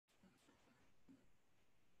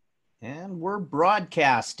And we're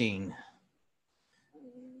broadcasting.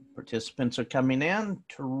 Participants are coming in.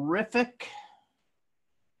 Terrific.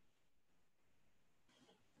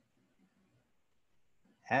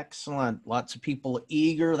 Excellent. Lots of people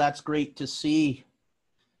eager. That's great to see.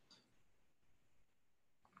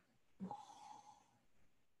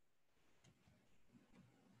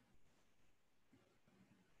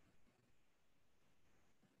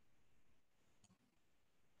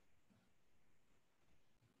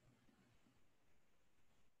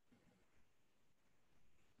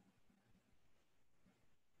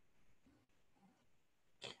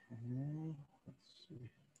 Okay, let's see.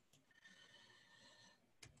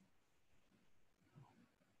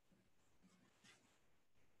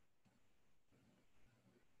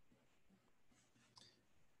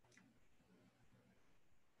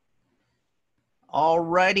 All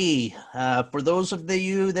righty. For those of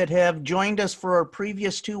you that have joined us for our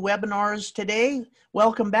previous two webinars today,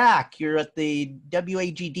 welcome back. You're at the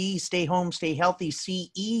WAGD Stay Home, Stay Healthy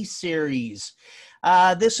CE series.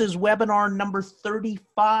 This is webinar number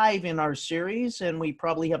 35 in our series, and we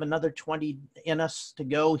probably have another 20 in us to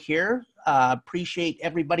go here. Appreciate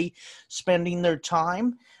everybody spending their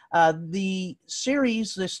time. The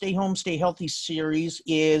series, the Stay Home, Stay Healthy series,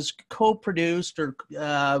 is co-produced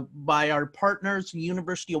by our partners, the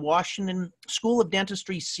University of Washington School of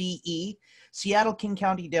Dentistry CE, Seattle King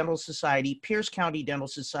County Dental Society, Pierce County Dental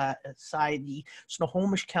Society,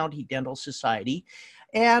 Snohomish County Dental Society,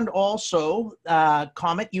 and also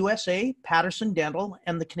Comet USA, Patterson Dental,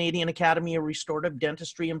 and the Canadian Academy of Restorative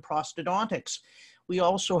Dentistry and Prosthodontics. We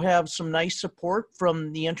also have some nice support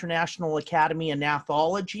from the International Academy of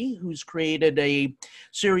Nathology, who's created a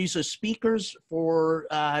series of speakers for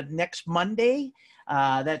next Monday.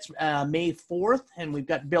 That's May 4th, and we've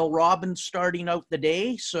got Bill Robbins starting out the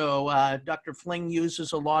day. So Dr. Fling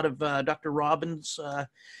uses a lot of Dr. Robbins'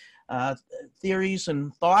 theories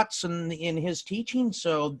and thoughts in his teaching.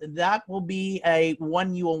 So that will be a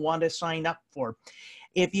one you will want to sign up for.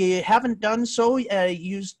 If you haven't done so,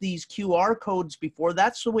 use these QR codes before.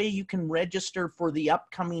 That's the way you can register for the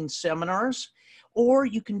upcoming seminars, or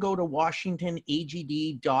you can go to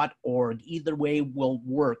washingtonagd.org. Either way will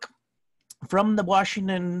work. From the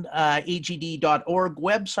washingtonagd.org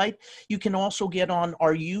website, you can also get on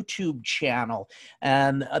our YouTube channel.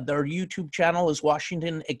 And our YouTube channel is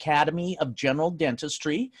Washington Academy of General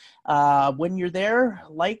Dentistry. When you're there,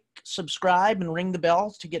 like, subscribe, and ring the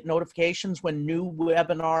bells to get notifications when new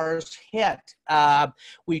webinars hit.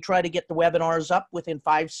 We try to get the webinars up within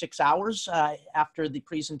 5-6 hours after the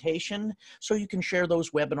presentation, so you can share those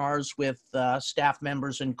webinars with staff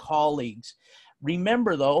members and colleagues.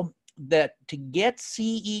 Remember, though, that to get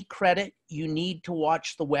CE credit, you need to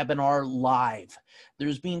watch the webinar live.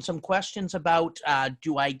 There's been some questions about,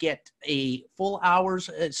 do I get a full hour's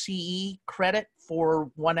CE credit for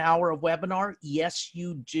 1 hour of webinar? Yes,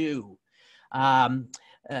 you do.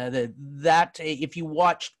 If you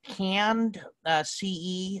watch canned CE,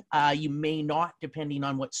 you may not, depending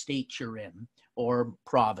on what state you're in or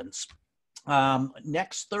province.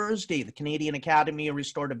 Next Thursday, the Canadian Academy of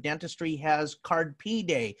Restorative Dentistry has Card P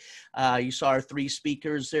Day. You saw our three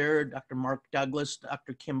speakers there, Dr. Mark Douglas,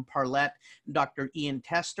 Dr. Kim Parlett, and Dr. Ian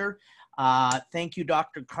Tester. Thank you,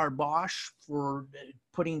 Dr. Carbosh, for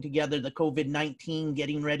putting together the COVID-19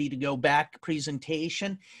 Getting Ready to Go Back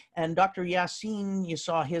presentation. And Dr. Yassine, you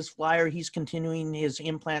saw his flyer. He's continuing his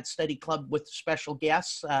implant study club with special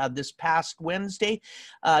guests. This past Wednesday,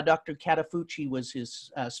 Dr. Catafucci was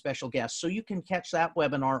his special guest. So you can catch that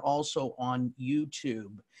webinar also on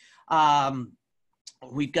YouTube.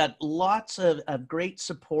 We've got lots of great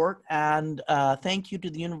support, and thank you to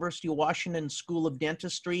the University of Washington School of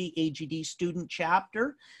Dentistry AGD student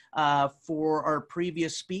chapter for our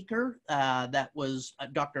previous speaker. That was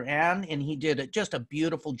Dr. Ann, and he did just a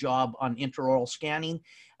beautiful job on intraoral scanning.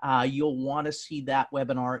 You'll want to see that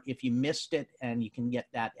webinar if you missed it, and you can get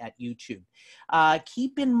that at YouTube.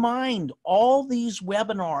 Keep in mind, all these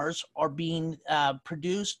webinars are being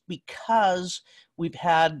produced because we've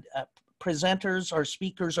had presenters, our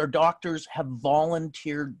speakers, our doctors have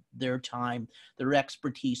volunteered their time, their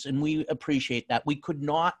expertise, and we appreciate that. We could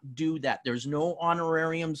not do that. There's no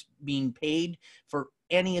honorariums being paid for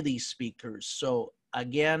any of these speakers. So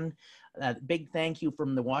again, a big thank you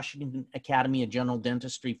from the Washington Academy of General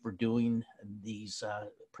Dentistry for doing these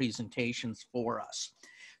presentations for us.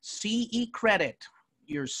 CE credit.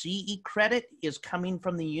 Your CE credit is coming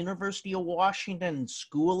from the University of Washington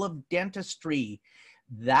School of Dentistry.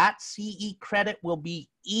 That CE credit will be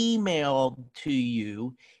emailed to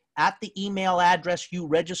you at the email address you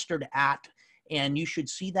registered at, and you should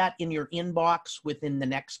see that in your inbox within the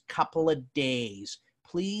next couple of days.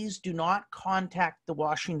 please do not contact the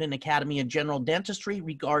Washington Academy of General Dentistry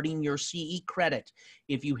regarding your CE credit.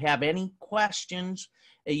 If you have any questions,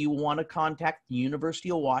 you want to contact the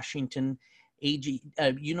University of Washington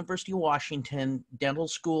University of Washington Dental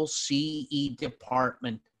School CE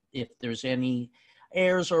department if there's any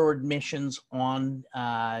errors or admissions on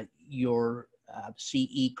your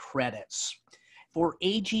CE credits. For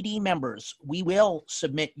AGD members, we will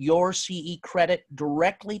submit your CE credit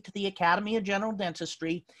directly to the Academy of General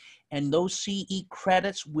Dentistry, and those CE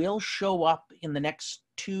credits will show up in the next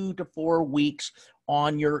 2 to 4 weeks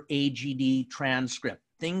on your AGD transcript.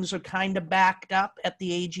 Things are kind of backed up at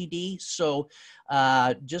the AGD, so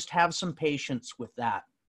just have some patience with that.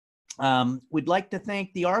 We'd like to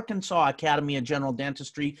thank the Arkansas Academy of General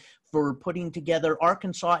Dentistry for putting together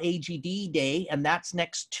Arkansas AGD Day, and that's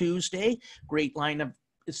next Tuesday. Great line of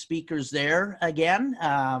speakers there again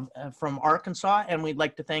from Arkansas, and we'd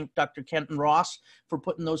like to thank Dr. Kenton Ross for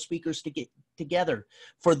putting those speakers together.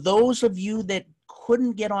 For those of you that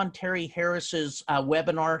couldn't get on Terry Harris's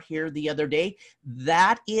webinar here the other day,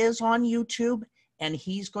 that is on YouTube, and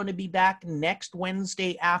he's going to be back next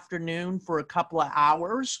Wednesday afternoon for a couple of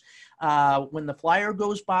hours when the flyer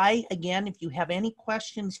goes by. Again, if you have any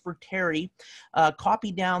questions for Terry,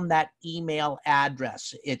 copy down that email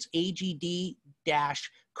address. It's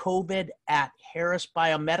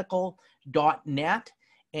agd-covid@harrisbiomedical.net,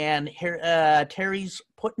 and Terry's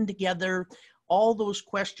putting together all those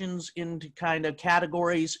questions into kind of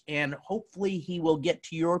categories, and hopefully he will get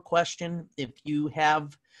to your question if you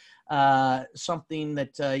have something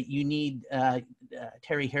that you need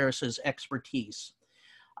Terry Harris's expertise.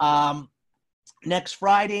 Next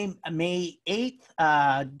Friday, May 8th,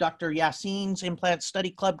 Dr. Yassine's Implant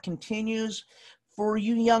Study Club continues. For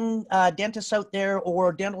you young dentists out there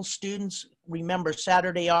or dental students, remember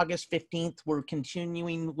Saturday, August 15th, we're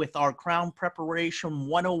continuing with our Crown Preparation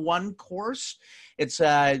 101 course. It's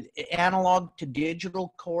an analog to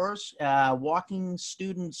digital course, walking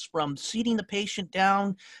students from seating the patient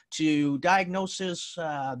down to diagnosis,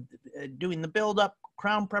 doing the buildup,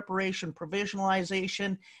 crown preparation,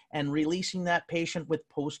 provisionalization, and releasing that patient with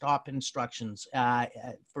post-op instructions.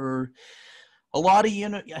 For a lot of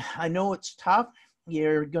you, I know it's tough.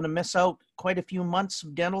 You're going to miss out quite a few months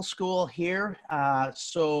of dental school here.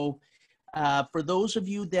 So for those of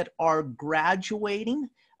you that are graduating,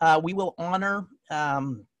 we will honor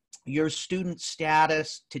your student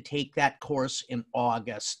status to take that course in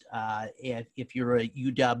August if you're a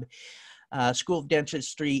UW School of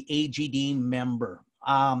Dentistry AGD member.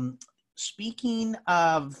 Speaking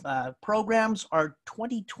of programs, our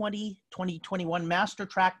 2020-2021 Master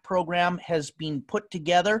Track program has been put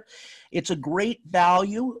together. It's a great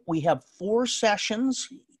value. We have 4 sessions.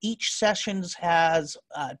 Each session has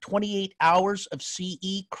 28 hours of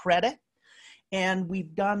CE credit. And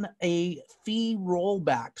we've done a fee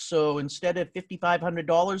rollback. So instead of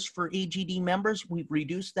 $5,500 for AGD members, we've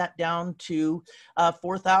reduced that down to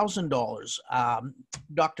 $4,000.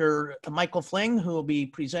 Dr. Michael Fling, who will be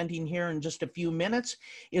presenting here in just a few minutes,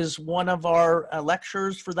 is one of our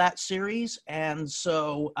lecturers for that series. And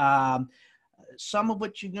so some of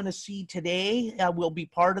what you're going to see today will be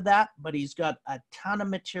part of that, but he's got a ton of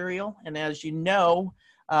material. And as you know,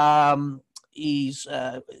 he's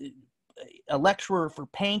a lecturer for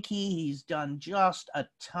Pankey. He's done just a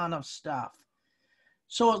ton of stuff.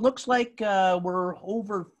 So it looks like we're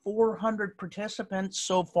over 400 participants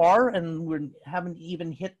so far, and we haven't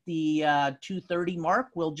even hit the 2:30 mark.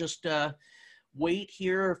 We'll just wait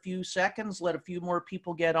here a few seconds, let a few more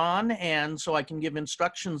people get on, and so I can give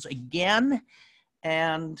instructions again.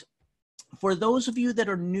 And for those of you that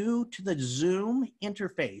are new to the Zoom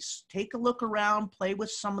interface, take a look around, play with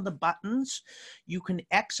some of the buttons. You can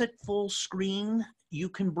exit full screen. You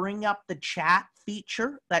can bring up the chat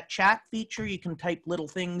feature. That chat feature, you can type little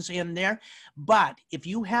things in there. But if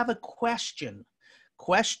you have a question,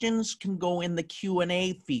 questions can go in the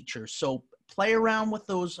Q&A feature. So play around with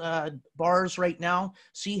those bars right now.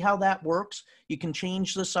 See how that works. You can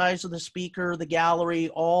change the size of the speaker, the gallery,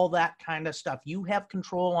 all that kind of stuff. You have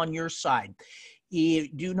control on your side. You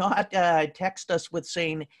do not text us with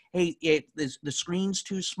saying, hey, the screen's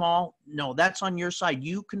too small. No, that's on your side.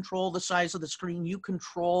 You control the size of the screen. You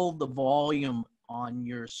control the volume on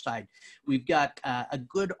your side. We've got a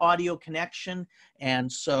good audio connection,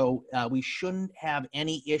 and so we shouldn't have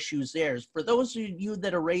any issues there. For those of you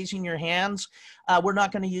that are raising your hands, we're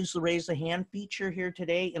not going to use the raise the hand feature here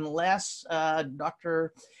today unless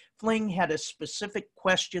Dr. Fling had a specific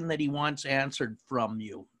question that he wants answered from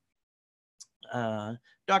you.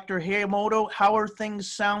 Dr. Hayamoto, how are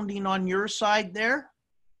things sounding on your side there?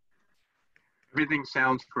 Everything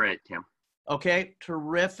sounds great, Tim. Okay,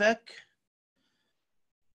 terrific.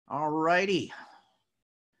 All righty.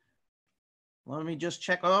 Let me just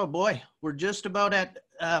check. Oh boy, we're just about at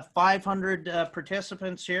 500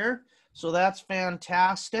 participants here. So that's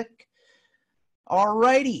fantastic. All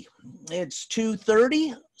righty, it's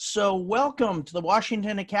 2:30. So welcome to the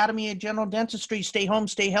Washington Academy of General Dentistry Stay Home,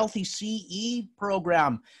 Stay Healthy CE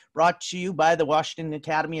program, brought to you by the Washington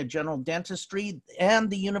Academy of General Dentistry and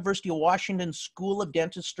the University of Washington School of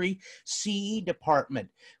Dentistry CE department.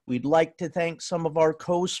 We'd like to thank some of our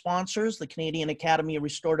co-sponsors, the Canadian Academy of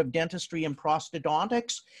Restorative Dentistry and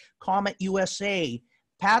Prosthodontics, Comet USA,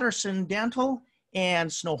 Patterson Dental,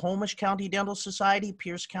 and Snohomish County Dental Society,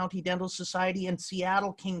 Pierce County Dental Society, and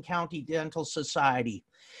Seattle King County Dental Society.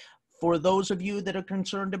 For those of you that are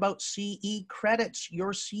concerned about CE credits,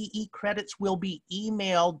 your CE credits will be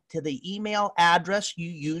emailed to the email address you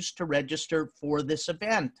used to register for this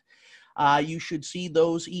event. You should see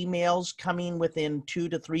those emails coming within 2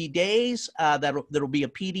 to 3 days. That'll be a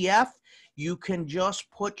PDF. You can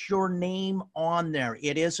just put your name on there.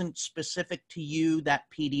 It isn't specific to you,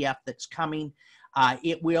 that PDF that's coming.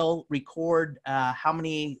 It will record how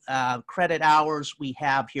many credit hours we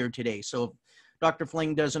have here today. So if Dr.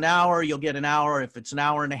 Fling does an hour, you'll get an hour. If it's an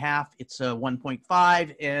hour and a half, it's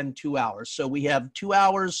 1.5 and 2 hours. So we have 2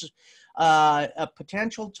 hours of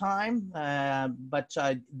potential time, but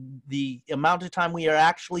the amount of time we are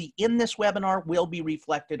actually in this webinar will be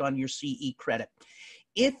reflected on your CE credit.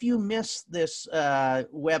 If you missed this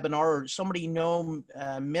webinar, or somebody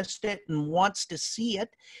missed it and wants to see it,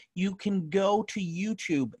 you can go to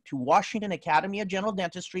YouTube, to Washington Academy of General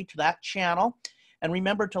Dentistry, to that channel. And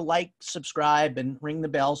remember to like, subscribe, and ring the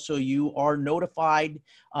bell so you are notified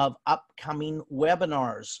of upcoming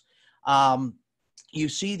webinars. You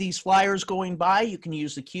see these flyers going by. You can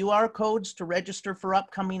use the QR codes to register for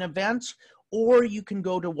upcoming events, or you can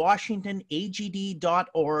go to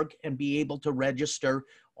washingtonagd.org and be able to register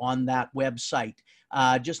on that website.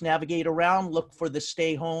 Just navigate around, look for the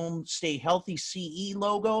Stay Home, Stay Healthy CE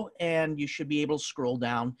logo, and you should be able to scroll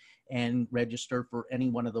down and register for any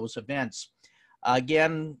one of those events.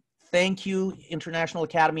 Again, thank you, International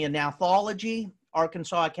Academy of Nathology,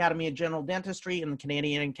 Arkansas Academy of General Dentistry, and the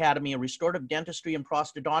Canadian Academy of Restorative Dentistry and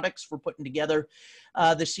Prosthodontics for putting together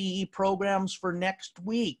the CE programs for next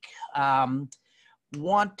week.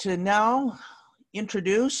 Want to now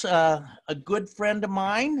introduce a good friend of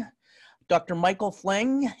mine, Dr. Michael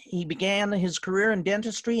Fling. He began his career in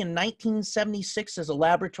dentistry in 1976 as a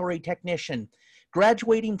laboratory technician.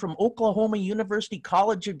 Graduating from Oklahoma University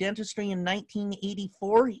College of Dentistry in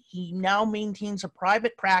 1984, he now maintains a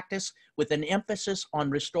private practice with an emphasis on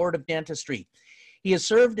restorative dentistry. He has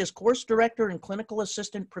served as course director and clinical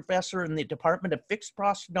assistant professor in the Department of Fixed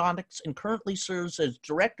Prosthodontics and currently serves as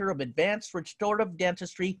director of advanced restorative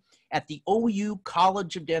dentistry at the OU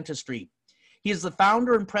College of Dentistry. He is the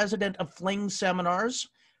founder and president of Fling Seminars,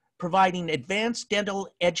 providing advanced dental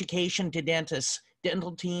education to dentists,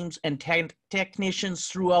 dental teams, and technicians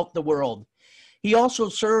throughout the world. He also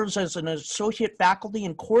serves as an associate faculty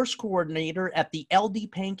and course coordinator at the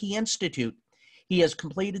L.D. Pankey Institute. He has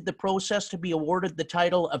completed the process to be awarded the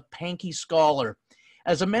title of Pankey Scholar.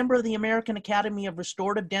 As a member of the American Academy of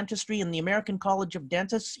Restorative Dentistry and the American College of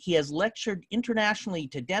Dentists, he has lectured internationally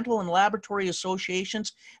to dental and laboratory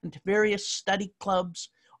associations and to various study clubs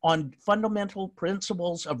on fundamental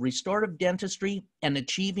principles of restorative dentistry and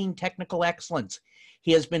achieving technical excellence.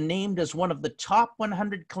 He has been named as one of the top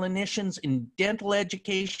 100 clinicians in dental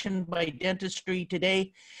education by Dentistry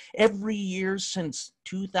Today every year since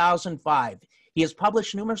 2005. He has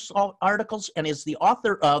published numerous articles and is the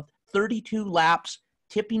author of 32 Laps,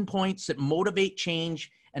 Tipping Points that Motivate Change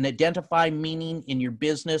and Identify Meaning in Your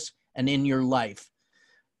Business and in Your Life.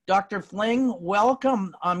 Dr. Fling,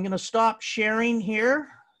 welcome. I'm going to stop sharing here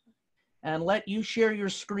and let you share your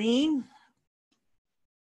screen.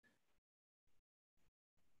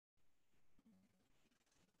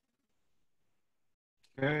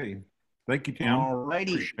 Okay. Thank you, Tim. All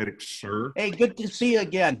righty. Appreciate it, sir. Hey, good to see you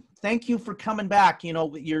again. Thank you for coming back. You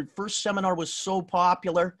know, your first seminar was so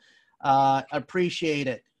popular. Appreciate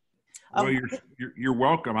it. Well, you're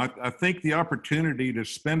welcome. I think the opportunity to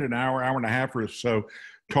spend an hour and a half or so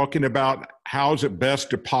talking about how is it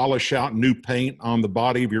best to polish out new paint on the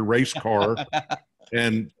body of your race car.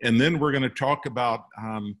 and then we're going to talk about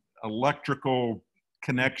electrical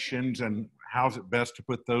connections and how's it best to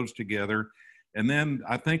put those together. And then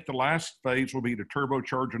I think the last phase will be to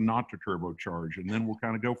turbocharge and not to turbocharge. And then we'll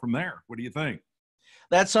kind of go from there. What do you think?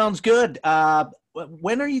 That sounds good.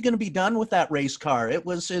 When are you going to be done with that race car? It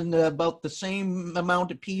was in about the same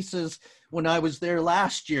amount of pieces when I was there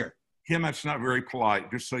last year. Tim, that's not very polite,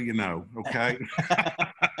 just so you know, okay?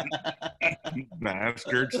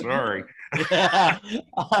 Bastard, sorry. It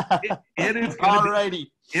is going to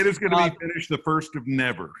be, it is going to be finished the first of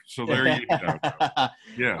never. So there you go.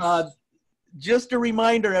 Yes. Just a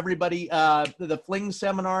reminder, everybody, the Fling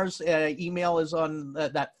seminars email is on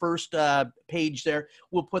that first page there.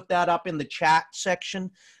 We'll put that up in the chat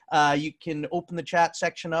section. You can open the chat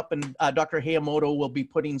section up, and Dr. Hayamoto will be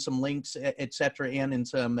putting some links, et cetera, and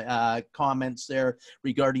some comments there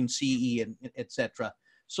regarding CE, and et cetera.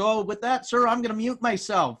 So with that, sir, I'm going to mute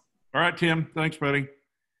myself. All right, Tim. Thanks, buddy.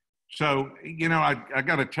 So, you know, I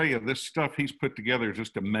got to tell you, this stuff he's put together is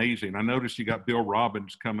just amazing. I noticed you got Bill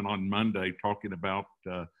Robbins coming on Monday talking about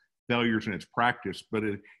failures in his practice, but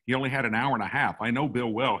he only had an hour and a half. I know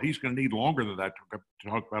Bill well. He's going to need longer than that to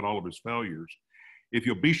talk about all of his failures. If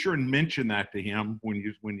you'll be sure and mention that to him when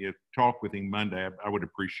you talk with him Monday, I would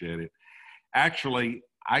appreciate it. Actually,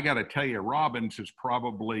 I got to tell you, Robbins is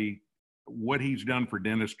probably, what he's done for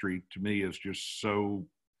dentistry to me is just so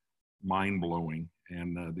mind-blowing.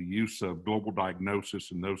 And the use of global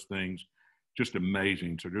diagnosis and those things, just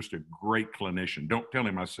amazing. So just a great clinician. Don't tell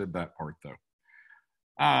him I said that part, though.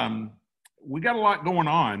 We got a lot going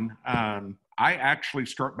on. I actually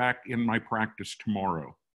start back in my practice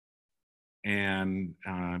tomorrow. And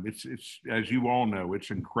it's as you all know,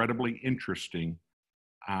 it's incredibly interesting.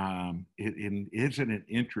 Isn't it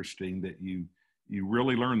interesting that you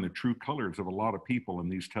really learn the true colors of a lot of people in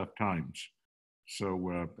these tough times?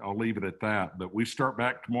 So I'll leave it at that. But we start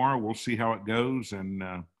back tomorrow. We'll see how it goes, and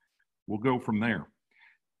we'll go from there.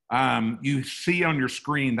 You see on your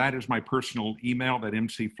screen, that is my personal email, that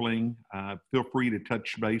MC Fling. Feel free to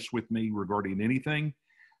touch base with me regarding anything.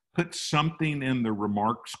 Put something in the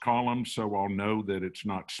remarks column so I'll know that it's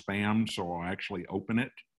not spam, so I'll actually open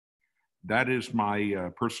it. That is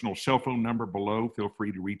my personal cell phone number below. Feel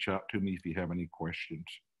free to reach out to me if you have any questions.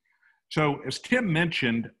 So as Tim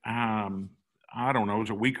mentioned, I don't know, it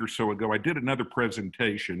was a week or so ago, I did another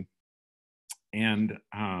presentation. And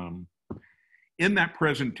in that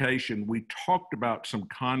presentation, we talked about some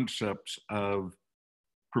concepts of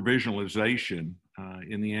provisionalization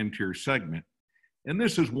in the anterior segment. And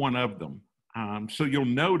this is one of them. So you'll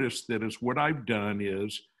notice that as what I've done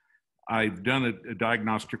is I've done a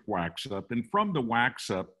diagnostic wax up. And from the wax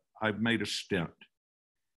up, I've made a stent.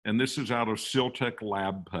 And this is out of Siltec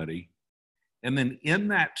Lab Putty. And then in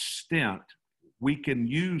that stent, we can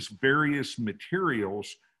use various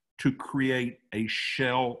materials to create a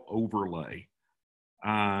shell overlay.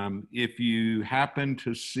 If you happen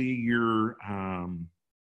to see your,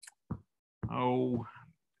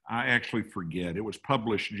 I actually forget, it was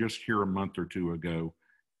published just here a month or two ago,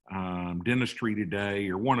 Dentistry Today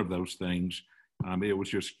or one of those things. It was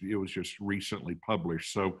just recently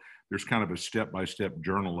published. So there's kind of a step-by-step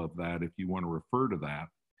journal of that if you want to refer to that.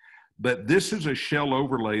 But this is a shell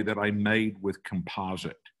overlay that I made with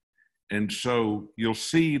composite. And so you'll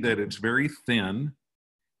see that it's very thin.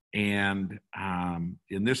 And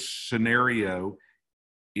in this scenario,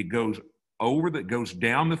 it goes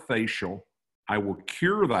down the facial. I will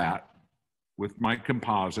cure that with my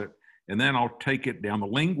composite, and then I'll take it down the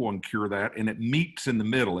lingual and cure that, and it meets in the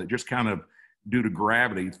middle. It just kind of, due to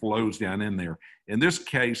gravity, flows down in there. In this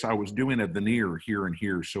case, I was doing a veneer here and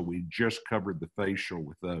here, so we just covered the facial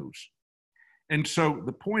with those. And so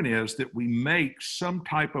the point is that we make some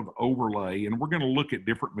type of overlay, and we're going to look at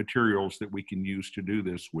different materials that we can use to do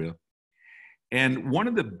this with. And one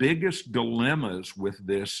of the biggest dilemmas with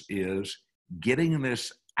this is getting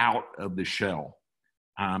this out of the shell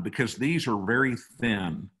because these are very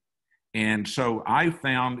thin. And so I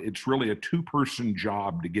found it's really a two-person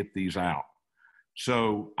job to get these out.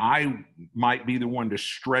 So I might be the one to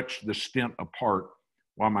stretch the stent apart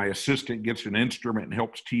while my assistant gets an instrument and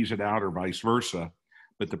helps tease it out, or vice versa.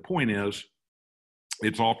 But the point is,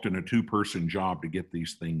 it's often a two-person job to get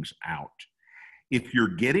these things out. If you're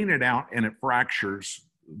getting it out and it fractures,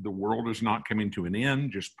 the world is not coming to an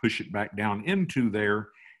end. Just push it back down into there,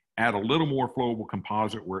 add a little more flowable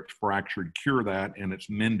composite where it's fractured, cure that, and it's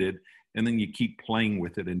mended, and then you keep playing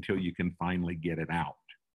with it until you can finally get it out.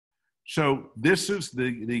 So this is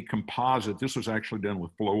the composite. This was actually done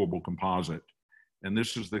with flowable composite. And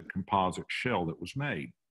this is the composite shell that was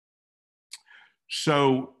made.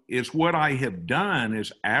 So is what I have done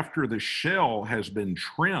is after the shell has been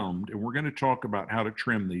trimmed, and we're going to talk about how to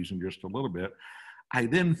trim these in just a little bit, I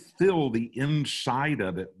then fill the inside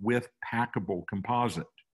of it with packable composite.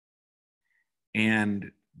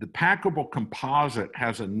 And the packable composite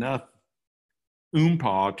has enough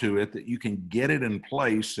oompah to it that you can get it in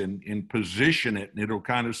place and position it, and it'll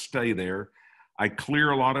kind of stay there. I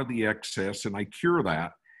clear a lot of the excess and I cure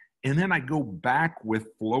that. And then I go back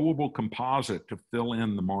with flowable composite to fill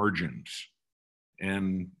in the margins.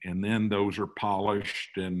 And then those are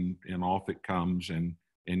polished and off it comes, and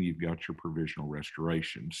you've got your provisional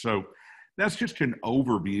restoration. So that's just an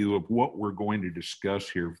overview of what we're going to discuss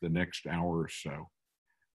here for the next hour or so.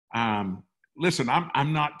 Listen,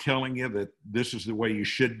 I'm not telling you that this is the way you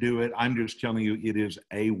should do it. I'm just telling you it is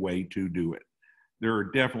a way to do it. There are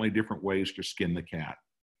definitely different ways to skin the cat.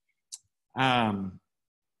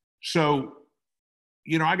 So,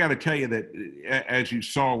 you know, I got to tell you that, as you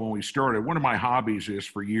saw when we started, one of my hobbies is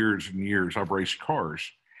for years and years, I've raced cars.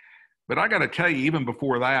 But I got to tell you, even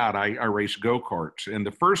before that, I raced go-karts. And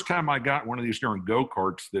the first time I got one of these darn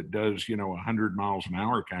go-karts that does, you know, 100 miles an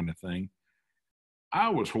hour kind of thing, I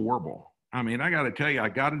was horrible. I mean, I got to tell you, I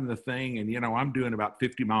got in the thing and, you know, I'm doing about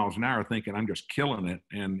 50 miles an hour thinking I'm just killing it.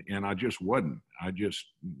 And I just wasn't.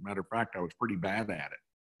 Matter of fact, I was pretty bad at it.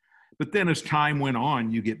 But then as time went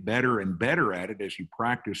on, you get better and better at it as you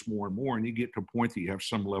practice more and more, and you get to a point that you have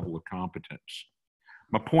some level of competence.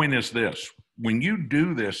 My point is this: when you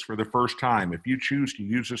do this for the first time, if you choose to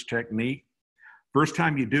use this technique, first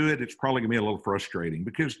time you do it, it's probably gonna be a little frustrating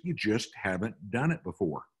because you just haven't done it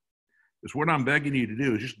before. Because what I'm begging you to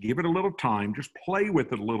do is just give it a little time, just play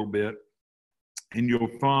with it a little bit, and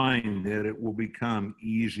you'll find that it will become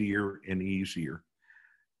easier and easier.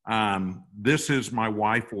 This is my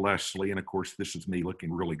wife, Leslie, and of course, this is me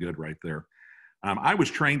looking really good right there. I was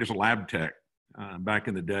trained as a lab tech back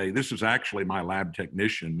in the day. This is actually my lab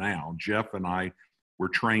technician now. Jeff and I were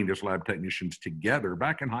trained as lab technicians together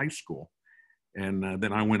back in high school. And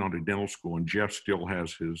then I went on to dental school, and Jeff still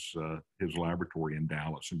has his laboratory in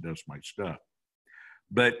Dallas and does my stuff.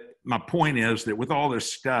 But my point is that with all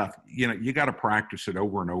this stuff, you know, you got to practice it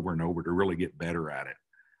over and over and over to really get better at it.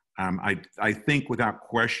 I think without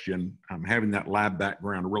question, having that lab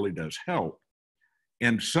background really does help.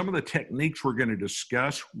 And some of the techniques we're going to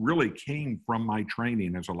discuss really came from my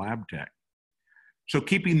training as a lab tech. So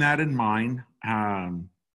keeping that in mind,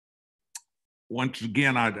 once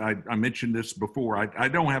again, I mentioned this before, I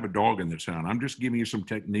don't have a dog in this hunt. I'm just giving you some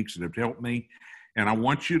techniques that have helped me. And I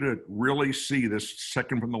want you to really see this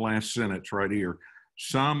second from the last sentence right here.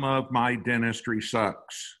 Some of my dentistry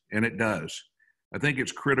sucks, and it does. I think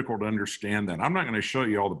it's critical to understand that. I'm not going to show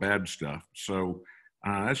you all the bad stuff. So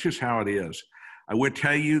that's just how it is. I would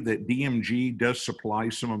tell you that DMG does supply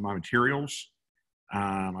some of my materials.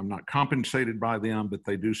 I'm not compensated by them, but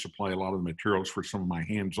they do supply a lot of the materials for some of my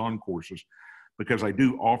hands-on courses, because I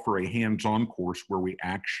do offer a hands-on course where we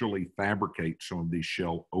actually fabricate some of these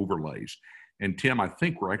shell overlays. And Tim, I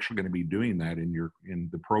think we're actually going to be doing that in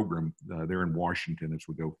the program there in Washington as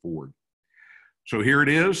we go forward. So here it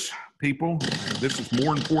is, people. This is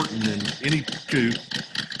more important than any tooth.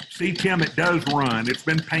 See, Tim, it does run. It's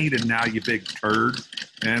been painted now, you big turd.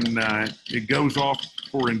 And it goes off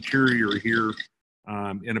for interior here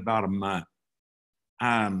in about a month.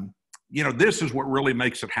 You know, this is what really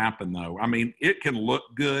makes it happen, though. I mean, it can look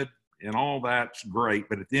good and all that's great,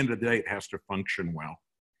 but at the end of the day, it has to function well.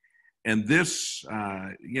 And this,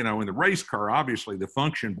 you know, in the race car, obviously the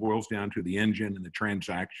function boils down to the engine and the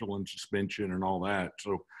transaxle and suspension and all that.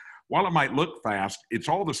 So while it might look fast, it's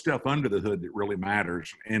all the stuff under the hood that really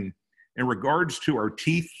matters. And in regards to our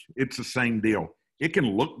teeth, it's the same deal. It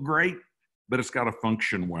can look great, but it's got to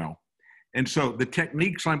function well. And so the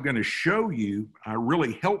techniques I'm going to show you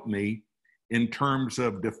really help me in terms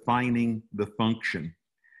of defining the function.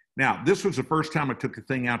 Now, this was the first time I took the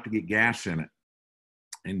thing out to get gas in it.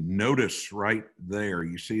 And notice right there,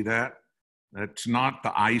 you see that? That's not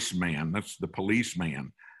the Iceman, that's the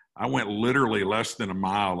policeman. I went literally less than a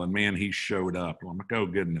mile, and man, he showed up. I'm like, oh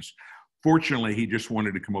goodness. Fortunately, he just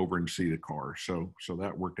wanted to come over and see the car. So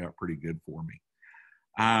that worked out pretty good for me.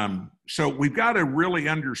 So we've got to really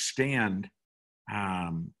understand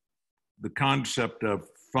the concept of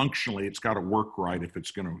functionally, it's got to work right if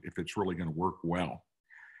it's really going to work well.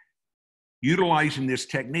 Utilizing this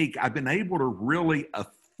technique, I've been able to really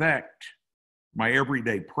affect my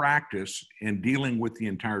everyday practice in dealing with the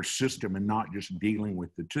entire system and not just dealing with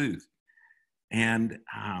the tooth. And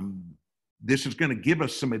this is going to give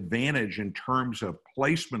us some advantage in terms of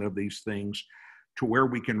placement of these things to where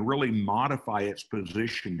we can really modify its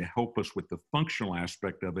position to help us with the functional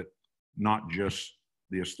aspect of it, not just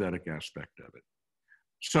the aesthetic aspect of it.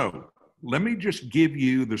 So let me just give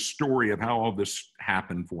you the story of how all this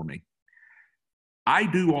happened for me. I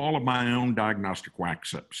do all of my own diagnostic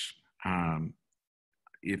wax-ups.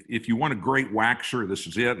 If you want a great waxer, this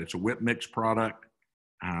is it. It's a whip mix product.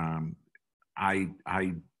 I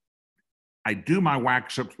do my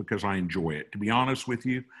wax-ups because I enjoy it. To be honest with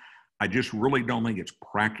you, I just really don't think it's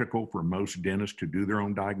practical for most dentists to do their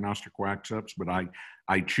own diagnostic wax-ups, but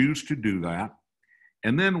I choose to do that.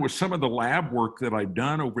 And then with some of the lab work that I've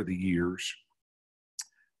done over the years,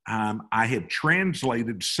 I have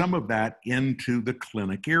translated some of that into the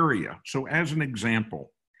clinic area. So as an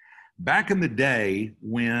example, back in the day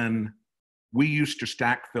when we used to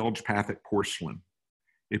stack feldspathic porcelain,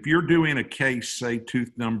 if you're doing a case, say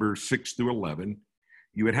tooth number 6 through 11,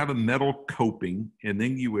 you would have a metal coping, and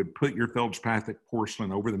then you would put your feldspathic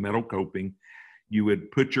porcelain over the metal coping. You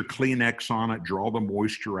would put your Kleenex on it, draw the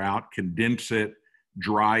moisture out, condense it,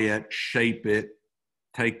 dry it, shape it,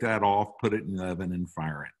 take that off, put it in the oven, and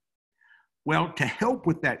fire it. Well, to help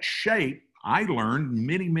with that shape, I learned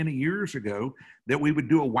many, many years ago that we would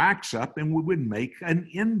do a wax up and we would make an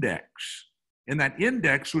index. And that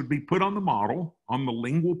index would be put on the model, on the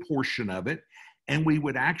lingual portion of it, and we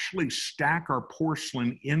would actually stack our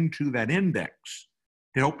porcelain into that index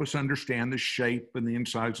to help us understand the shape and the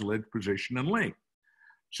incisal ledge position and length.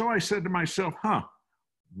 So I said to myself,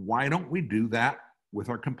 why don't we do that with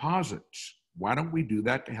our composites? Why don't we do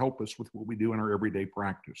that to help us with what we do in our everyday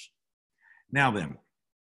practice? Now then,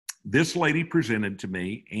 this lady presented to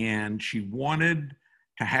me and she wanted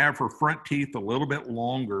to have her front teeth a little bit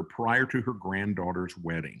longer prior to her granddaughter's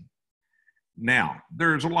wedding. Now,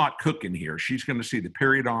 there's a lot cooking here. She's going to see the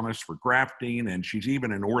periodontist for grafting, and she's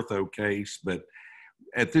even an ortho case. But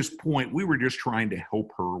at this point, we were just trying to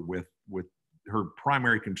help her with her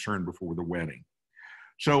primary concern before the wedding.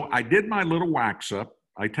 So I did my little wax up.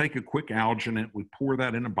 I take a quick alginate. We pour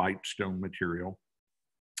that in a bite stone material.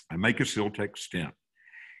 I make a Siltex stent.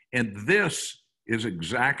 And this is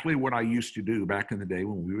exactly what I used to do back in the day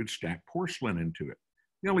when we would stack porcelain into it.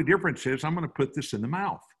 The only difference is I'm going to put this in the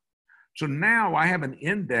mouth. So now I have an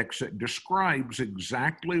index that describes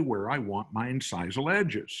exactly where I want my incisal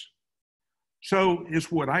edges. So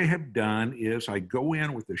what I have done is I go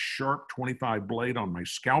in with a sharp 25 blade on my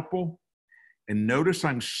scalpel, and notice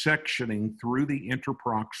I'm sectioning through the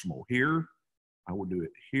interproximal. Here, I will do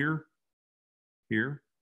it here, here,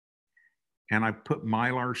 and I put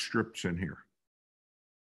mylar strips in here.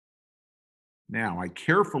 Now I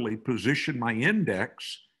carefully position my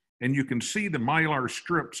index, and you can see the mylar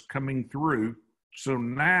strips coming through. So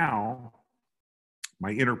now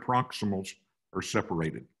my interproximals are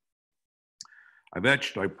separated. I've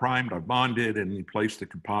etched, I've primed, I've bonded, and you place the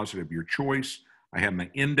composite of your choice. I have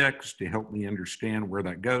my index to help me understand where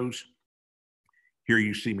that goes. Here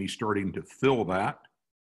you see me starting to fill that.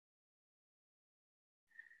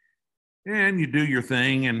 And you do your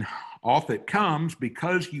thing, and off it comes.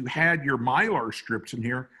 Because you had your mylar strips in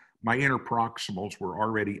here, my interproximals were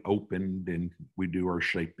already opened, and we do our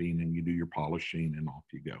shaping, and you do your polishing, and off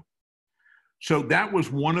you go. So that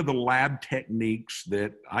was one of the lab techniques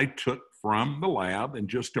that I took from the lab and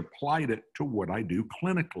just applied it to what I do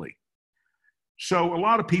clinically. So a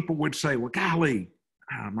lot of people would say, well, golly,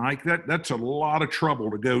 Mike, that's a lot of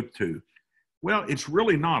trouble to go to. Well, it's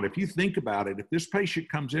really not. If you think about it, if this patient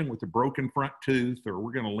comes in with a broken front tooth, or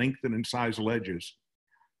we're going to lengthen incisal edges,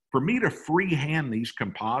 for me to freehand these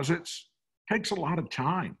composites takes a lot of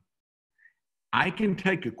time. I can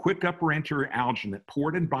take a quick upper anterior alginate,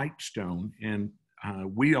 pour it in bite stone, and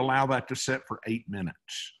we allow that to set for 8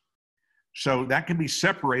 minutes. So that can be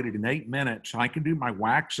separated in 8 minutes. I can do my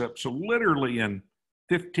wax up. So literally in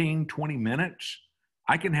 15, 20 minutes,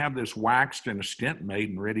 I can have this waxed and a stent made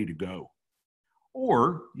and ready to go.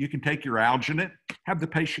 Or you can take your alginate, have the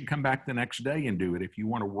patient come back the next day and do it if you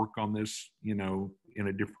want to work on this, in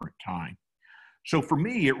a different time. So for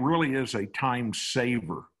me, it really is a time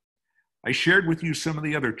saver. I shared with you some of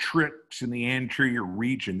the other tricks in the anterior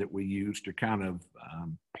region that we use to kind of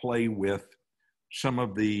play with some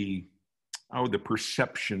of the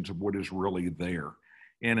perceptions of what is really there.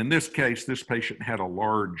 And in this case, this patient had a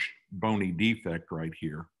large bony defect right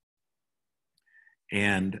here.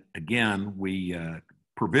 And again, we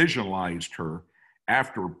provisionalized her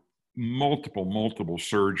after multiple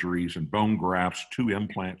surgeries and bone grafts. 2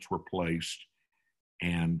 implants were placed,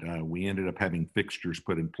 and we ended up having fixtures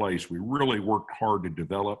put in place. We really worked hard to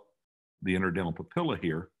develop the interdental papilla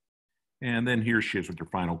here. And then here she is with her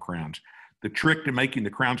final crowns. The trick to making the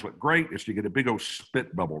crowns look great is to get a big old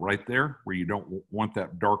spit bubble right there where you don't want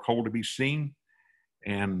that dark hole to be seen.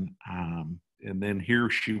 And then here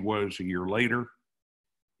she was a year later.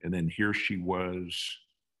 And then here she was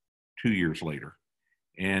 2 years later.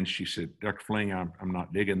 And she said, Dr. Fling, I'm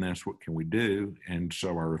not digging this. What can we do? And so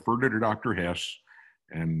I referred her to Dr. Hess,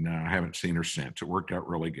 and I haven't seen her since. It worked out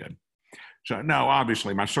really good. So no,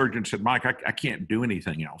 obviously my surgeon said, Mike, I can't do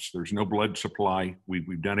anything else. There's no blood supply.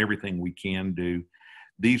 We've done everything we can do.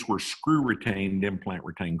 These were screw-retained,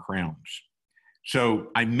 implant-retained crowns. So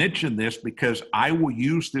I mention this because I will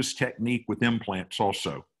use this technique with implants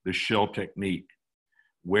also, the shell technique,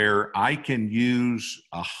 where I can use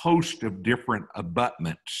a host of different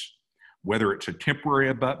abutments, whether it's a temporary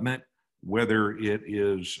abutment, whether it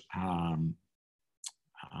is,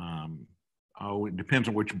 it depends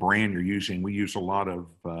on which brand you're using. We use a lot of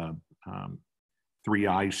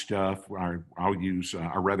 3i stuff. I'll use,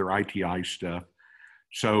 or rather ITI stuff.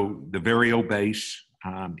 So the Vario base,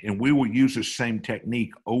 and we will use the same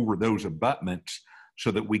technique over those abutments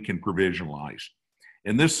so that we can provisionalize.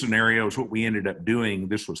 In this scenario is what we ended up doing.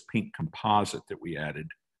 This was pink composite that we added.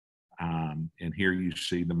 And here you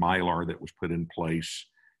see the mylar that was put in place,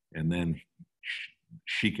 and then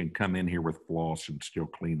she can come in here with floss and still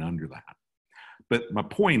clean under that. But my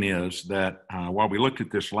point is that while we looked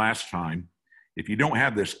at this last time, if you don't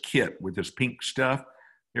have this kit with this pink stuff,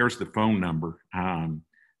 there's the phone number.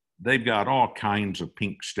 They've got all kinds of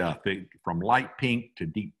pink stuff, from light pink to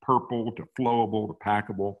deep purple to flowable to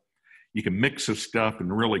packable. You can mix this stuff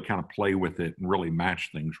and really kind of play with it and really match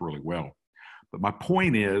things really well. But my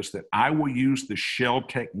point is that I will use the shell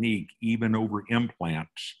technique even over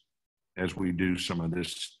implants as we do some of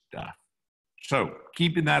this stuff. So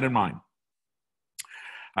keeping that in mind.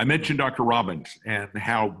 I mentioned Dr. Robbins and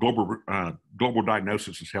how global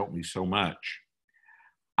diagnosis has helped me so much.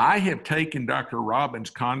 I have taken Dr. Robbins'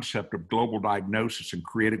 concept of global diagnosis and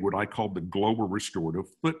created what I call the global restorative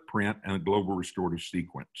footprint and the global restorative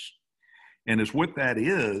sequence. And as what that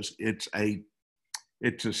is, it's a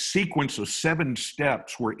sequence of 7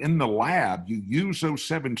 steps where in the lab, you use those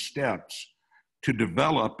 7 steps to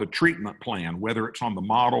develop a treatment plan, whether it's on the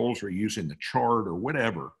models or using the chart or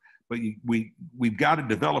whatever. But we've got to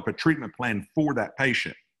develop a treatment plan for that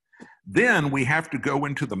patient. Then we have to go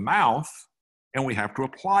into the mouth and we have to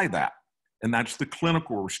apply that. And that's the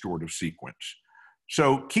clinical restorative sequence.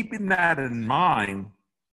 So keeping that in mind,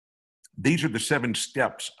 these are the 7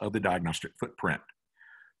 steps of the diagnostic footprint.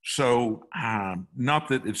 So not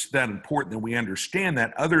that it's that important that we understand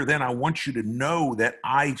that, other than I want you to know that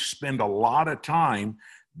I spend a lot of time,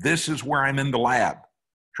 this is where I'm in the lab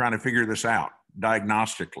trying to figure this out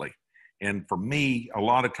diagnostically. And for me, a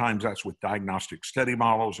lot of times that's with diagnostic study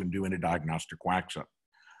models and doing a diagnostic wax up.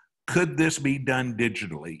 Could this be done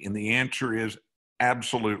digitally? And the answer is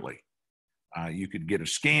absolutely. You could get a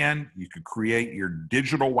scan, you could create your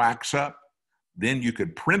digital wax up, then you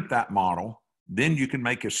could print that model, then you can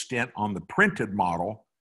make a stent on the printed model,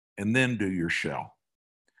 and then do your shell.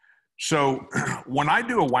 So when I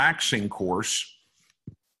do a waxing course,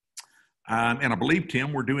 and I believe,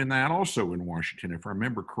 Tim, we're doing that also in Washington, if I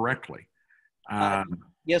remember correctly.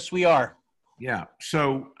 Yes, we are. Yeah.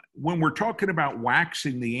 So when we're talking about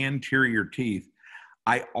waxing the anterior teeth,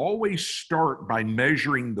 I always start by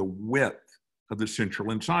measuring the width of the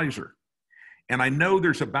central incisor. And I know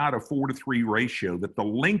there's about a 4:3 ratio that the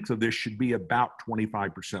length of this should be about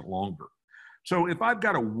 25% longer. So if I've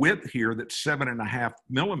got a width here that's 7.5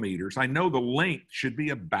 millimeters, I know the length should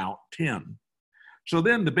be about 10. So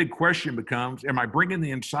then the big question becomes, am I bringing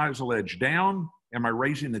the incisal edge down? Am I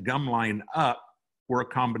raising the gum line up, or a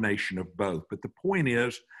combination of both? But the point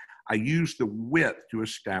is, I use the width to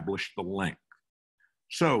establish the length.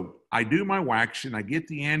 So I do my waxing, I get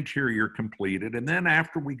the anterior completed, and then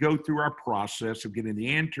after we go through our process of getting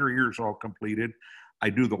the anteriors all completed, I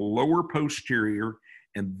do the lower posterior,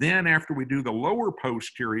 and then after we do the lower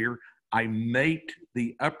posterior, I mate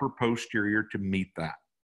the upper posterior to meet that.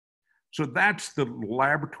 So that's the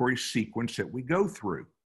laboratory sequence that we go through.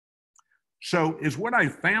 So what I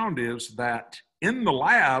found is that in the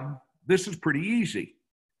lab, this is pretty easy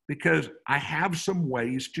because I have some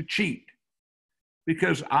ways to cheat.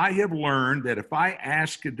 Because I have learned that if I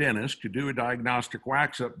ask a dentist to do a diagnostic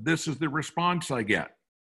wax up, this is the response I get.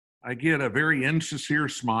 I get a very insincere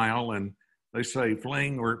smile and they say,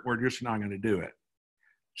 Fling, we're just not going to do it.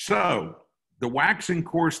 So the waxing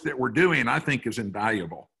course that we're doing, I think, is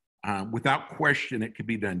invaluable. Without question, it can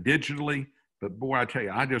be done digitally, but boy, I tell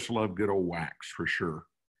you, I just love good old wax for sure.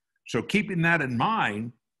 So keeping that in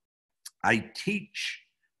mind, I teach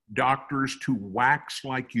doctors to wax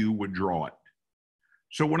like you would draw it.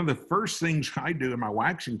 So one of the first things I do in my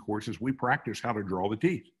waxing course is we practice how to draw the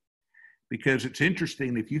teeth. Because it's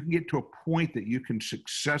interesting, if you can get to a point that you can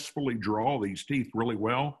successfully draw these teeth really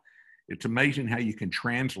well, it's amazing how you can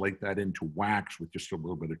translate that into wax with just a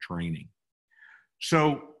little bit of training.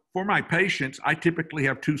 So for my patients, I typically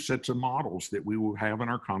have 2 sets of models that we will have in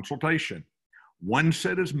our consultation. One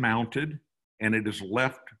set is mounted and it is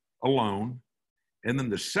left alone. And then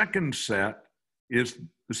the second set is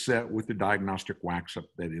the set with the diagnostic wax up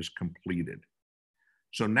that is completed.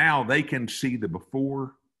 So now they can see the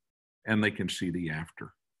before and they can see the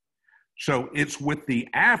after. So it's with the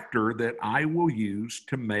after that I will use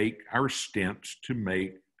to make our stents, to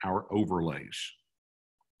make our overlays.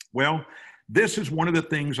 Well, this is one of the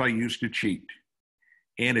things I use to cheat.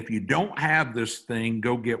 And if you don't have this thing,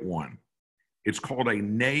 go get one. It's called a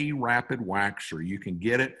Nay Rapid Waxer. You can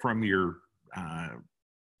get it from you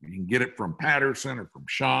can get it from Patterson or from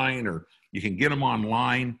Shine, or you can get them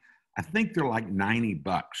online. I think they're like $90.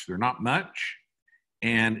 They're not much.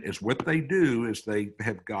 And it's what they do is they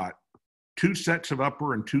have got 2 sets of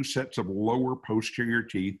upper and 2 sets of lower posterior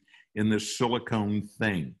teeth in this silicone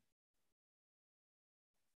thing.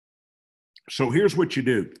 So here's what you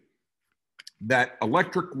do. That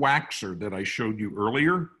electric waxer that I showed you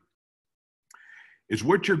earlier is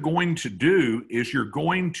what you're going to do is you're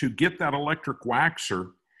going to get that electric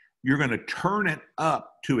waxer, you're going to turn it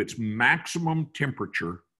up to its maximum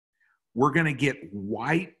temperature. We're going to get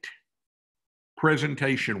white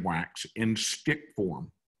presentation wax in stick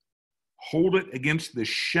form. Hold it against the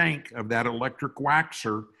shank of that electric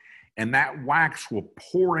waxer, and that wax will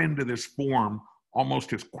pour into this form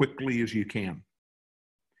almost as quickly as you can.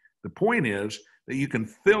 The point is that you can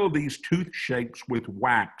fill these tooth shapes with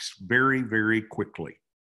wax very, very quickly.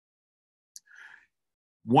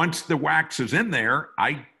 Once the wax is in there,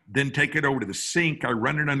 I then take it over to the sink. I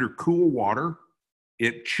run it under cool water.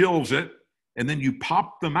 It chills it, and then you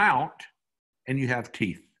pop them out, and you have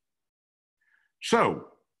teeth. So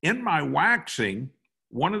in my waxing,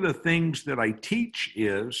 one of the things that I teach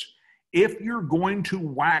is if you're going to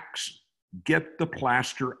wax, get the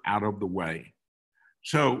plaster out of the way.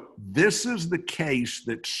 So this is the case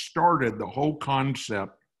that started the whole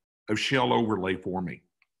concept of shell overlay for me.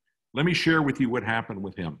 Let me share with you what happened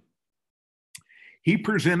with him. He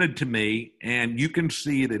presented to me, and you can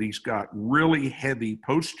see that he's got really heavy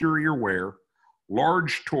posterior wear,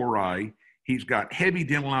 large tori. He's got heavy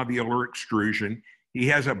dental alveolar extrusion. He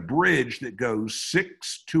has a bridge that goes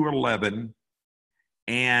 6 to 11,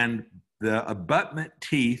 and the abutment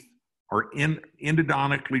teeth are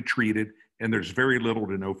endodontically treated, and there's very little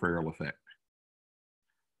to no ferrule effect.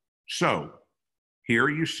 So here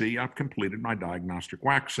you see I've completed my diagnostic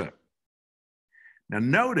wax up. Now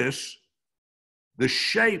notice the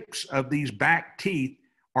shapes of these back teeth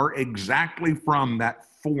are exactly from that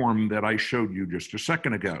form that I showed you just a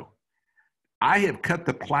second ago. I have cut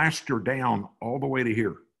the plaster down all the way to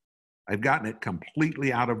here. I've gotten it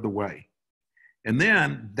completely out of the way. And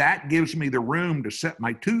then that gives me the room to set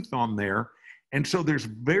my tooth on there. And so there's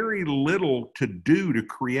very little to do to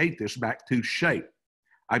create this back tooth shape.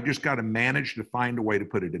 I've just got to manage to find a way to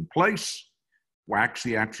put it in place, wax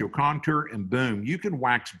the axial contour, and boom, you can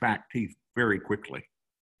wax back teeth very quickly.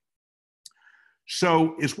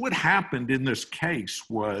 So is what happened in this case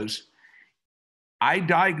was I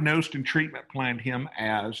diagnosed and treatment planned him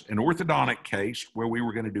as an orthodontic case where we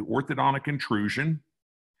were going to do orthodontic intrusion.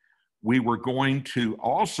 We were going to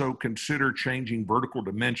also consider changing vertical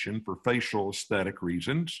dimension for facial aesthetic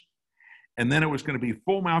reasons. And then it was going to be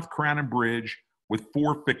full mouth, crown, and bridge with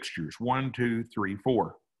 4 fixtures, 1, 2, 3,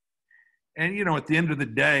 4. And, you know, at the end of the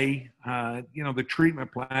day, you know, the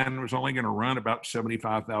treatment plan was only going to run about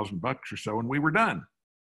 $75,000 or so, and we were done.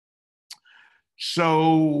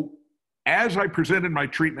 So as I presented my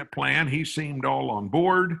treatment plan, he seemed all on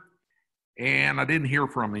board, and I didn't hear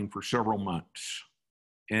from him for several months.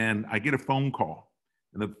 And I get a phone call.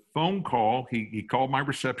 And the phone call, he called my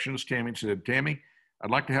receptionist, Tammy, and said, "Tammy, I'd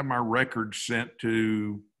like to have my records sent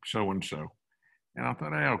to so-and-so." And I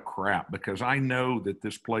thought, oh, crap, because I know that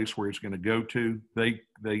this place where he's going to go to, they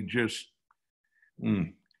just,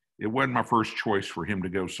 it wasn't my first choice for him to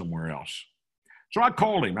go somewhere else. So I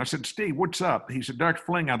called him. I said, "Steve, what's up?" He said, "Dr.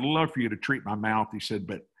 Fling, I'd love for you to treat my mouth." He said,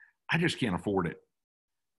 "But I just can't afford it."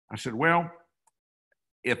 I said, "Well,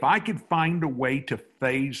 if I could find a way to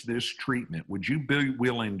phase this treatment, would you be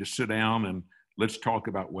willing to sit down and let's talk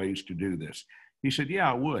about ways to do this?" He said,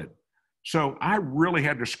 "Yeah, I would." So I really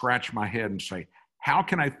had to scratch my head and say, how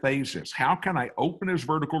can I phase this? How can I open his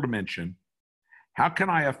vertical dimension? How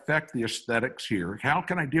can I affect the aesthetics here? How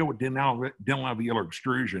can I deal with dental alveolar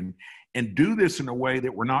extrusion and do this in a way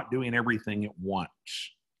that we're not doing everything at once?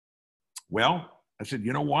 Well, I said,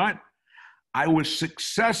 you know what? I was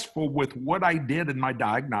successful with what I did in my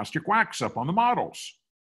diagnostic wax up on the models.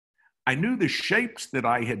 I knew the shapes that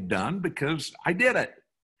I had done because I did it.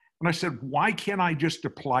 And I said, why can't I just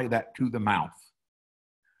apply that to the mouth?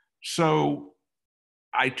 So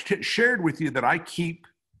I shared with you that I keep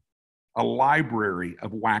a library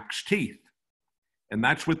of wax teeth. And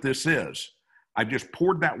that's what this is. I just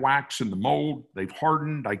poured that wax in the mold. They've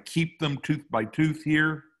hardened. I keep them tooth by tooth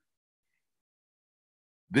here.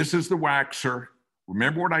 This is the waxer.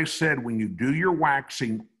 Remember what I said, when you do your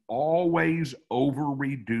waxing, always over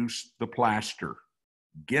reduce the plaster.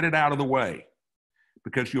 Get it out of the way,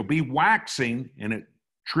 because you'll be waxing and it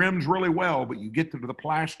trims really well, but you get to the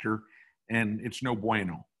plaster and it's no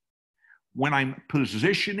bueno. When I'm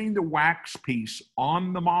positioning the wax piece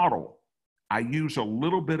on the model, I use a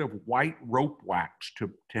little bit of white rope wax to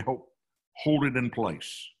help hold it in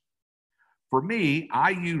place. For me,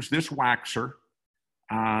 I use this waxer,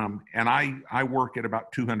 and I work at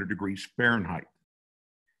about 200 degrees Fahrenheit.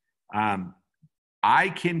 I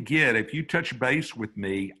can get, if you touch base with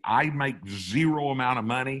me, I make zero amount of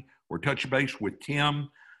money, or touch base with Tim,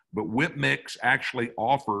 but Whip Mix actually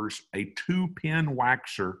offers a 2-pin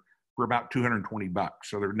waxer for about 220 bucks.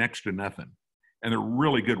 So they're next to nothing. And they're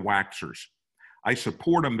really good waxers. I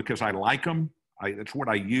support them because I like them. That's what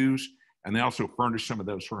I use. And they also furnish some of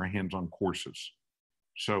those for our hands-on courses.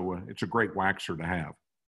 So it's a great waxer to have.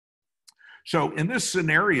 So in this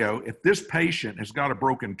scenario, if this patient has got a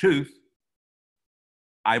broken tooth,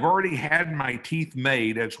 I've already had my teeth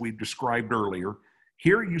made, as we described earlier.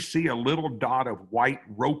 Here you see a little dot of white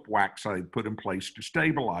rope wax I put in place to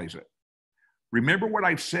stabilize it. Remember what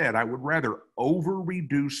I've said, I would rather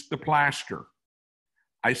over-reduce the plaster.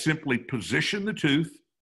 I simply position the tooth,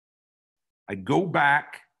 I go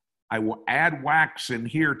back, I will add wax in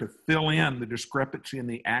here to fill in the discrepancy in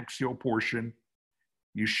the axial portion.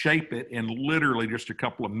 You shape it, in literally just a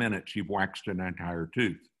couple of minutes, you've waxed an entire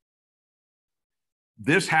tooth.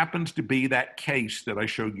 This happens to be that case that I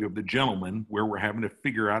showed you of the gentleman where we're having to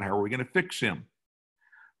figure out how are we going to fix him.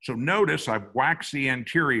 So notice I've waxed the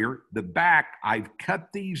anterior, the back, I've cut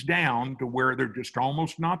these down to where they're just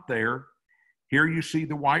almost not there. Here you see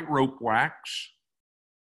the white rope wax,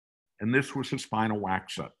 and this was his final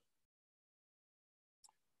wax up.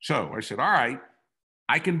 So I said, all right,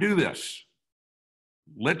 I can do this.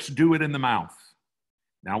 Let's do it in the mouth.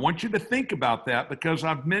 Now I want you to think about that, because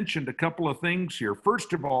I've mentioned a couple of things here.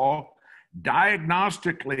 First of all,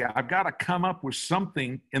 diagnostically, I've got to come up with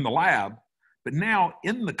something in the lab, but now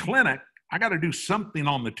in the clinic, I got to do something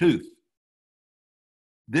on the tooth.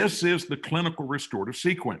 This is the clinical restorative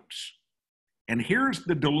sequence. And here's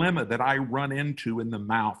the dilemma that I run into in the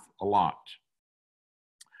mouth a lot.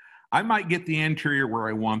 I might get the anterior where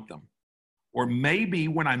I want them, or maybe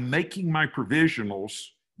when I'm making my provisionals,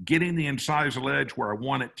 getting the incisal edge where I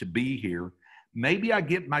want it to be here, maybe I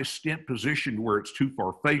get my stent positioned where it's too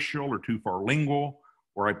far facial or too far lingual,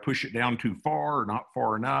 or I push it down too far or not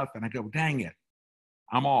far enough, and I go, dang it,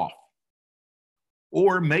 I'm off.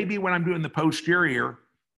 Or maybe when I'm doing the posterior,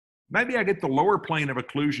 maybe I get the lower plane of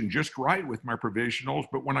occlusion just right with my provisionals,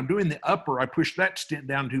 but when I'm doing the upper, I push that stent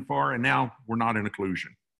down too far, and now we're not in occlusion.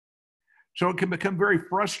 So it can become very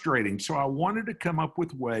frustrating. So I wanted to come up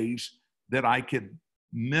with ways that I could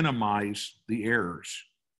minimize the errors.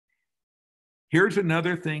 Here's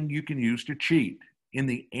another thing you can use to cheat. In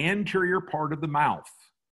the anterior part of the mouth,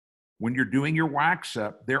 when you're doing your wax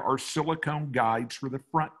up, there are silicone guides for the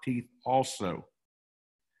front teeth also.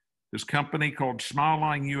 This company called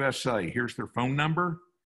Smileline USA, here's their phone number.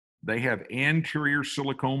 They have anterior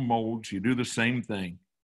silicone molds. You do the same thing.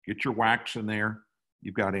 Get your wax in there.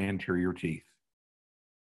 You've got anterior teeth.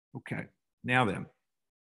 Okay, now then.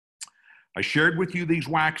 I shared with you these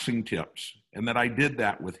waxing tips, and that I did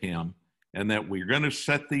that with him, and that we're going to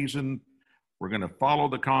set these in, we're going to follow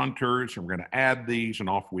the contours, and we're going to add these, and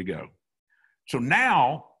off we go. So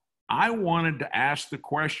now I wanted to ask the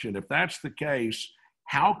question, if that's the case,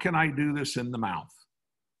 how can I do this in the mouth?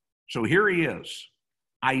 So here he is.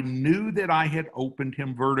 I knew that I had opened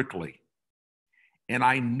him vertically, and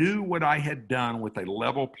I knew what I had done with a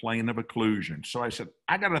level plane of occlusion. So I said,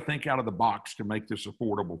 I got to think out of the box to make this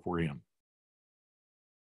affordable for him.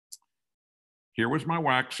 Here was my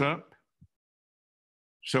wax up.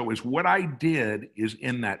 So what I did is,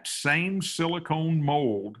 in that same silicone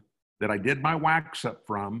mold that I did my wax up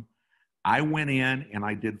from, I went in and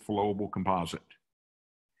I did flowable composite.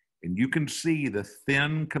 And you can see the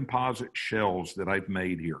thin composite shells that I've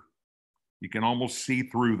made here. You can almost see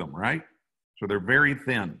through them, right? So they're very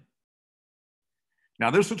thin. Now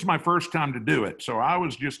this was my first time to do it, so I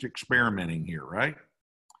was just experimenting here, right?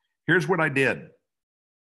 Here's what I did.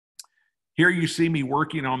 Here you see me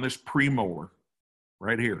working on this premolar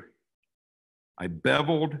right here. I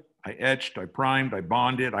beveled, I etched, I primed, I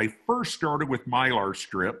bonded. I first started with mylar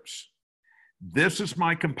strips. This is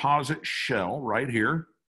my composite shell right here.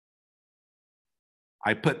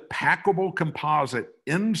 I put packable composite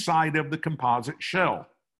inside of the composite shell,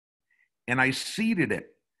 and I seated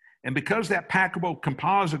it. And because that packable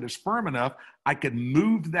composite is firm enough, I could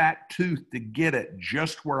move that tooth to get it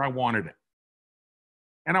just where I wanted it.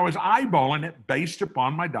 And I was eyeballing it based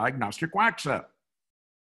upon my diagnostic wax up.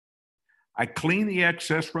 I cleaned the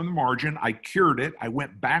excess from the margin. I cured it. I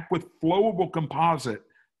went back with flowable composite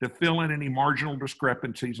to fill in any marginal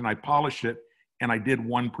discrepancies, and I polished it, and I did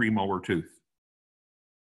one premolar tooth.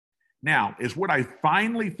 Now, is what I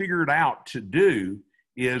finally figured out to do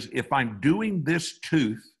is if I'm doing this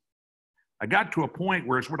tooth, I got to a point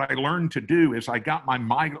where it's what I learned to do is I got my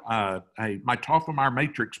Toffemeyer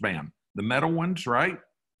matrix band, the metal ones, right?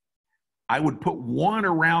 I would put one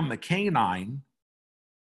around the canine.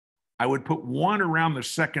 I would put one around the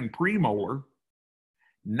second premolar.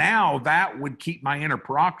 Now that would keep my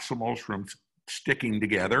interproximals from sticking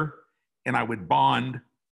together, and I would bond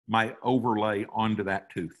my overlay onto that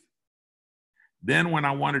tooth. Then when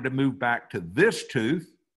I wanted to move back to this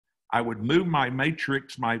tooth, I would move my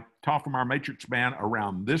matrix, my Toffemeyer matrix band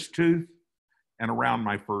around this tooth and around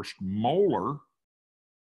my first molar,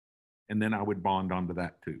 and then I would bond onto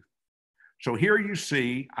that tooth. So here you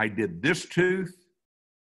see I did this tooth,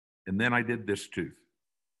 and then I did this tooth.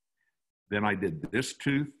 Then I did this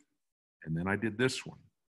tooth, and then I did this one.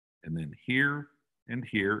 And then here and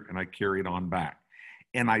here, and I carried on back.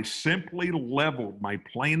 And I simply leveled my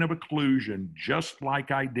plane of occlusion just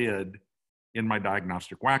like I did in my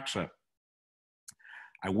diagnostic wax up.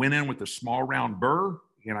 I went in with a small round burr,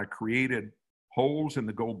 and I created holes in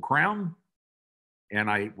the gold crown, and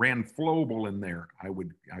I ran flowable in there. I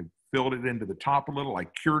filled it into the top a little, I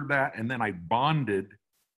cured that, and then I bonded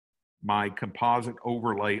my composite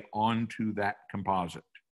overlay onto that composite.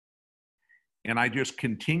 And I just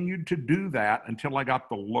continued to do that until I got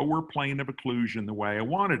the lower plane of occlusion the way I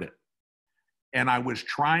wanted it. And I was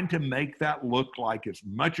trying to make that look like, as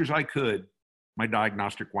much as I could, my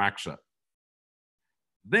diagnostic wax up.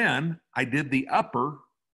 Then I did the upper,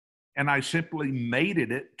 and I simply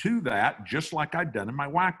mated it to that, just like I'd done in my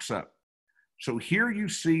wax up. So here you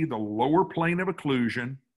see the lower plane of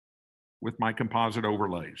occlusion with my composite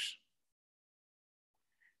overlays.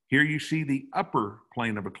 Here you see the upper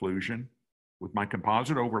plane of occlusion with my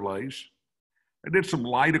composite overlays. I did some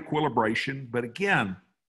light equilibration, but again,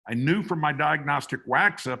 I knew from my diagnostic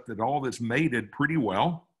wax up that all this mated pretty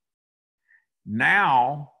well.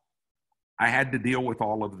 Now I had to deal with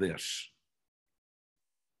all of this.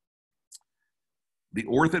 The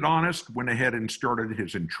orthodontist went ahead and started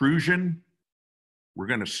his intrusion. We're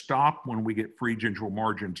going to stop when we get free gingival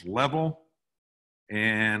margins level.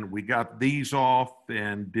 And we got these off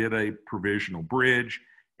and did a provisional bridge.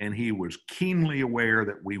 And he was keenly aware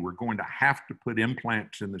that we were going to have to put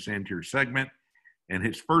implants in this anterior segment. And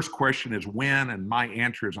his first question is when, and my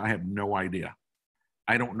answer is I have no idea.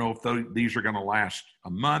 I don't know if these are going to last a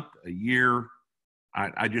month, a year.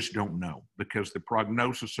 I just don't know, because the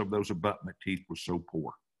prognosis of those abutment teeth was so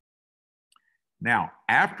poor. Now,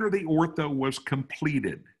 after the ortho was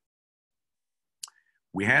completed,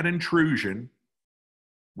 we had intrusion.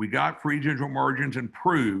 We got free gingival margins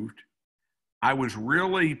improved. I was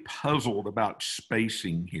really puzzled about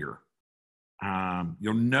spacing here.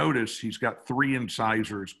 You'll notice he's got 3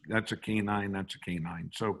 incisors. That's a canine, that's a canine.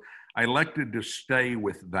 So I elected to stay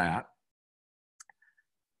with that.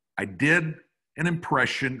 I did an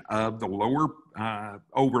impression of the lower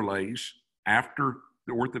overlays after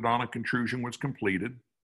the orthodontic intrusion was completed.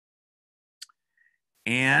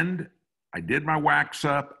 And I did my wax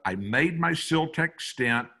up. I made my Siltec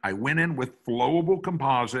stent. I went in with flowable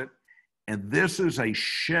composite, and this is a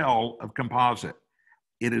shell of composite.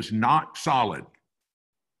 It is not solid.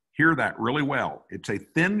 Hear that really well. It's a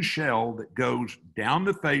thin shell that goes down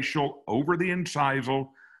the facial, over the incisal,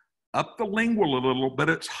 up the lingual a little, but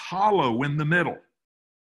it's hollow in the middle.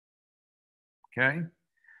 Okay?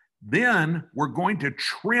 Then we're going to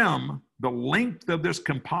trim the length of this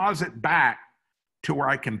composite back to where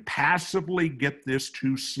I can passively get this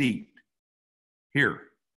to seat. Here.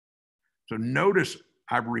 So notice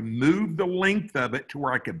I've removed the length of it to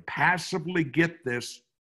where I can passively get this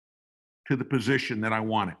to the position that I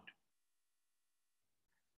want it.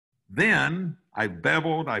 Then I've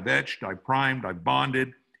beveled, I've etched, I've primed, I've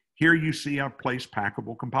bonded. Here you see I've placed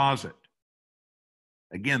packable composite.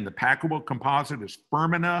 Again, the packable composite is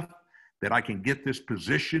firm enough that I can get this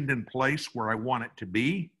positioned in place where I want it to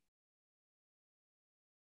be.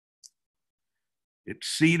 It's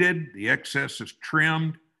seated, the excess is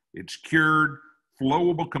trimmed, it's cured,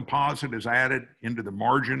 flowable composite is added into the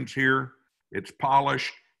margins here, it's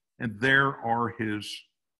polished, and there are his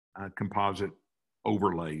composite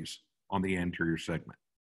overlays on the anterior segment.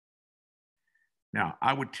 Now,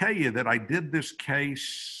 I would tell you that I did this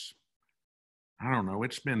case, I don't know,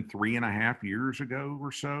 it's been 3.5 years ago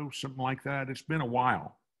or so, something like that. It's been a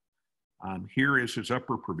while. Here is his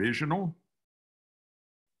upper provisional.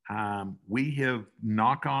 We have,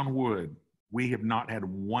 knock on wood, we have not had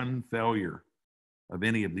one failure of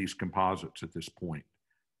any of these composites at this point.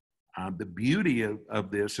 The beauty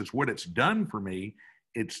of this is what it's done for me.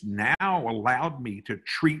 It's now allowed me to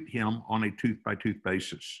treat him on a tooth by tooth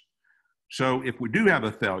basis. So if we do have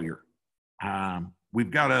a failure,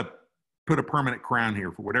 we've got to put a permanent crown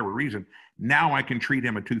here for whatever reason. Now I can treat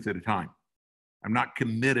him a tooth at a time. I'm not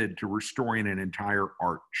committed to restoring an entire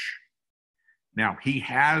arch. Now, he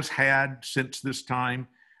has had, since this time,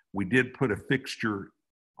 we did put a fixture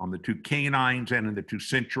on the two canines and in the two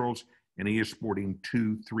centrals, and he is sporting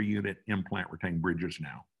two 3-unit implant retained bridges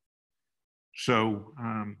now. So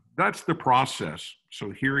that's the process.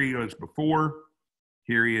 So here he is before,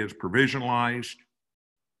 here he is provisionalized,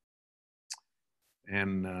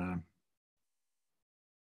 and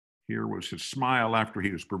here was his smile after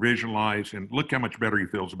he was provisionalized, and look how much better he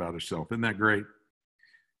feels about himself. Isn't that great?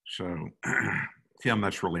 So, Tim,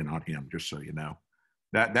 that's really not him, just so you know.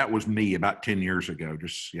 That was me about 10 years ago,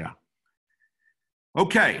 just, yeah.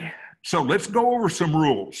 Okay, so let's go over some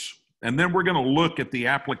rules, and then we're going to look at the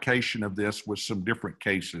application of this with some different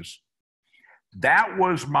cases. That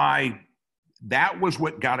was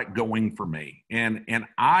what got it going for me, and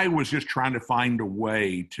I was just trying to find a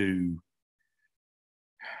way to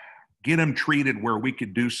get him treated where we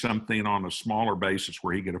could do something on a smaller basis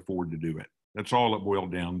where he could afford to do it. That's all it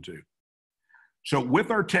boiled down to. So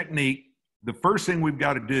with our technique, the first thing we've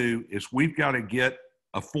got to do is we've got to get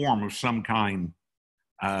a form of some kind,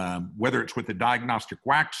 whether it's with a diagnostic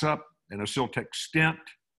wax up and a Siltec stent,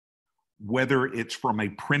 whether it's from a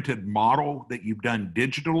printed model that you've done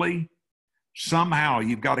digitally. Somehow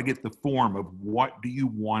you've got to get the form of what do you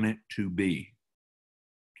want it to be,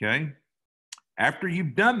 okay? After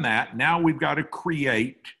you've done that, now we've got to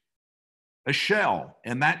create a shell,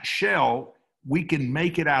 and that shell, we can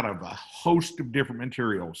make it out of a host of different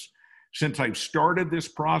materials. Since I've started this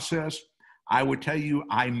process, I would tell you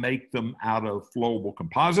I make them out of flowable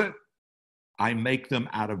composite, I make them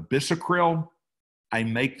out of bisacryl, I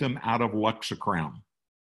make them out of Luxacrown.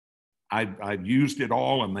 I've used it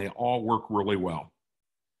all, and they all work really well.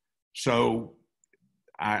 So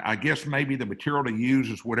I guess maybe the material to use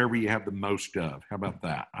is whatever you have the most of. How about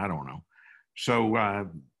that? I don't know. So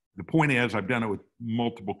the point is, I've done it with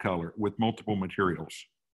multiple materials.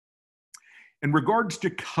 In regards to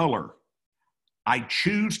color, I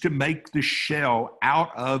choose to make the shell out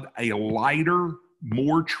of a lighter,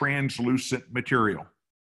 more translucent material.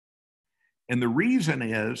 And the reason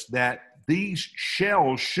is that these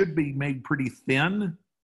shells should be made pretty thin.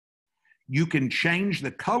 You can change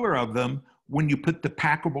the color of them when you put the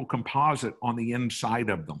packable composite on the inside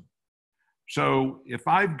of them. So if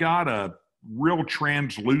I've got a real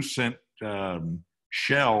translucent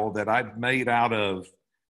shell that I've made out of,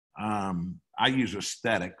 I use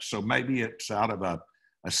aesthetics, so maybe it's out of a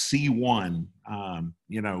C1,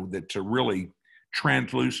 you know, that's a really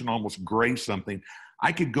translucent, almost gray something.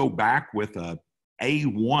 I could go back with a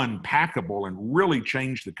A1 packable and really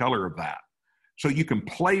change the color of that. So you can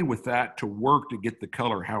play with that to work to get the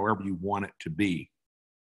color however you want it to be.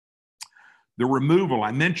 The removal,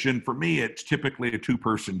 I mentioned, for me, it's typically a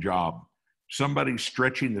two-person job. Somebody's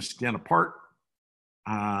stretching the stent apart.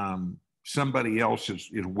 Somebody else is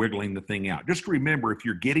wiggling the thing out. Just remember, if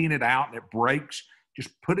you're getting it out and it breaks, just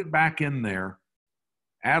put it back in there,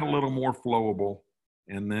 add a little more flowable,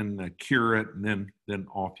 and then cure it, and then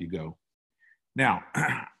off you go. Now,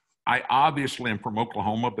 I obviously am from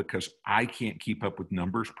Oklahoma because I can't keep up with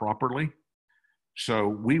numbers properly. So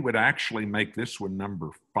we would actually make this one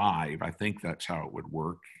number 5. I think that's how it would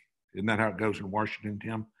work. Isn't that how it goes in Washington,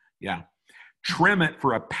 Tim? Yeah. Trim it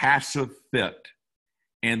for a passive fit.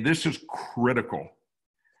 And this is critical.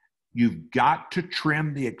 You've got to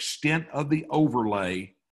trim the extent of the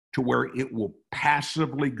overlay to where it will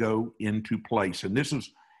passively go into place. And this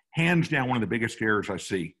is hands down one of the biggest errors I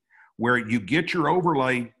see, where you get your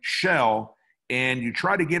overlay shell and you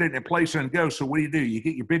try to get it in place and go. So what do? You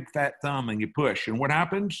get your big fat thumb and you push. And what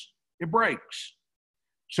happens? It breaks.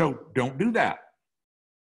 So don't do that.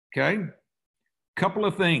 Okay? Couple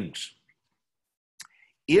of things.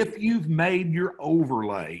 If you've made your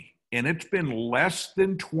overlay and it's been less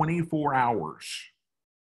than 24 hours,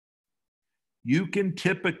 you can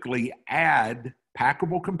typically add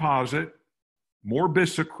packable composite, more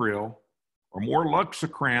bisacryl, or more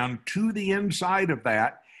Luxacrown to the inside of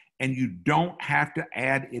that, and you don't have to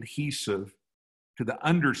add adhesive to the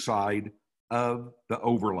underside of the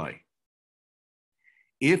overlay.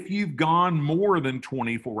 If you've gone more than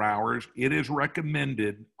 24 hours, it is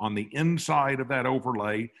recommended on the inside of that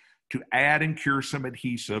overlay to add and cure some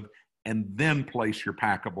adhesive and then place your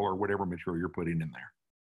packable or whatever material you're putting in there.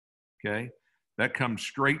 okay? That comes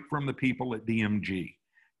straight from the people at DMG.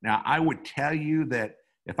 Now, I would tell you that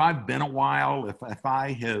if I've been a while, if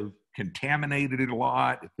I have contaminated it a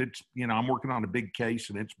lot, if it's, you know, I'm working on a big case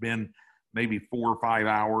and it's been maybe 4 or 5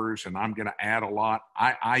 hours and I'm going to add a lot,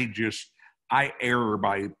 I err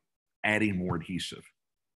by adding more adhesive.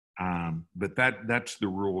 But that's the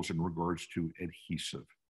rules in regards to adhesive.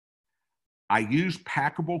 I use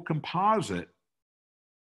packable composite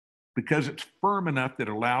because it's firm enough that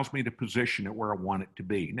it allows me to position it where I want it to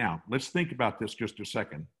be. Now, let's think about this just a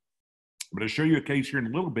second. I'm going to show you a case here in a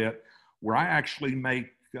little bit where I actually make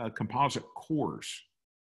composite cores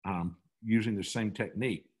using the same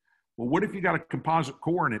technique. Well, what if you got a composite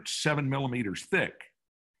core and it's 7 millimeters thick?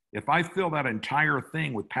 If I fill that entire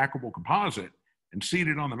thing with packable composite and seat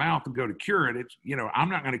it on the mouth and go to cure it, it's, you know, I'm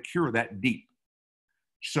not going to cure that deep.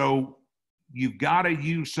 So you've got to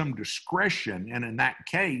use some discretion. And in that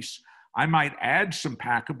case, I might add some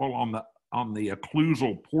packable on the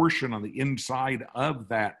occlusal portion on the inside of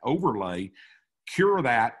that overlay, cure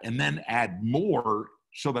that, and then add more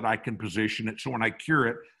so that I can position it. So when I cure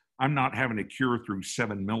it, I'm not having to cure through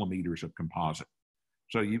 7 millimeters of composite.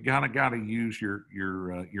 So you've got to use your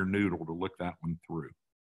noodle to look that one through.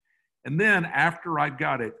 And then after I've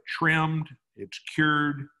got it trimmed, it's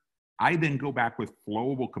cured, I then go back with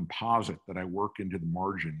flowable composite that I work into the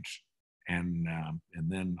margins, and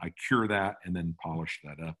then I cure that and then polish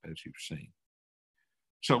that up as you've seen.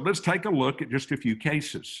 So let's take a look at just a few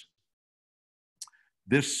cases.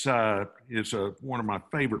 This is one of my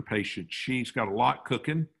favorite patients. She's got a lot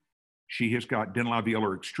cooking. She has got dental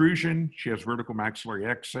alveolar extrusion. She has vertical maxillary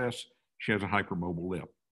excess. She has a hypermobile lip.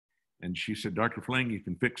 And she said, Dr. Fling, you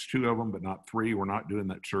can fix 2 of them, but not 3. We're not doing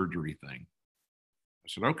that surgery thing. I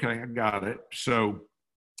said, okay, I got it. So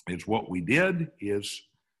it's what we did is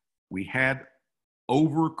we had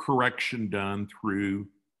overcorrection done through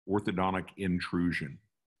orthodontic intrusion.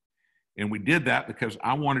 And we did that because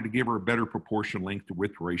I wanted to give her a better proportion length to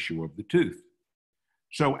width ratio of the tooth.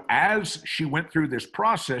 So as she went through this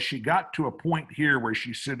process, she got to a point here where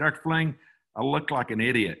she said, Dr. Fling, I look like an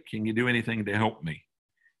idiot. Can you do anything to help me?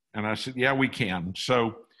 And I said, yeah, we can.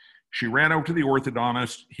 So she ran over to the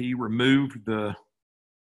orthodontist. He removed the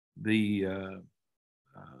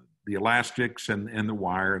elastics and the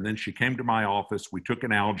wire. And then she came to my office. We took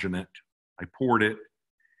an alginate. I poured it,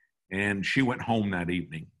 and she went home that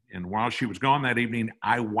evening. And while she was gone that evening,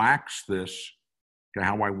 I waxed this to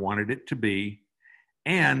how I wanted it to be.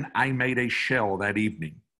 And I made a shell that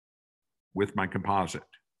evening with my composite.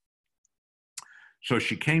 So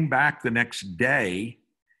she came back the next day.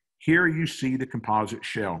 Here you see the composite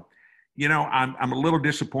shell. You know, I'm a little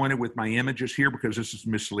disappointed with my images here because this is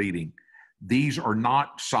misleading. These are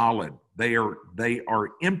not solid. They are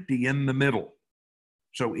empty in the middle.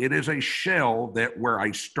 So it is a shell that where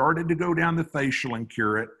I started to go down the facial and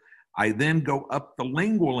cure it, I then go up the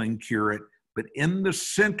lingual and cure it, but in the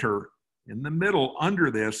center, in the middle,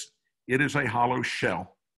 under this, it is a hollow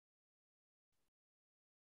shell.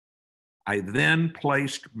 I then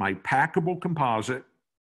placed my packable composite.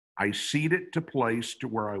 I seat it to place to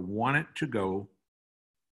where I want it to go.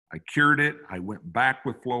 I cured it. I went back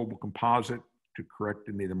with flowable composite to correct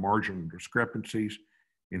any of the marginal discrepancies.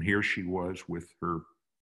 And here she was with her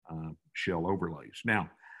shell overlays. Now,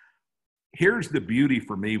 here's the beauty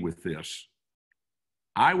for me with this.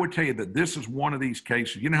 I would tell you that this is one of these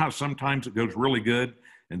cases. You know how sometimes it goes really good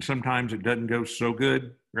and sometimes it doesn't go so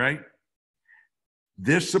good, right?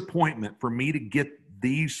 This appointment for me to get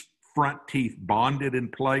these front teeth bonded in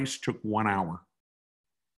place took 1 hour.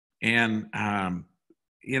 And,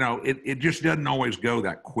 you know, it just doesn't always go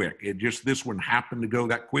that quick. This one happened to go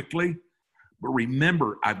that quickly. But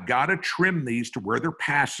remember, I've got to trim these to where they're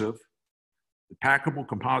passive, the packable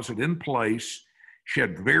composite in place. She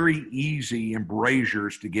had very easy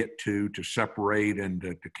embrasures to get to separate and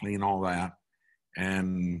to clean all that.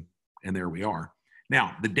 And there we are.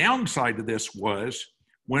 Now, the downside to this was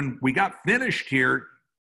when we got finished here,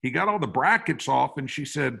 he got all the brackets off and she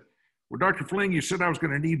said, well, Dr. Fling, you said I was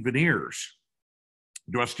going to need veneers.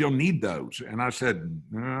 Do I still need those? And I said,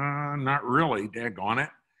 not really, daggone it.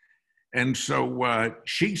 And so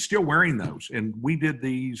she's still wearing those. And we did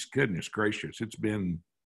these, goodness gracious, it's been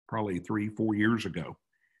probably 3-4 years ago.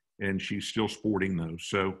 And she's still sporting those.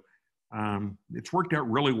 So it's worked out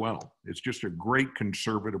really well. It's just a great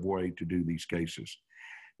conservative way to do these cases.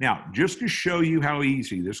 Now, just to show you how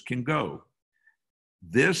easy this can go,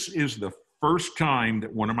 this is the first time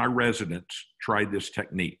that one of my residents tried this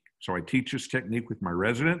technique. So I teach this technique with my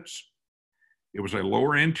residents. It was a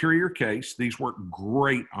lower anterior case. These work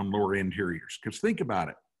great on lower anteriors because think about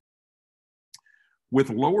it. With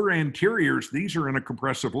lower anteriors, these are in a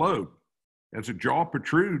compressive load. As the jaw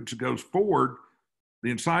protrudes, goes forward,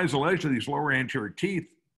 the incisal edge of these lower anterior teeth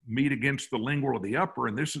meet against the lingual of the upper,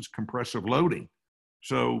 and this is compressive loading.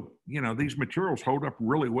 So, you know, these materials hold up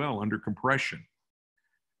really well under compression.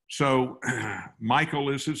 So Michael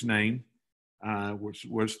is his name, was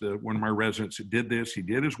one of my residents that did this. He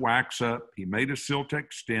did his wax up, he made a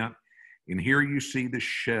Siltec stent, and here you see the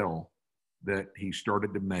shell that he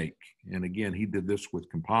started to make. And again, he did this with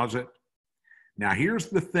composite. Now, here's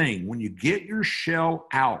the thing. When you get your shell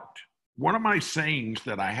out, one of my sayings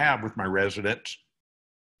that I have with my residents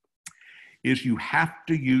is you have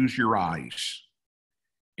to use your eyes.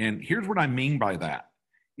 And here's what I mean by that,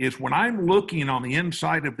 is when I'm looking on the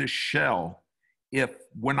inside of this shell,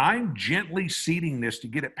 when I'm gently seating this to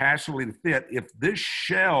get it passively to fit, if this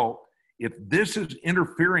shell, if this is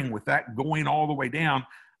interfering with that going all the way down,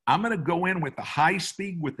 I'm going to go in with the high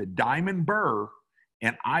speed with the diamond burr,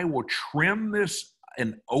 and I will trim this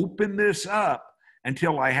and open this up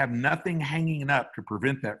until I have nothing hanging up to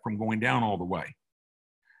prevent that from going down all the way.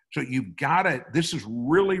 So you've got to, this is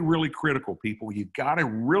really, really critical, people. You've got to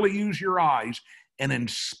really use your eyes and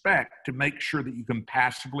inspect to make sure that you can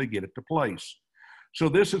passively get it to place. So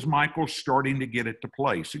this is Michael starting to get it to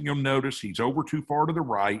place. And you'll notice he's over too far to the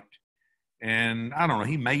right. And I don't know,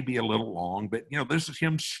 he may be a little long, but you know, this is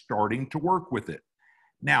him starting to work with it.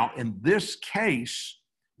 Now, in this case,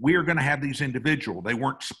 we are going to have these individual. They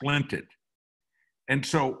weren't splinted. And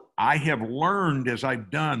so I have learned as I've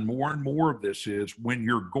done more and more of this is when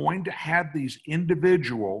you're going to have these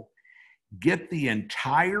individual, get the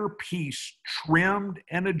entire piece trimmed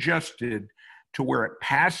and adjusted to where it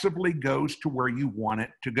passively goes to where you want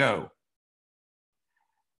it to go.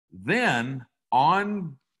 Then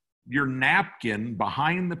on your napkin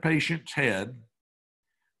behind the patient's head,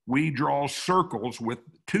 we draw circles with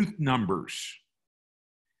tooth numbers.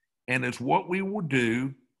 And it's what we will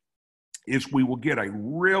do is we will get a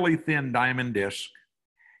really thin diamond disc,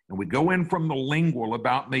 and we go in from the lingual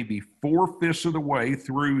about maybe 4/5 of the way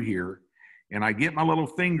through here, and I get my little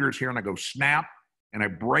fingers here and I go snap, and I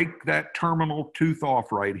break that terminal tooth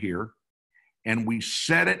off right here, and we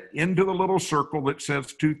set it into the little circle that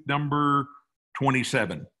says tooth number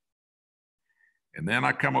 27. And then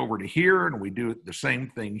I come over to here and we do the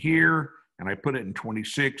same thing here, and I put it in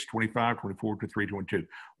 26, 25, 24, 23, 22.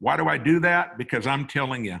 Why do I do that? Because I'm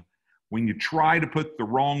telling you, when you try to put the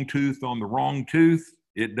wrong tooth on the wrong tooth,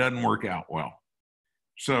 it doesn't work out well.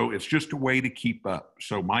 So it's just a way to keep up.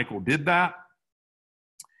 So Michael did that.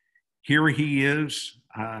 Here he is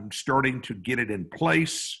starting to get it in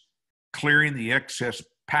place, clearing the excess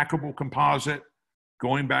packable composite,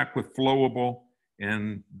 going back with flowable,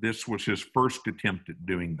 and this was his first attempt at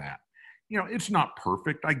doing that. You know, it's not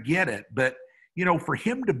perfect, I get it, but you know, for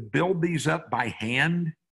him to build these up by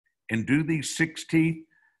hand and do these 6 teeth,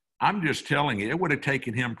 I'm just telling you, it would have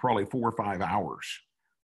taken him probably 4 or 5 hours.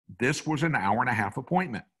 This was an 1.5 hour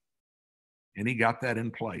appointment, and he got that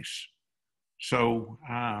in place. So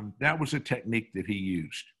that was a technique that he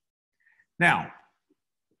used. Now,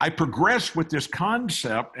 I progressed with this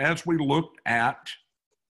concept as we looked at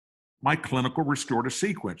my clinical restorative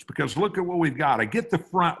sequence, because look at what we've got. I get the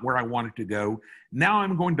front where I want it to go. Now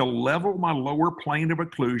I'm going to level my lower plane of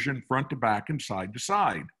occlusion front to back and side to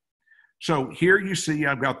side. So here you see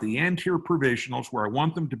I've got the anterior provisionals where I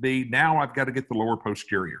want them to be. Now I've got to get the lower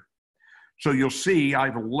posterior. So you'll see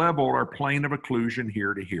I've leveled our plane of occlusion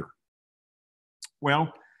here to here.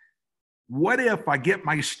 Well, what if I get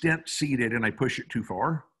my stent seated and I push it too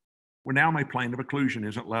far? Well, now my plane of occlusion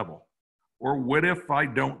isn't level. Or what if I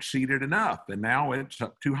don't seat it enough and now it's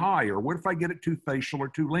up too high? Or what if I get it too facial or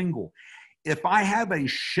too lingual? If I have a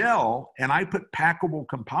shell and I put packable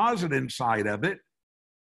composite inside of it,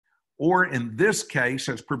 or in this case,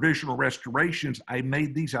 as provisional restorations, I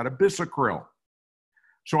made these out of bisacryl.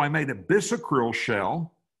 So I made a bisacryl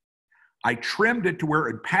shell. I trimmed it to where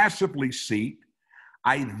it would passively seat.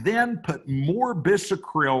 I then put more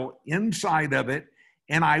bisacryl inside of it,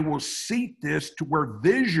 and I will seat this to where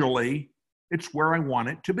visually it's where I want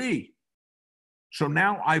it to be. So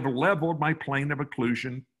now I've leveled my plane of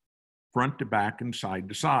occlusion front to back and side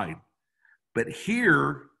to side. But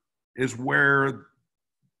here is where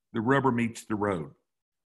the rubber meets the road.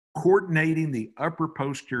 Coordinating the upper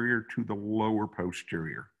posterior to the lower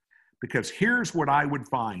posterior. Because here's what I would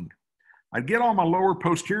find. I'd get all my lower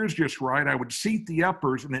posteriors just right. I would seat the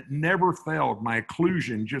uppers and it never failed. My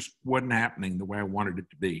occlusion just wasn't happening the way I wanted it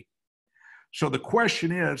to be. So the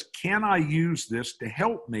question is, can I use this to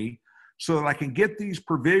help me so that I can get these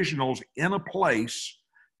provisionals in a place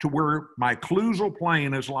to where my occlusal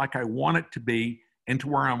plane is like I want it to be, and to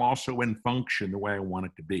where I'm also in function the way I want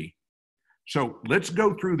it to be. So let's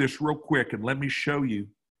go through this real quick and let me show you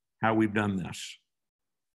how we've done this.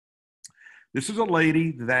 This is a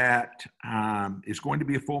lady that is going to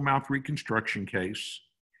be a full mouth reconstruction case.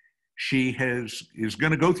 She is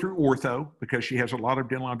going to go through ortho because she has a lot of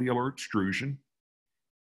dental extrusion.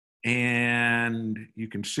 And you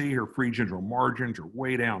can see her free gingival margins are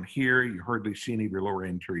way down here. You hardly see any of your lower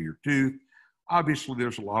anterior tooth. Obviously,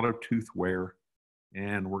 there's a lot of tooth wear,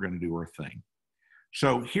 and we're going to do our thing.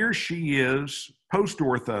 So here she is,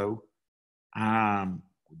 post-ortho.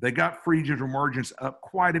 They got free gingival margins up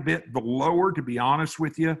quite a bit. The lower, to be honest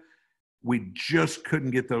with you, we just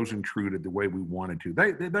couldn't get those intruded the way we wanted to.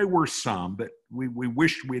 They were some, but we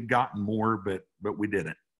wished we had gotten more, but we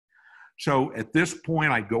didn't. So at this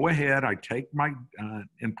point, I go ahead, I take my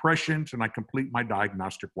impressions, and I complete my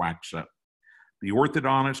diagnostic wax up. The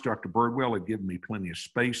orthodontist, Dr. Birdwell, had given me plenty of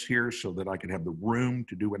space here so that I could have the room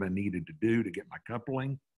to do what I needed to do to get my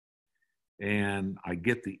coupling. And I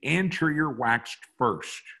get the anterior waxed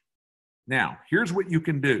first. Now, here's what you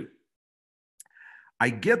can do. I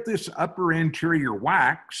get this upper anterior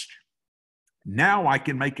waxed. Now I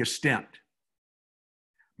can make a stent.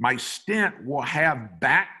 My stent will have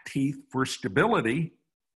back teeth for stability.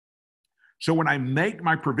 So when I make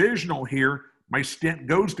my provisional here, my stent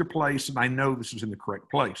goes to place and I know this is in the correct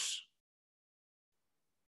place.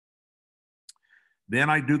 Then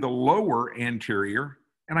I do the lower anterior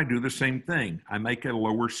and I do the same thing. I make a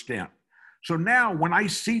lower stent. So now when I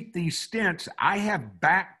seat these stents, I have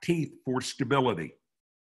back teeth for stability.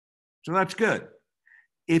 So that's good.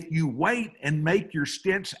 If you wait and make your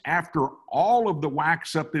stents after all of the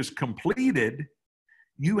wax up is completed,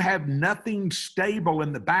 you have nothing stable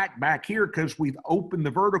in the back here because we've opened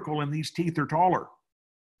the vertical and these teeth are taller.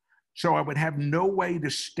 So I would have no way to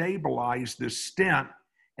stabilize this stent.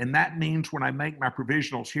 And that means when I make my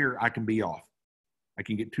provisionals here, I can be off. I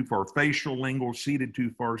can get too far facial, lingual, seated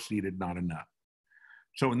too far, seated not enough.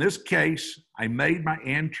 So in this case, I made my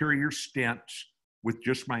anterior stents with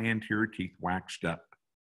just my anterior teeth waxed up.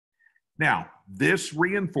 Now, this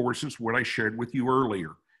reinforces what I shared with you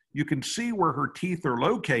earlier. You can see where her teeth are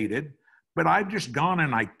located, but I've just gone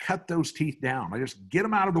and I cut those teeth down. I just get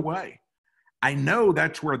them out of the way. I know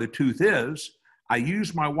that's where the tooth is. I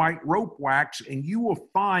use my white rope wax, and you will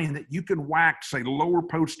find that you can wax a lower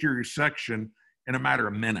posterior section in a matter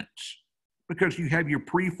of minutes because you have your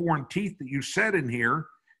preformed teeth that you set in here.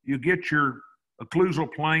 You get your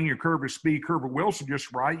occlusal plane, your curvus B, curva Wilson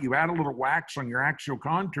just right. You add a little wax on your axial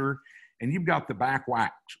contour, and you've got the back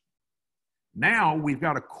wax. Now we've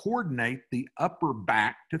got to coordinate the upper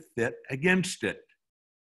back to fit against it.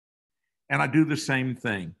 And I do the same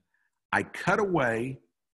thing. I cut away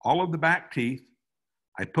all of the back teeth.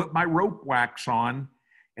 I put my rope wax on,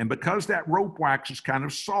 and because that rope wax is kind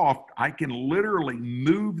of soft, I can literally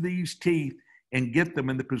move these teeth and get them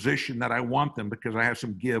in the position that I want them because I have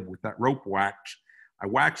some give with that rope wax. I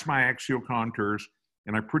wax my axial contours,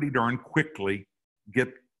 and I pretty darn quickly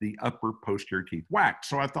get the upper posterior teeth waxed.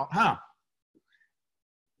 So I thought,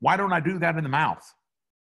 why don't I do that in the mouth?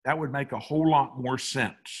 That would make a whole lot more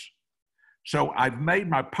sense. So I've made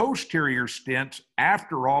my posterior stents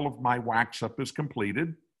after all of my wax up is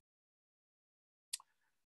completed.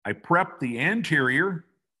 I prep the anterior.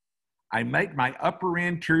 I make my upper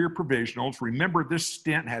anterior provisionals. Remember, this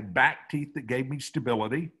stent had back teeth that gave me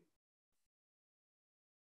stability.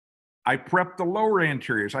 I prepped the lower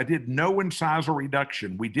anteriors. I did no incisal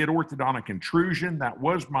reduction. We did orthodontic intrusion. That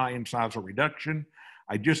was my incisal reduction.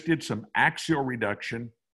 I just did some axial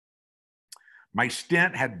reduction. My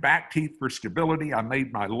stent had back teeth for stability. I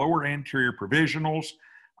made my lower anterior provisionals.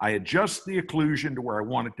 I adjust the occlusion to where I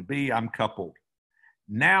want it to be. I'm coupled.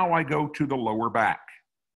 Now I go to the lower back.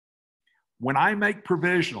 When I make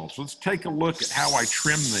provisionals, let's take a look at how I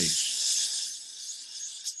trim these.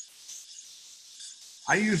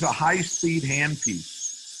 I use a high-speed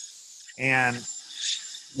handpiece, and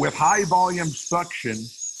with high volume suction,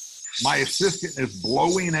 my assistant is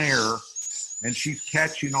blowing air and she's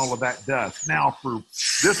catching all of that dust. Now,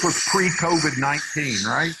 this was pre-COVID-19,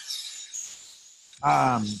 right?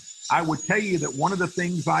 I would tell you that one of the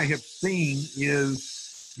things I have seen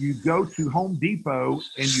is you go to Home Depot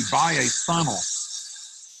and you buy a funnel,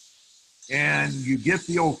 and you get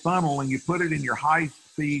the old funnel and you put it in your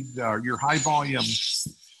high-speed, your high-volume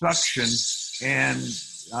suction, and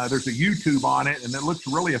there's a YouTube on it, and it looks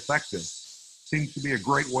really effective. Seems to be a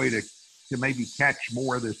great way to maybe catch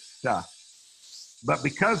more of this stuff. But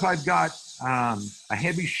because I've got a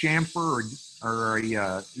heavy chamfer or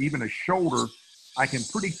even a shoulder, I can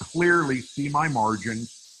pretty clearly see my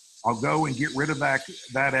margins. I'll go and get rid of that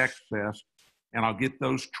excess. and I'll get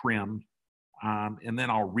those trimmed, and then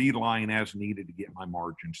I'll reline as needed to get my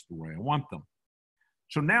margins the way I want them.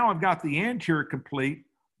 So now I've got the anterior complete.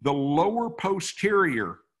 The lower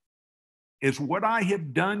posterior is what I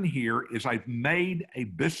have done here is I've made a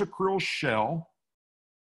bisacral shell.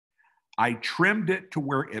 I trimmed it to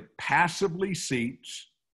where it passively seats.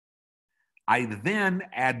 I then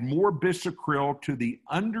add more bisacral to the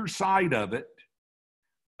underside of it.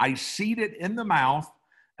 I seat it in the mouth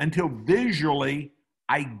until visually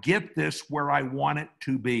I get this where I want it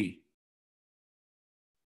to be.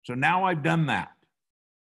 So now I've done that.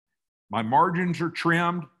 My margins are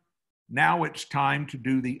trimmed. Now it's time to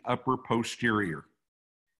do the upper posterior.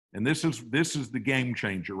 And this is the game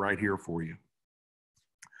changer right here for you.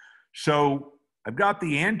 So I've got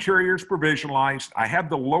the anteriors provisionalized. I have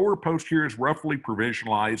the lower posteriors roughly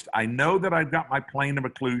provisionalized. I know that I've got my plane of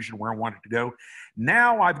occlusion where I want it to go.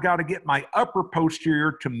 Now I've got to get my upper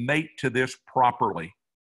posterior to mate to this properly.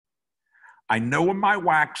 I know in my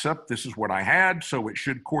wax up, this is what I had, so it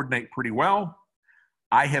should coordinate pretty well.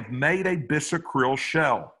 I have made a bisacral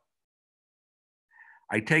shell.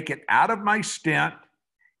 I take it out of my stent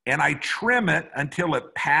and I trim it until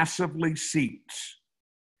it passively seats.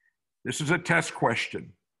 This is a test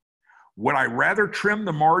question. Would I rather trim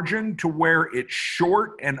the margin to where it's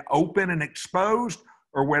short and open and exposed,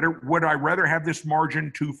 or would I rather have this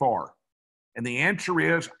margin too far? And the answer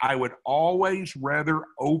is I would always rather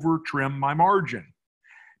over trim my margin,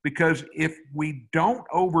 because if we don't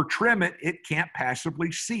over trim it, it can't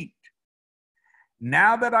passively seat.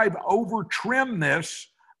 Now that I've over trimmed this,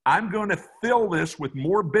 I'm going to fill this with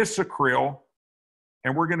more bisacral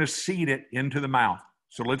and we're going to seat it into the mouth.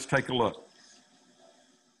 So let's take a look.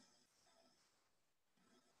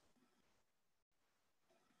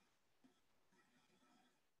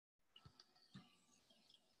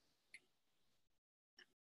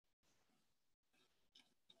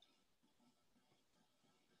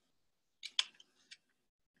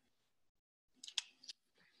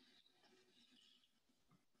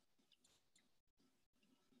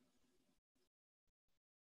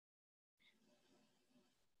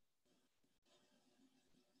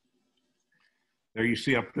 There you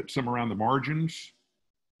see I put some around the margins.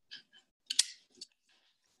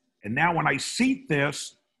 And now when I seat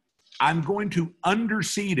this, I'm going to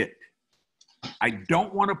underseat it. I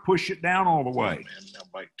don't want to push it down all the way. And now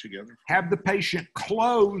bite together. Have the patient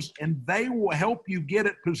close and they will help you get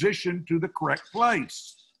it positioned to the correct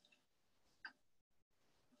place.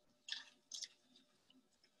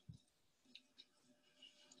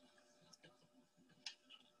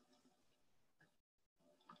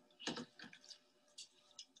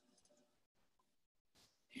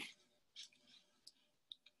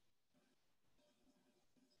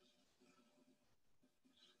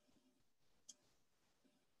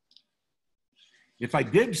 If I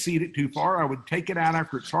did seat it too far, I would take it out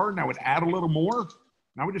after it's hard and I would add a little more.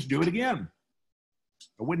 And I would just do it again.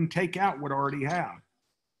 I wouldn't take out what I already have.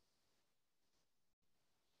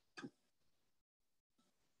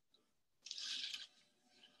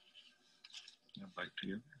 Now bite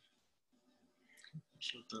together.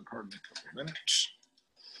 Just let that harden a couple of minutes.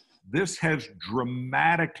 This has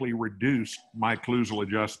dramatically reduced my occlusal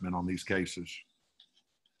adjustment on these cases.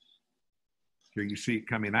 Here you see it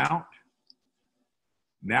coming out.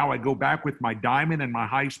 Now I go back with my diamond and my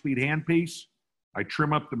high-speed handpiece. I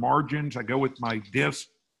trim up the margins. I go with my disc.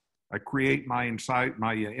 I create my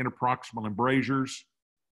interproximal embrasures,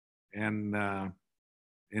 and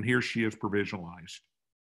here she is provisionalized.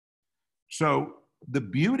 So the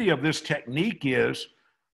beauty of this technique is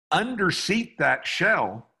underseat that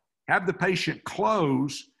shell, have the patient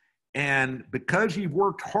close, and because you've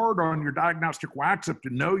worked hard on your diagnostic wax-up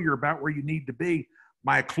to know you're about where you need to be,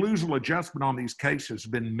 my occlusal adjustment on these cases has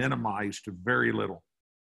been minimized to very little.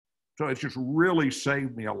 So it's just really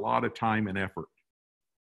saved me a lot of time and effort.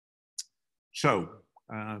 So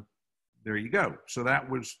there you go. So that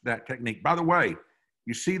was that technique. By the way,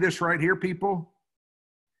 you see this right here, people?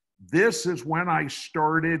 This is when I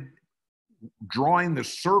started drawing the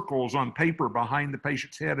circles on paper behind the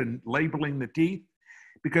patient's head and labeling the teeth.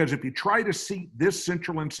 Because if you try to seat this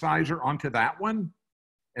central incisor onto that one,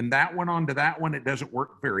 and that one onto that one, it doesn't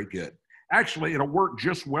work very good. Actually, it'll work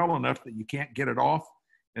just well enough that you can't get it off,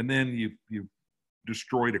 and then you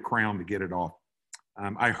destroyed a crown to get it off.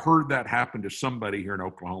 I heard that happen to somebody here in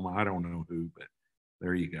Oklahoma. I don't know who, but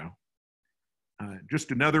there you go.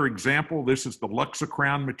 Just another example, this is the Luxa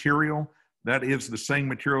crown material. That is the same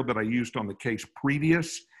material that I used on the case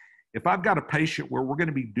previous. If I've got a patient where we're going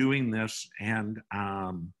to be doing this and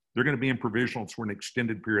they're going to be in provisionals for an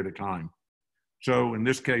extended period of time, so in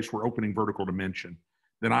this case, we're opening vertical dimension.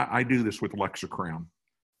 then I do this with Lexicrown.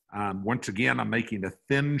 Once again, I'm making a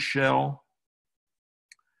thin shell.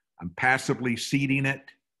 I'm passively seeding it,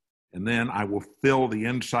 and then I will fill the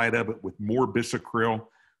inside of it with more bisacryl.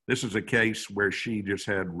 This is a case where she just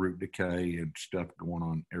had root decay and stuff going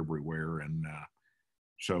on everywhere. And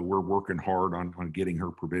so we're working hard on getting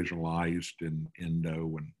her provisionalized and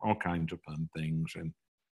endo and all kinds of fun things.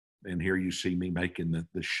 And here you see me making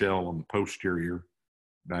the shell on the posterior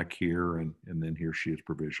back here, and then here she is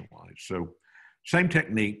provisionalized. So same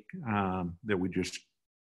technique that we just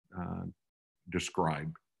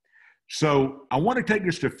described. So I want to take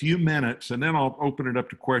just a few minutes, and then I'll open it up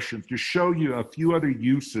to questions to show you a few other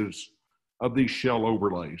uses of these shell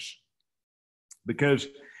overlays, because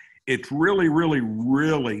it's really, really,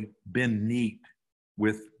 really been neat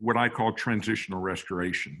with what I call transitional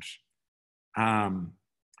restorations.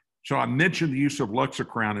 So I mentioned the use of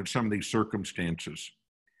Lexicrown in some of these circumstances.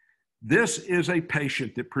 This is a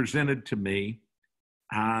patient that presented to me.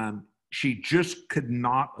 She just could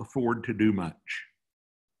not afford to do much.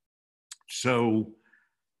 So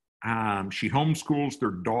she homeschools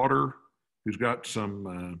their daughter, who's got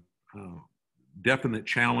some definite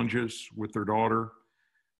challenges with their daughter.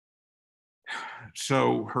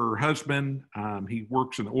 So her husband, he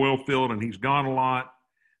works in the oil field and he's gone a lot.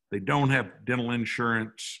 They don't have dental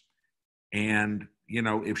insurance. And, you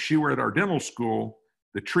know, if she were at our dental school,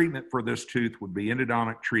 the treatment for this tooth would be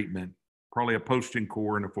endodontic treatment, probably a posting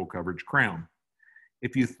core and a full coverage crown.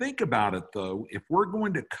 If you think about it though, if we're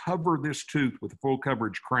going to cover this tooth with a full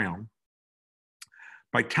coverage crown,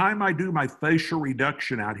 by the time I do my facial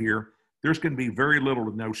reduction out here, there's going to be very little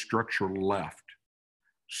to no structure left.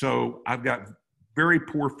 So I've got very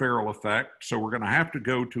poor ferrule effect. So we're going to have to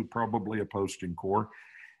go to probably a posting core.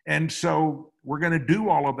 And so we're going to do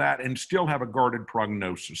all of that and still have a guarded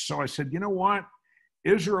prognosis. So I said, you know what?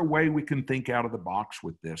 Is there a way we can think out of the box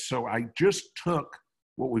with this? So I just took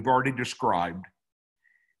what we've already described.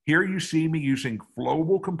 Here you see me using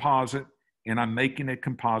flowable composite, and I'm making a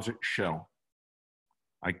composite shell.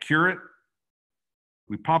 I cure it.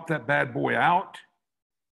 We pop that bad boy out,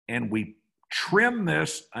 and we trim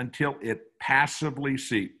this until it passively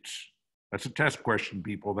seats. That's a test question,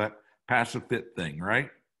 people, that passive fit thing, right?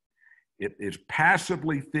 It is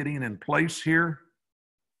passively fitting in place here.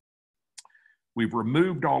 We've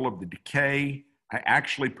removed all of the decay. I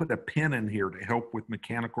actually put a pin in here to help with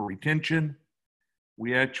mechanical retention.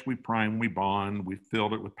 We etch, we prime, we bond. We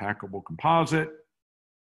filled it with packable composite.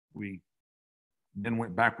 We then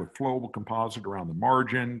went back with flowable composite around the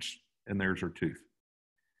margins, and there's her tooth.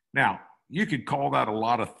 Now, you could call that a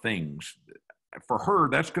lot of things. For her,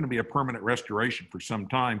 that's going to be a permanent restoration for some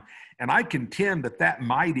time. And I contend that that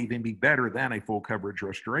might even be better than a full coverage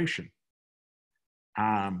restoration.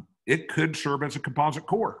 It could serve as a composite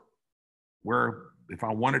core, where if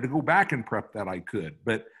I wanted to go back and prep that, I could.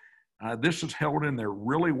 But this is held in there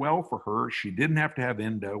really well for her. She didn't have to have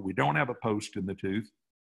endo. We don't have a post in the tooth.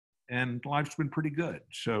 And life's been pretty good.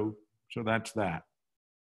 So that's that.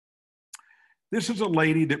 This is a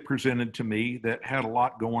lady that presented to me that had a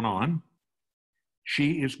lot going on.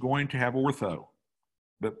 She is going to have ortho.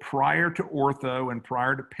 But prior to ortho and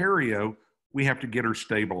prior to perio, we have to get her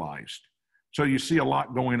stabilized. So you see a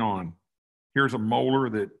lot going on. Here's a molar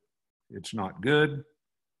that it's not good.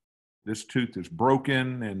 This tooth is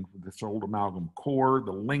broken, and this old amalgam core.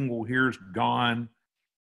 The lingual here is gone.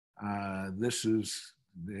 This is,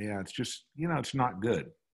 yeah, it's just, you know, it's not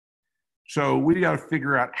good. So we got to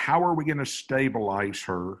figure out how are we going to stabilize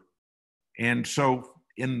her. And so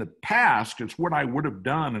in the past, it's what I would have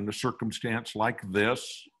done in a circumstance like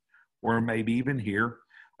this, or maybe even here.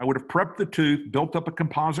 I would have prepped the tooth, built up a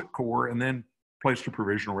composite core, and then placed a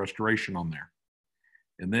provisional restoration on there.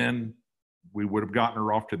 And then we would have gotten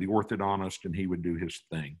her off to the orthodontist, and he would do his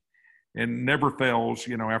thing. And never fails,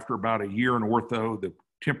 you know, after about a year in ortho, the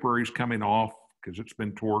temporary's coming off because it's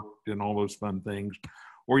been torqued and all those fun things.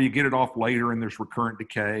 Or you get it off later and there's recurrent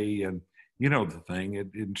decay and you know the thing.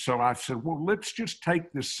 And so I said, well, let's just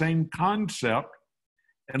take this same concept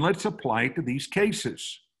and let's apply it to these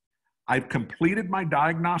cases. I've completed my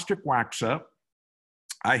diagnostic wax up.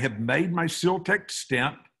 I have made my Siltec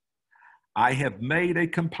stent. I have made a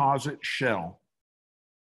composite shell.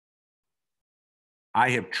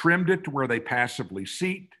 I have trimmed it to where they passively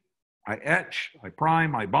seat. I etch, I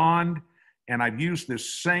prime, I bond, and I've used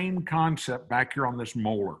this same concept back here on this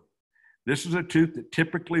molar. This is a tooth that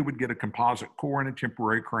typically would get a composite core and a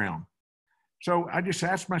temporary crown. So I just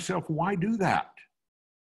asked myself, why do that?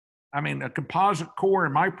 I mean, a composite core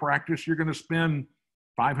in my practice, you're going to spend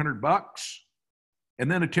 $500, and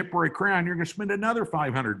then a temporary crown, you're going to spend another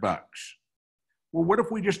 $500. Well, what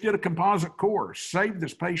if we just did a composite core? Save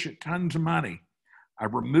this patient tons of money. I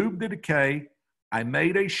removed the decay. I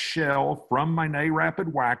made a shell from my Rapid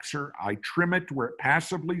waxer. I trim it to where it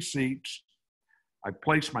passively seats. I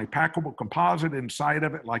place my packable composite inside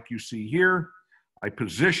of it like you see here. I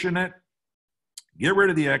position it, get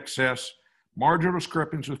rid of the excess, marginal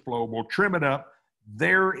discrepancy with flowable, trim it up.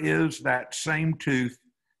 There is that same tooth.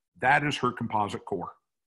 That is her composite core.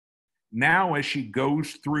 Now, as she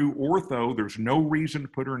goes through ortho, there's no reason to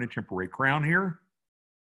put her in a temporary crown here.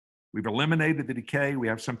 We've eliminated the decay. We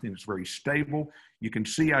have something that's very stable. You can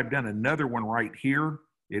see I've done another one right here.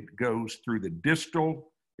 It goes through the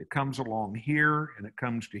distal. It comes along here, and it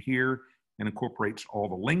comes to here and incorporates all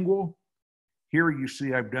the lingual. Here you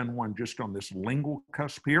see I've done one just on this lingual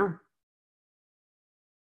cusp here.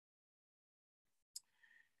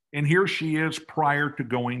 And here she is prior to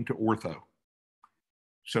going to ortho.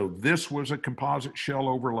 So this was a composite shell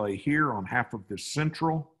overlay here on half of this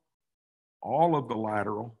central, all of the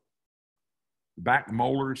lateral, back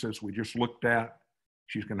molars as we just looked at.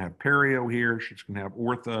 She's going to have perio here. She's going to have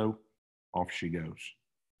ortho. Off she goes.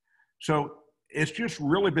 So it's just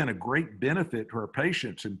really been a great benefit to our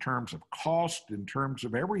patients in terms of cost, in terms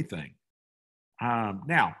of everything.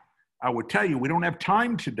 Now, I would tell you, we don't have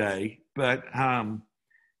time today, but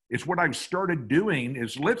it's what I've started doing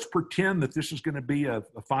is let's pretend that this is going to be a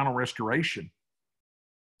final restoration.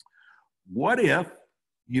 What if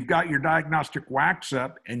you've got your diagnostic wax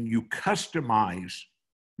up and you customize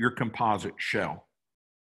your composite shell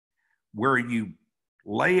where you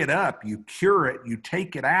lay it up, you cure it, you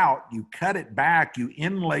take it out, you cut it back, you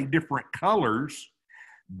inlay different colors,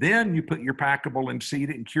 then you put your packable and seed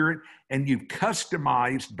it and cure it, and you've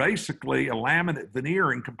customized basically a laminate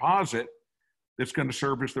veneer and composite that's going to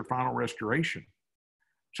serve as their final restoration.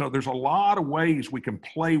 So there's a lot of ways we can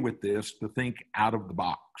play with this to think out of the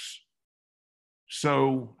box.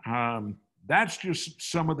 So that's just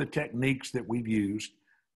some of the techniques that we've used.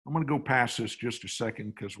 I'm going to go past this just a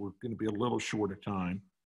second because we're going to be a little short of time.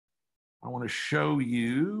 I want to show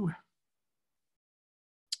you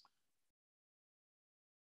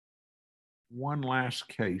one last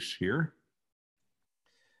case here.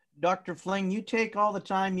 Dr. Fling, you take all the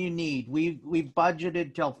time you need. We've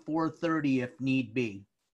budgeted till 4:30 if need be.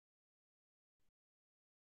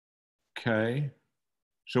 Okay.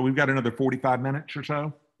 So we've got another 45 minutes or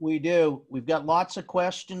so? We do. We've got lots of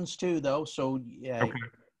questions too, though. So yeah. Okay.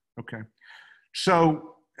 Okay.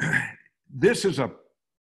 So this is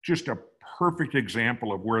just a perfect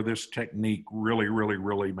example of where this technique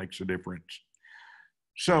really makes a difference.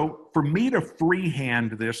 So for me to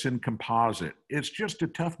freehand this in composite, it's just a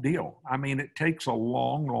tough deal. I mean, it takes a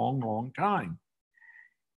long time.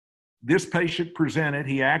 This patient presented,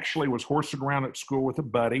 he actually was horsing around at school with a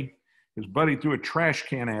buddy. His buddy threw a trash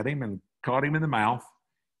can at him and caught him in the mouth.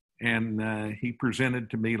 And he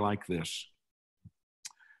presented to me like this.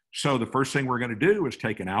 So the first thing we're going to do is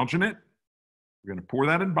take an alginate. We're going to pour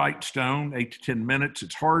that in bite stone, 8 to 10 minutes.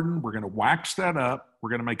 It's hardened. We're going to wax that up. We're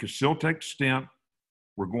going to make a Siltec stent.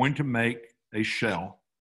 We're going to make a shell.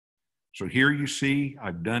 So here you see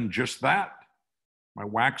I've done just that. My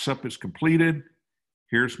wax up is completed.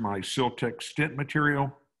 Here's my Siltec stent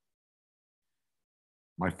material,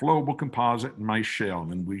 my flowable composite, and my shell.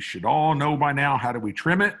 And we should all know by now how do we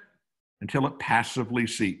trim it until it passively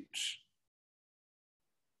seeps.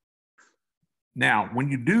 Now, when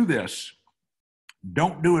you do this,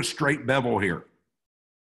 don't do a straight bevel here,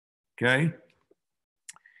 okay?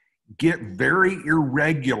 Get very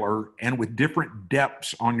irregular and with different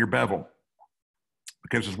depths on your bevel,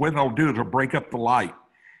 because what it'll do is it'll break up the light.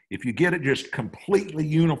 If you get it just completely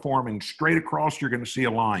uniform and straight across, you're going to see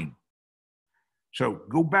a line. So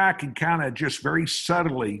go back and kind of just very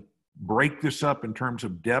subtly break this up in terms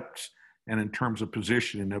of depths and in terms of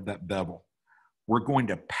positioning of that bevel. We're going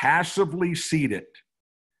to passively seat it.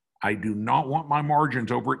 I do not want my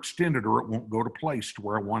margins overextended or it won't go to place to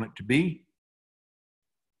where I want it to be.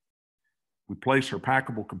 We place our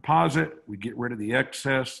packable composite. We get rid of the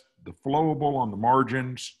excess, the flowable on the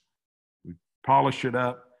margins. We polish it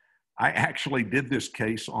up. I actually did this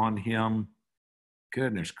case on him.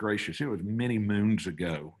 Goodness gracious, it was many moons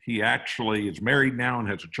ago. He actually is married now and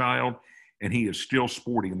has a child, and he is still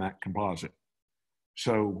sporting that composite.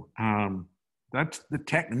 So that's the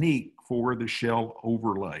technique for the shell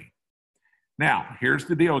overlay. Now, here's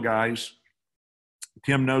the deal, guys.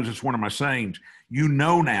 Tim knows it's one of my sayings. You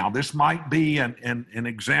know now, this might be an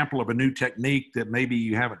example of a new technique that maybe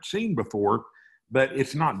you haven't seen before, but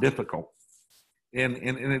it's not difficult. And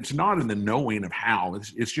it's not in the knowing of how.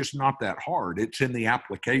 It's just not that hard. It's in the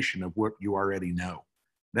application of what you already know.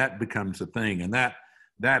 That becomes the thing. And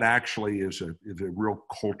that actually is a real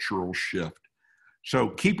cultural shift. So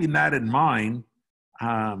keeping that in mind,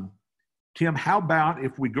 Tim, how about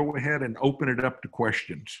if we go ahead and open it up to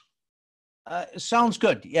questions? Sounds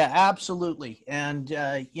good. Yeah, absolutely. And,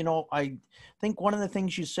 you know, I think one of the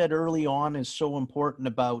things you said early on is so important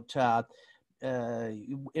about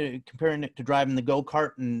comparing it to driving the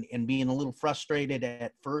go-kart and being a little frustrated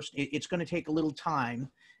at first. It's going to take a little time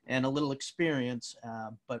and a little experience,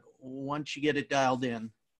 but once you get it dialed in,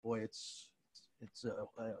 boy, it's a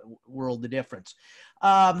world of difference.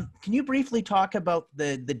 Can you briefly talk about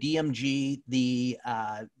the DMG,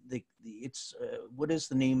 what is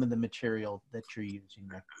the name of the material that you're using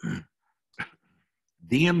there?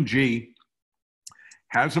 DMG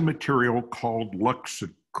has a material called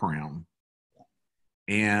Luxicrown,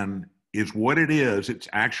 and is what it is. It's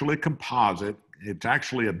actually a composite. It's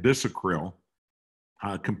actually a bisacryl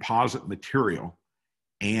composite material.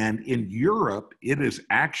 And in Europe, it is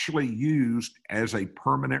actually used as a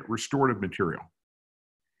permanent restorative material.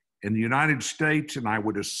 In the United States, and I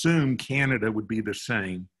would assume Canada would be the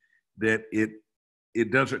same, that it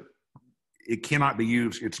cannot be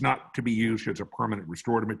used, it's not to be used as a permanent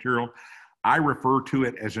restorative material. I refer to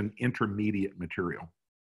it as an intermediate material.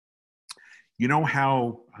 You know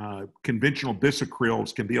how conventional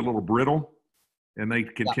bisacryls can be a little brittle and they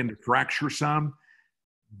can tend to fracture some?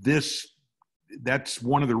 That's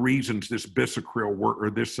one of the reasons this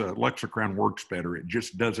bisacryl this Luxicrown works better. It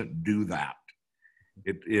just doesn't do that.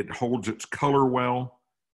 It holds its color well.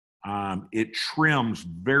 It trims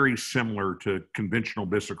very similar to conventional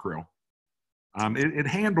bisacryl. It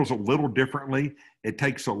handles a little differently. It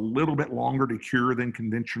takes a little bit longer to cure than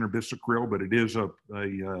conventional bisacryl, but it is a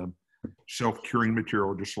self-curing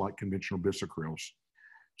material just like conventional bisacryls.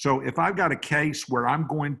 So if I've got a case where I'm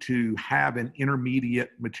going to have an intermediate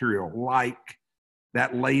material, like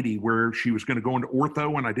that lady where she was going to go into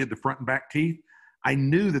ortho and I did the front and back teeth, I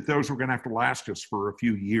knew that those were going to have to last us for a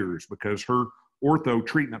few years because her ortho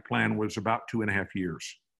treatment plan was about 2.5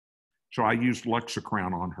 years. So I used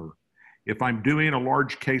Luxicrown on her. If I'm doing a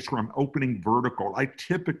large case where I'm opening vertical, I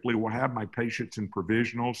typically will have my patients in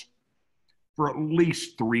provisionals for at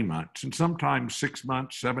least 3 months and sometimes 6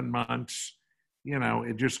 months, 7 months. You know,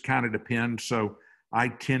 it just kind of depends. So I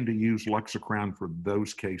tend to use Luxicrown for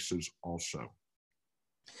those cases also.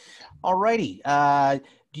 All righty.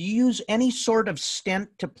 Do you use any sort of stent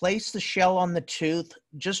to place the shell on the tooth?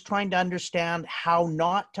 Just trying to understand how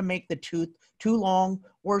not to make the tooth too long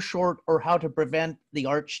or short, or how to prevent the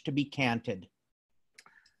arch to be canted.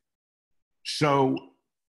 So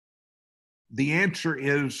the answer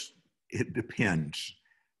is, it depends.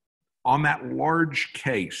 On that large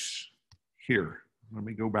case here, let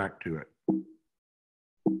me go back to it.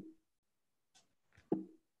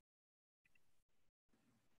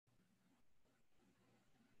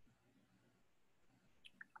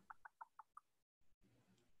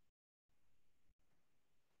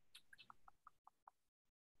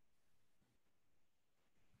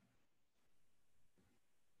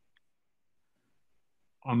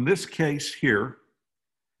 On this case here,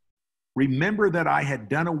 remember that I had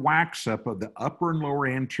done a wax up of the upper and lower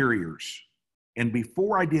anteriors. And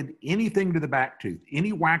before I did anything to the back tooth,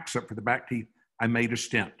 any wax up for the back teeth, I made a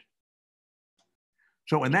stent.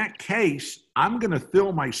 So in that case, I'm going to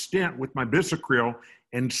fill my stent with my bisacryl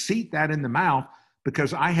and seat that in the mouth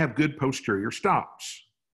because I have good posterior stops.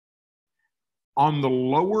 On the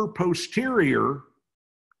lower posterior,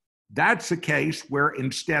 that's a case where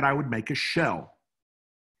instead I would make a shell.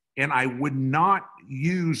 And I would not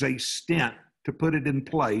use a stent to put it in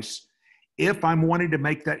place if I'm wanting to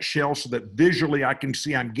make that shell so that visually I can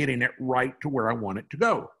see I'm getting it right to where I want it to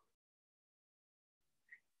go.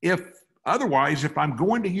 Otherwise, if I'm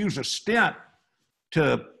going to use a stent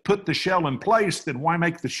to put the shell in place, then why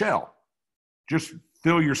make the shell? Just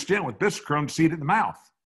fill your stent with bisacryl and seat it in the mouth.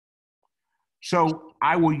 So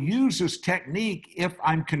I will use this technique if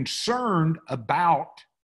I'm concerned about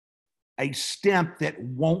a stent that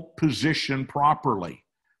won't position properly.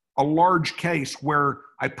 A large case where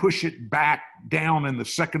I push it back down in the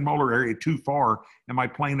second molar area too far and my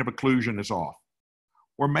plane of occlusion is off.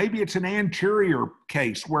 Or maybe it's an anterior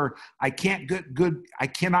case where I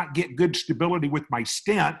cannot get good stability with my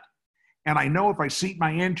stent, and I know if I seat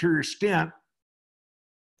my anterior stent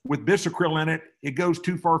with bisacryl in it, it goes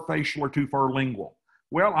too far facial or too far lingual.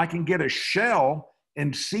 Well, I can get a shell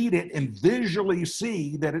and seat it and visually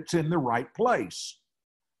see that it's in the right place.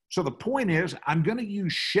 So the point is, I'm going to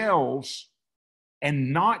use shells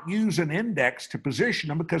and not use an index to position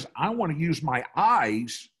them because I want to use my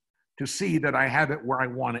eyes to see that I have it where I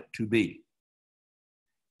want it to be.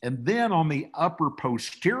 And then on the upper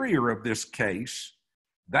posterior of this case,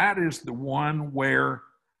 That is the one where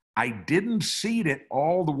I didn't seed it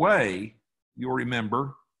all the way, you'll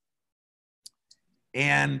remember,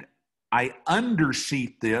 and I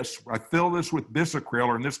underseat this. I fill this with bisacryl,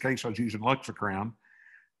 or in this case, I was using Luxacrown.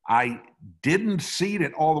 I didn't seed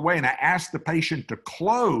it all the way, and I asked the patient to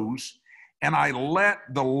close, and I let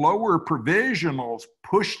the lower provisionals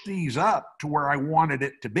push these up to where I wanted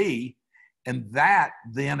it to be, and that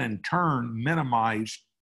then in turn minimized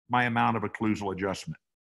my amount of occlusal adjustment.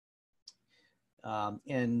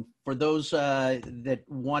 And for those that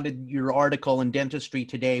wanted your article in Dentistry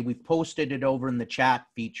Today, we've posted it over in the chat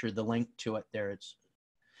feature, the link to it there. It's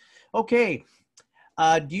okay.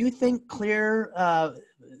 Do you think clear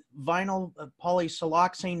vinyl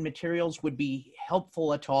polysiloxane materials would be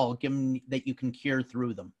helpful at all, given that you can cure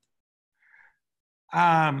through them?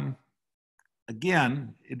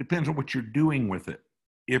 Again, it depends on what you're doing with it.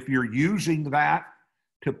 If you're using that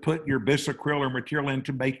to put your bisacryl or material in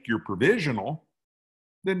to make your provisional,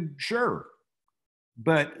 then sure.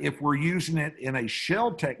 But if we're using it in a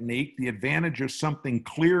shell technique, the advantage of something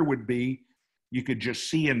clear would be you could just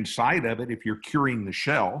see inside of it if you're curing the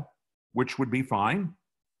shell, which would be fine.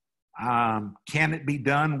 Can it be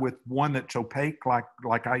done with one that's opaque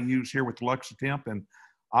like I use here with Luxatemp? And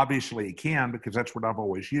obviously it can, because that's what I've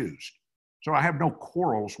always used. So I have no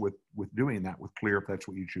quarrels with doing that with clear if that's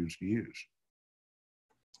what you choose to use.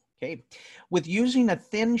 Okay. With using a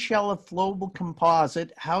thin shell of flowable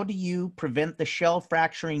composite, how do you prevent the shell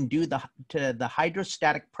fracturing due to the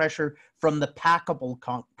hydrostatic pressure from the packable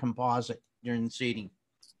composite during seeding?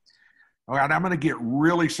 All right, I'm going to get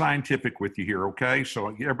really scientific with you here, okay? So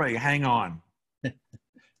everybody hang on.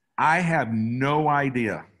 I have no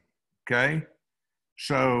idea, okay?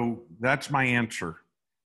 So that's my answer.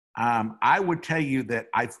 I would tell you that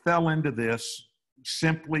I fell into this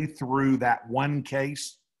simply through that one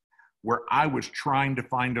case where I was trying to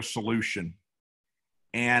find a solution.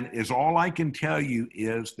 And is all I can tell you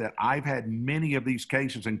is that I've had many of these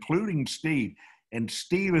cases, including Steve. And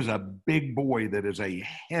Steve is a big boy that is a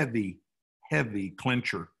heavy, heavy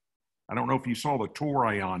clincher. I don't know if you saw the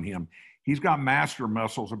tori on him. He's got master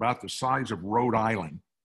muscles about the size of Rhode Island,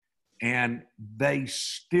 and they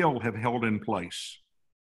still have held in place.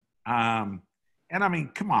 And I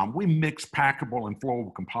mean, come on, we mix packable and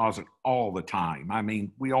flowable composite all the time. I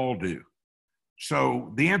mean, we all do.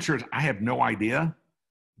 So the answer is I have no idea,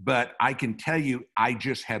 but I can tell you I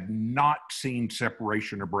just have not seen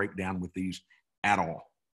separation or breakdown with these at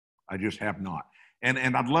all. I just have not. And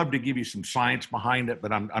I'd love to give you some science behind it,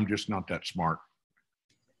 but I'm just not that smart.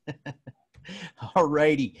 All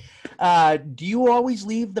righty. Do you always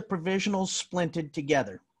leave the provisionals splinted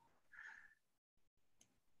together?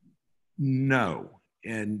 No.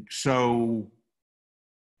 And so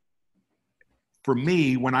for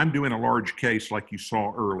me, when I'm doing a large case like you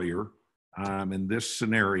saw earlier, in this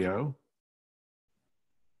scenario,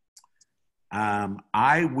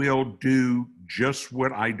 I will do just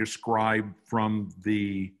what I described from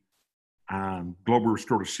the global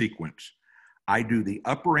restorative sequence. I do the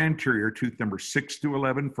upper anterior, tooth number 6 through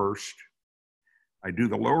 11 first. I do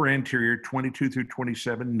the lower anterior, 22 through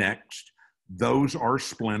 27 next. Those are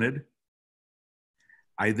splinted.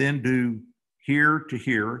 I then do here to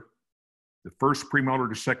here, the first premolar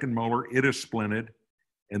to second molar, it is splinted,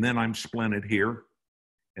 and then I'm splinted here,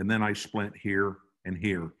 and then I splint here and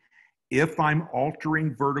here. If I'm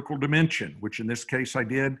altering vertical dimension, which in this case I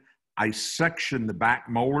did, I section the back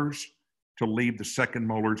molars to leave the second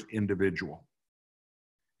molars individual.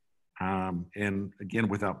 And again,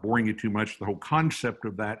 without boring you too much, the whole concept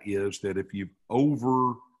of that is that if you've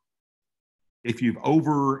opened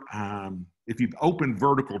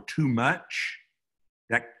vertical too much,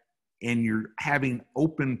 and you're having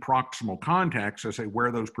open proximal contacts, I say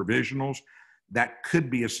wear those provisionals, that could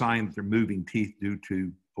be a sign that they're moving teeth due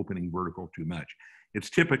to opening vertical too much. It's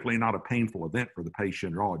typically not a painful event for the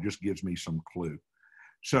patient at all. It just gives me some clue.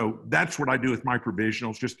 So that's what I do with my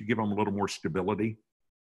provisionals, just to give them a little more stability.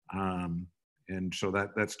 And so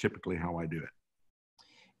that's typically how I do it.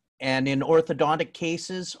 And in orthodontic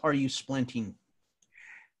cases, are you splinting?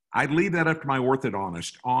 I'd leave that up to my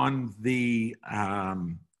orthodontist. On the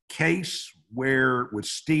case where with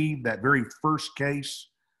Steve, that very first case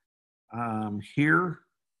here,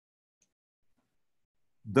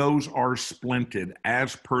 those are splinted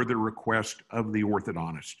as per the request of the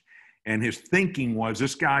orthodontist. And his thinking was,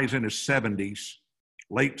 this guy's in his 70s,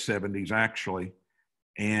 late 70s actually,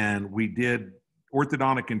 and we did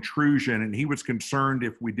orthodontic intrusion, and he was concerned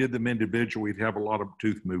if we did them individually, we'd have a lot of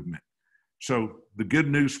tooth movement. So the good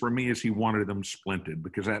news for me is he wanted them splinted,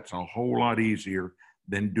 because that's a whole lot easier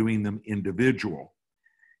than doing them individual.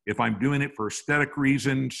 If I'm doing it for aesthetic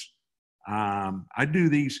reasons, I do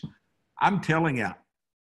these. I'm telling you,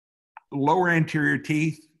 lower anterior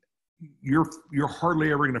teeth, you're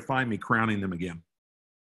hardly ever going to find me crowning them again.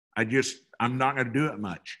 I'm not going to do it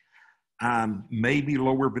much. Maybe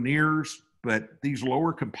lower veneers, but these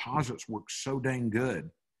lower composites work so dang good.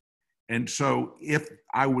 And so if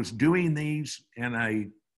I was doing these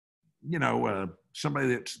in somebody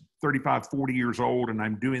that's 35, 40 years old and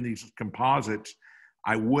I'm doing these composites,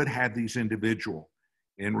 I would have these individual.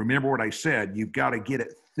 And remember what I said, you've got to get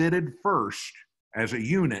it fitted first as a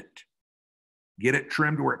unit, get it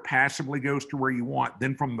trimmed where it passively goes to where you want.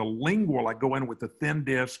 Then from the lingual, I go in with a thin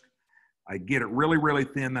disc, I get it really, really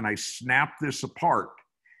thin, then I snap this apart.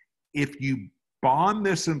 If you bond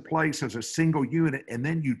this in place as a single unit and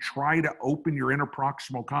then you try to open your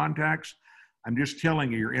interproximal contacts, I'm just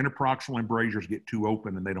telling you, your interproximal embrasures get too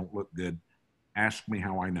open and they don't look good. Ask me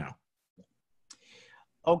how I know.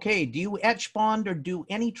 Okay, do you etch bond or do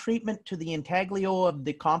any treatment to the intaglio of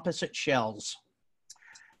the composite shells?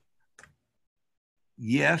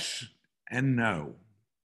 Yes and no.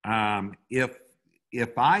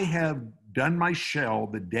 If I have done my shell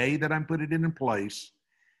the day that I'm putting it in place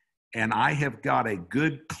and I have got a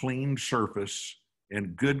good clean surface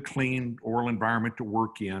and good clean oral environment to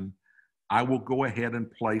work in, I will go ahead and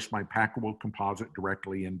place my packable composite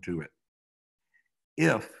directly into it.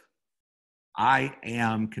 If I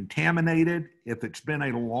am contaminated, if it's been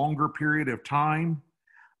a longer period of time,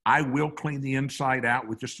 I will clean the inside out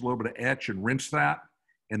with just a little bit of etch and rinse that.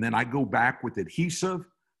 And then I go back with adhesive,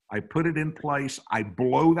 I put it in place, I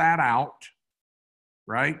blow that out,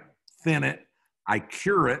 right? Thin it, I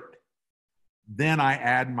cure it, then I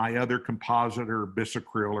add my other composite or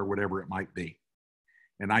bisacryl or whatever it might be.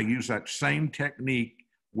 And I use that same technique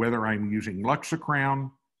whether I'm using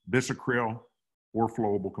Luxacrown, bisacryl, or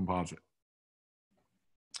flowable composite.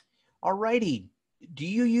 All righty. Do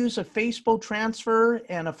you use a Facebook transfer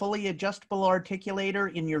and a fully adjustable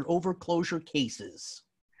articulator in your overclosure cases?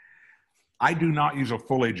 I do not use a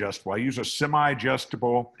fully adjustable. I use a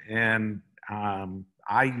semi-adjustable, and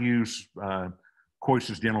I use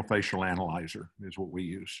Coyce's Dental Facial Analyzer is what we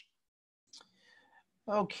use.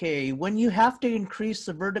 Okay, when you have to increase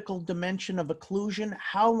the vertical dimension of occlusion,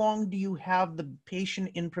 how long do you have the patient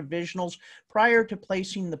in provisionals prior to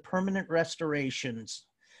placing the permanent restorations?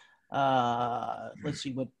 Let's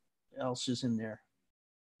see what else is in there.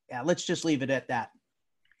 Yeah, let's just leave it at that.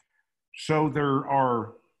 So there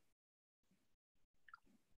are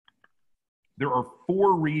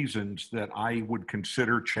 4 reasons that I would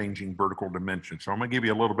consider changing vertical dimension. So I'm going to give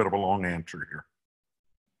you a little bit of a long answer here.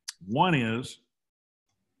 One is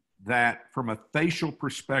that from a facial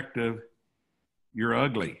perspective, you're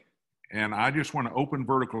ugly. And I just want to open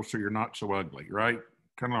vertical so you're not so ugly, right?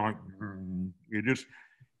 Kind of like, you just,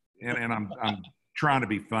 and I'm trying to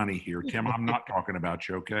be funny here, Tim. I'm not talking about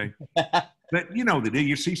you, okay? But you know the deal.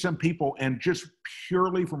 You see some people, and just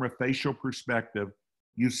purely from a facial perspective,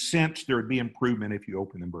 you sense there would be improvement if you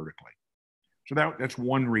open them vertically. So that's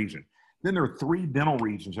one reason. Then there are 3 dental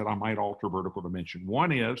reasons that I might alter vertical dimension.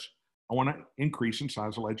 One is I want to increase in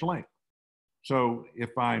size of ledge length. So if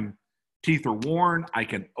teeth are worn, I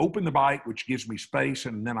can open the bite, which gives me space,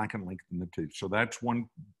 and then I can lengthen the tooth. So that's one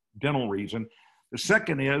dental reason. The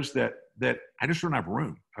second is that I just don't have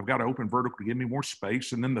room. I've got to open vertical to give me more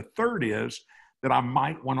space. And then the third is that I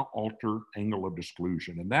might want to alter angle of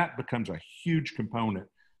disclusion. And that becomes a huge component,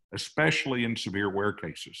 especially in severe wear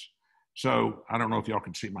cases. So I don't know if y'all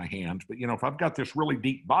can see my hands, but if I've got this really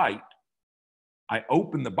deep bite, I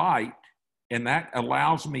open the bite, and that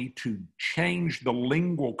allows me to change the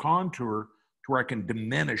lingual contour to where I can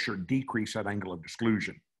diminish or decrease that angle of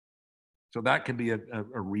disclusion. So that can be a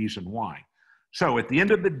reason why. So at the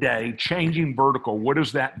end of the day, changing vertical, what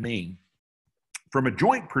does that mean? From a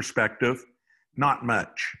joint perspective, not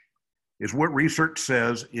much. Is what research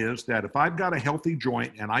says is that if I've got a healthy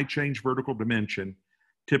joint and I change vertical dimension,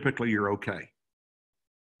 typically you're okay.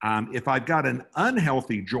 If I've got an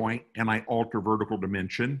unhealthy joint and I alter vertical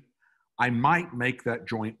dimension, I might make that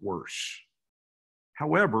joint worse.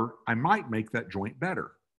 However, I might make that joint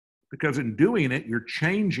better, because in doing it, you're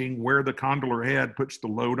changing where the condylar head puts the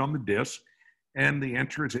load on the disc, and the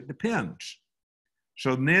answer is it depends.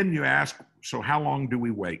 So then you ask, so how long do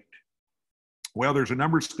we wait? Well, there's a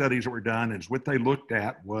number of studies that were done, and what they looked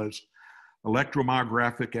at was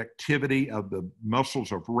electromyographic activity of the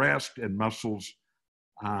muscles of rest and muscles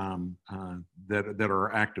that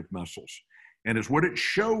are active muscles. And as what it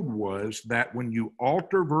showed was that when you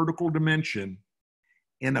alter vertical dimension,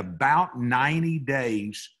 in about 90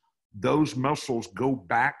 days, those muscles go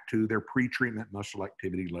back to their pre-treatment muscle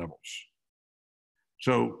activity levels.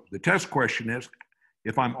 So the test question is,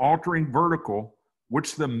 if I'm altering vertical,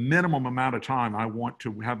 what's the minimum amount of time I want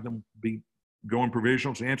to have them be going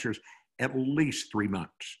provisionals? The answer is at least 3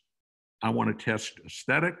 months. I want to test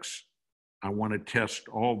aesthetics. I want to test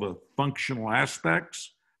all the functional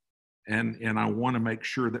aspects. And I want to make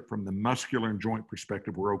sure that from the muscular and joint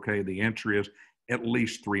perspective, we're okay. The answer is at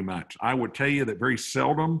least 3 months. I would tell you that very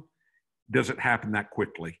seldom does it happen that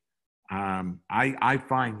quickly. I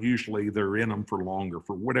find usually they're in them for longer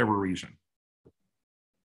for whatever reason.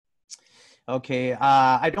 Okay,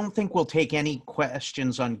 I don't think we'll take any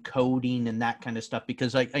questions on coding and that kind of stuff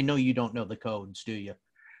because I know you don't know the codes, do you?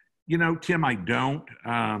 You know, Tim, I don't.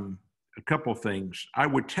 A couple of things. I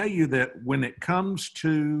would tell you that when it comes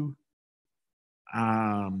to,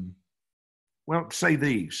 well, say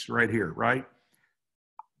these right here, right?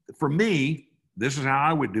 For me, this is how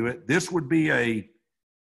I would do it. This would be a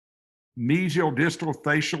mesial, distal,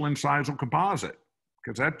 facial, incisal composite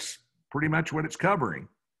because that's pretty much what it's covering.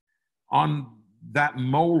 On that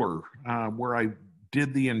molar, where I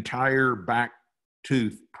did the entire back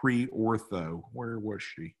tooth pre-ortho, where was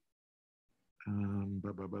she? Well,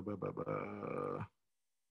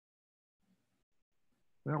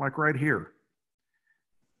 like right here.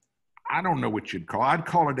 I don't know what you'd call it. I'd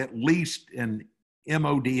call it at least an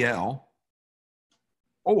MODL,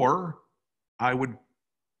 or I would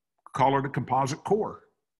call it a composite core.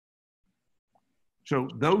 So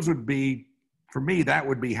those would be, for me, that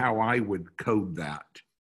would be how I would code that.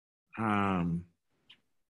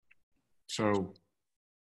 So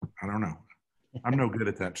I don't know. I'm no good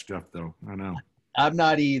at that stuff, though. I know. I'm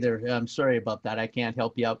not either. I'm sorry about that. I can't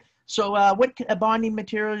help you out. So what bonding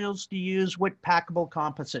materials do you use? What packable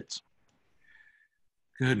composites?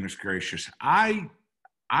 Goodness gracious. I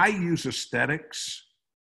use aesthetics.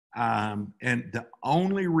 And the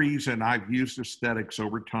only reason I've used aesthetics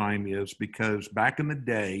over time is because back in the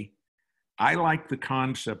day, I like the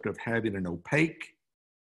concept of having an opaque,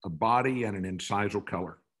 a body, and an incisal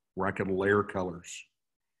color where I could layer colors.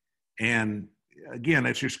 And again,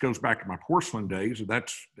 it just goes back to my porcelain days.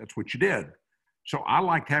 That's what you did. So I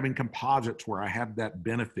liked having composites where I had that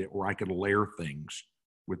benefit where I could layer things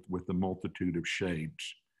with the multitude of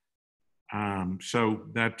shades. So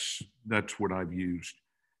that's what I've used.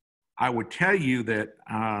 I would tell you that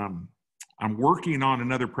I'm working on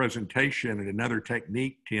another presentation and another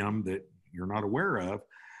technique, Tim, that you're not aware of,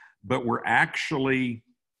 but we're actually,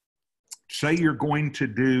 say you're going to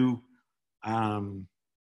do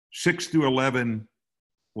 6 through 11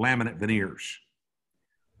 laminate veneers,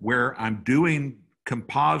 where I'm doing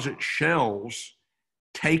composite shells,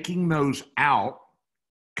 taking those out,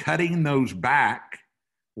 cutting those back,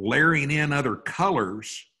 layering in other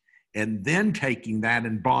colors, and then taking that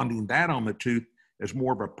and bonding that on the tooth as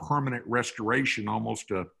more of a permanent restoration,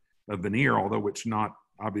 almost a veneer, although it's not,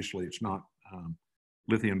 obviously it's not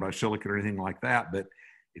lithium bisilicate or anything like that, but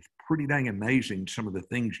it's pretty dang amazing some of the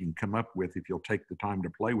things you can come up with if you'll take the time to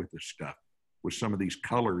play with this stuff, with some of these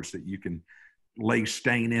colors that you can lay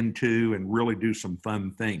stain into and really do some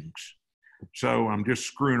fun things. So I'm just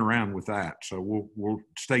screwing around with that. So we'll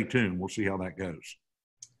stay tuned. We'll see how that goes.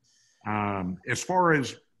 As far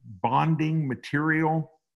as bonding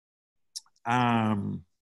material,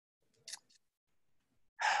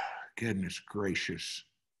 goodness gracious.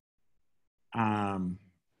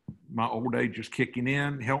 My old age is kicking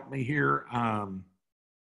in. Help me here.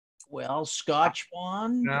 Well, Scotch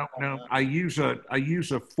bond. No. I use a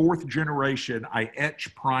 4th generation. I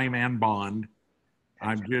etch, prime, and bond.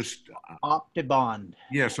 I'm just Optibond.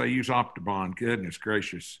 Yes, I use Optibond. Goodness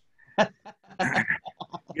gracious.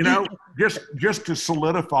 You know, just to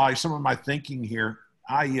solidify some of my thinking here,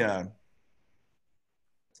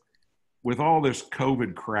 with all this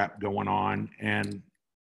COVID crap going on, and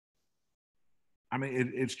I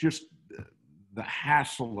mean, it's just the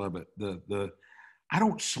hassle of it. I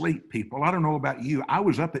don't sleep, people. I don't know about you. I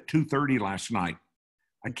was up at 2:30 last night.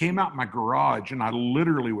 I came out my garage and I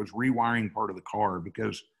literally was rewiring part of the car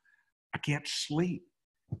because I can't sleep.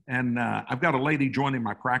 And I've got a lady joining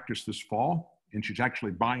my practice this fall, and she's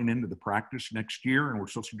actually buying into the practice next year, and we're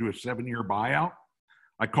supposed to do a 7-year buyout.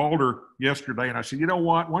 I called her yesterday and I said, you know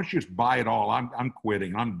what? Why don't you just buy it all? I'm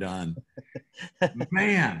quitting. I'm done.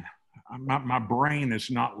 Man, my brain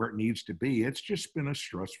is not where it needs to be. It's just been a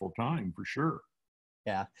stressful time for sure.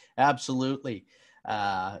 Yeah, absolutely.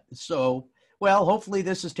 So, well, hopefully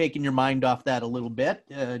this has taken your mind off that a little bit,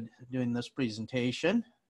 doing this presentation.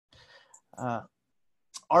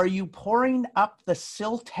 Are you pouring up the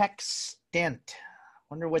Siltex stent?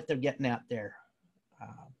 Wonder what they're getting at there.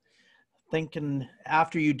 Thinking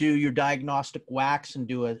after you do your diagnostic wax and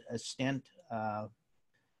do a stent.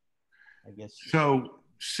 I guess. So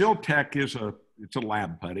Siltec it's a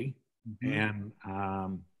lab putty, Mm-hmm.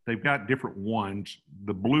 and they've got different ones.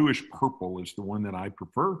 The bluish purple is the one that I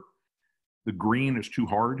prefer. The green is too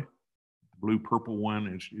hard. The blue purple one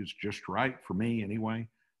is just right for me anyway.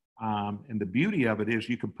 And the beauty of it is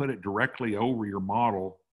you can put it directly over your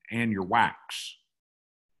model and your wax.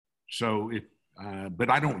 So but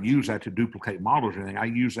I don't use that to duplicate models or anything. I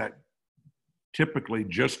use that typically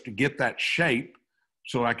just to get that shape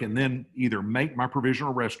so I can then either make my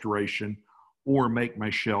provisional restoration or make my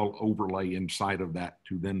shell overlay inside of that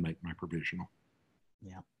to then make my provisional.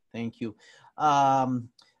 Yeah, thank you.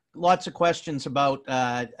 Lots of questions about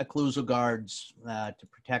occlusal guards to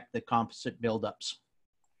protect the composite buildups.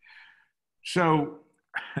 So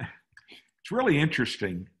it's really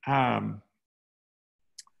interesting.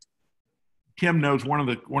 Tim knows one of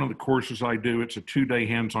the courses I do. It's a 2-day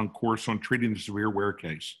hands-on course on treating the severe wear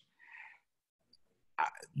case.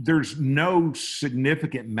 There's no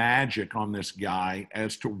significant magic on this guy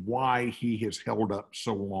as to why he has held up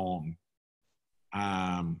so long.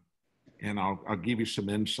 And I'll give you some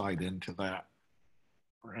insight into that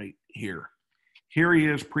right here. Here he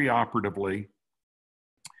is preoperatively.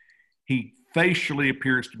 He facially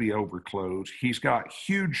appears to be overclosed. He's got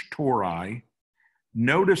huge tori.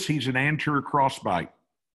 Notice he's an anterior crossbite,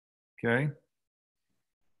 okay?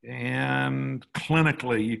 And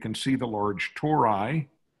clinically, you can see the large tori.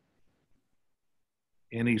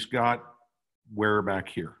 And he's got wear back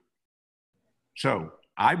here. So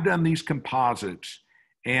I've done these composites,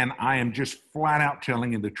 and I am just flat out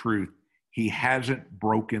telling you the truth. He hasn't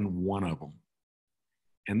broken one of them.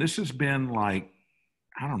 And this has been like,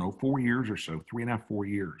 I don't know, 4 years or so, 3.5, 4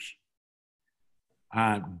 years.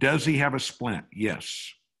 Does he have a splint?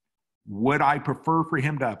 Yes. Would I prefer for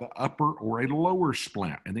him to have an upper or a lower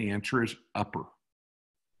splint? And the answer is upper.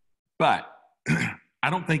 But I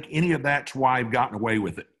don't think any of that's why I've gotten away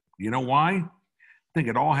with it. You know why? I think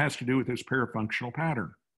it all has to do with this parafunctional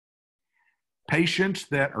pattern. Patients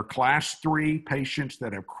that are class 3, patients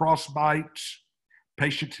that have cross bites,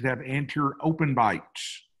 patients that have anterior open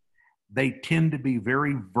bites, they tend to be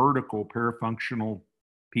very vertical parafunctional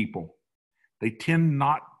people. They tend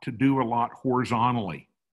not to do a lot horizontally.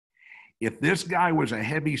 If this guy was a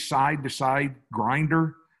heavy side-to-side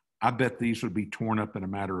grinder, I bet these would be torn up in a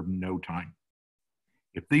matter of no time.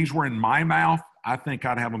 If these were in my mouth, I think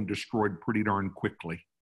I'd have them destroyed pretty darn quickly.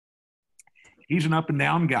 He's an up and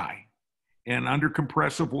down guy. And under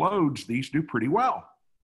compressive loads, these do pretty well.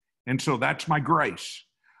 And so that's my grace.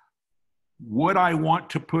 Would I want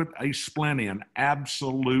to put a splint in?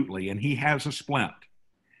 Absolutely. And he has a splint.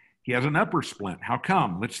 He has an upper splint. How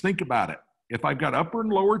come? Let's think about it. If I've got upper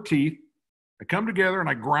and lower teeth, I come together and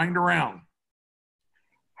I grind around.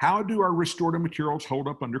 How do our restorative materials hold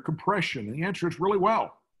up under compression? And the answer is really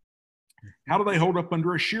well. How do they hold up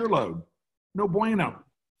under a shear load? No bueno.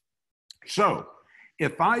 So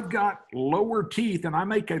if I've got lower teeth and I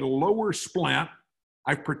make a lower splint,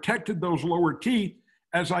 I've protected those lower teeth.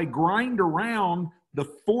 As I grind around, the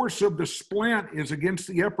force of the splint is against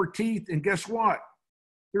the upper teeth. And guess what?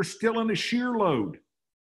 They're still in a shear load.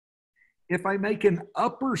 If I make an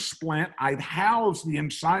upper splint, I've housed the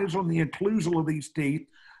incise on the occlusal of these teeth.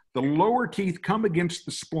 The lower teeth come against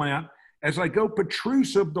the splint. As I go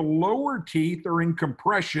protrusive, the lower teeth are in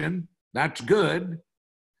compression. That's good.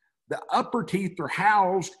 The upper teeth are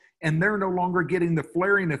housed, and they're no longer getting the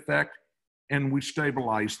flaring effect, and we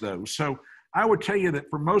stabilize those. So I would tell you that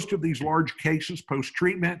for most of these large cases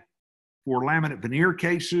post-treatment, for laminate veneer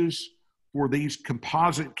cases, for these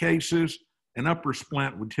composite cases, an upper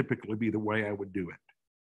splint would typically be the way I would do it.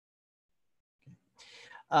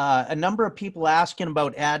 A number of people asking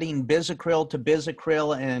about adding bisacryl to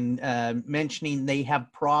bisacryl and mentioning they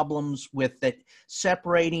have problems with it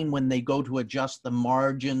separating when they go to adjust the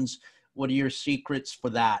margins. What are your secrets for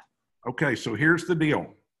that? Okay, so here's the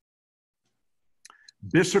deal.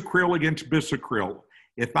 Bisacryl against bisacryl.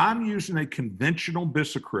 If I'm using a conventional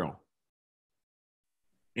bisacryl,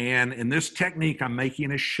 and in this technique, I'm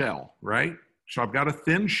making a shell, right? So I've got a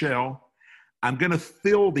thin shell. I'm going to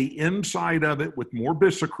fill the inside of it with more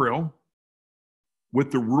bisacryl with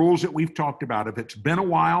the rules that we've talked about. If it's been a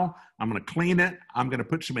while, I'm going to clean it. I'm going to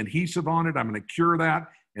put some adhesive on it. I'm going to cure that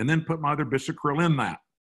and then put my other bisacryl in that.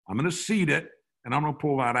 I'm going to seed it and I'm going to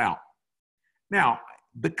pull that out. Now,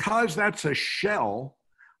 because that's a shell,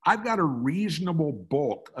 I've got a reasonable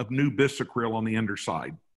bulk of new bisacryl on the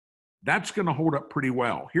underside. That's going to hold up pretty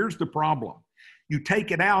well. Here's the problem. You take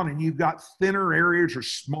it out and you've got thinner areas or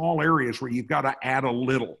small areas where you've got to add a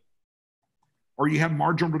little. Or you have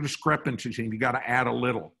marginal discrepancies and you got to add a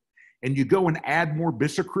little. And you go and add more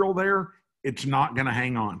bisacryl there, it's not going to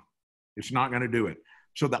hang on. It's not going to do it.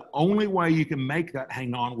 So the only way you can make that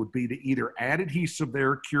hang on would be to either add adhesive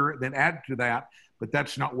there, cure it, then add to that. But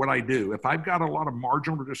that's not what I do. If I've got a lot of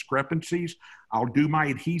marginal discrepancies, I'll do my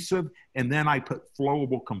adhesive, and then I put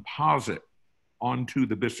flowable composite onto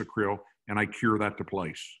the bisacryl, and I cure that to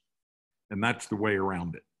place. And that's the way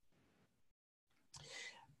around it.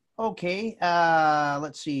 Okay,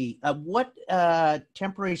 let's see. What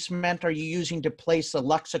temporary cement are you using to place a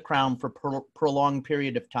Luxa crown for prolonged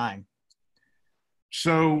period of time?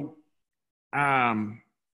 So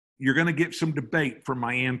you're going to get some debate from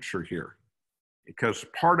my answer here, because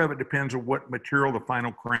part of it depends on what material the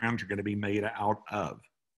final crowns are going to be made out of.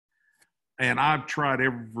 And I've tried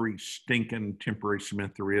every stinking temporary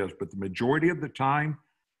cement there is, but the majority of the time,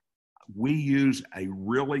 we use a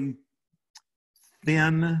really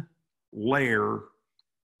thin layer.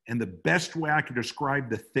 And the best way I could describe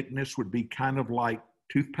the thickness would be kind of like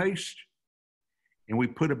toothpaste. And we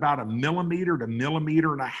put about 1 millimeter to 1.5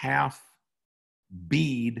 millimeter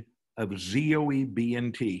bead of ZOE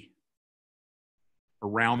BNT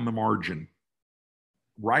around the margin,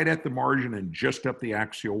 right at the margin and just up the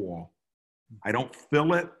axial wall. I don't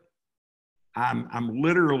fill it. I'm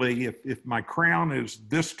literally, if my crown is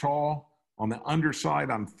this tall, on the underside,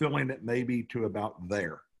 I'm filling it maybe to about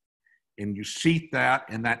there. And you seat that,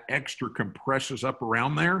 and that extra compresses up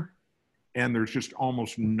around there, and there's just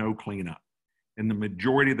almost no cleanup. And the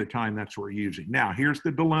majority of the time, that's what we're using. Now, here's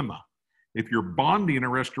the dilemma. If you're bonding a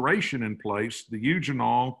restoration in place, the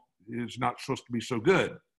eugenol is not supposed to be so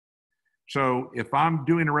good. So if I'm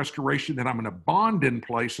doing a restoration that I'm going to bond in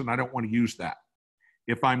place, and I don't want to use that.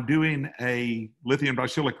 If I'm doing a lithium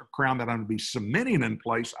disilica crown that I'm going to be cementing in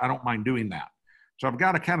place, I don't mind doing that. So I've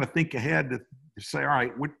got to kind of think ahead to say, all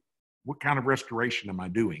right, what kind of restoration am I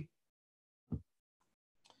doing?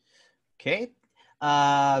 Okay.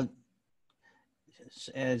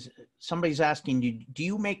 As somebody's asking you, do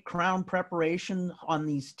you make crown preparation on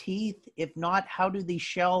these teeth? If not, how do the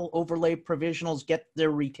shell overlay provisionals get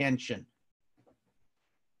their retention?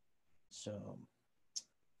 So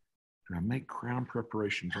I make crown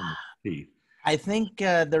preparations on the teeth. I think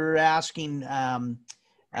they're asking, and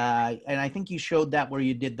I think you showed that where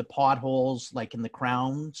you did the potholes, like in the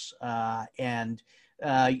crowns, and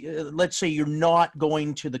let's say you're not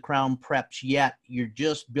going to the crown preps yet. You're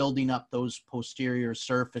just building up those posterior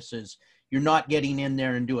surfaces. You're not getting in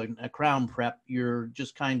there and doing a crown prep. You're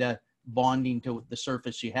just kind of bonding to the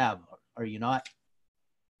surface you have. Are you not?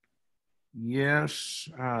 Yes,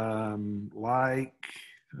 like,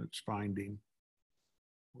 it's finding,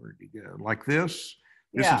 where'd he go? Like this.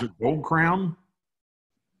 This is a gold crown.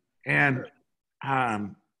 And,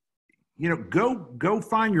 you know, go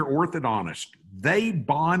find your orthodontist. They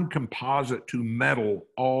bond composite to metal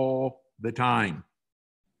all the time.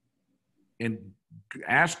 And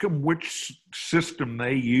ask them which system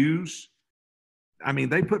they use. I mean,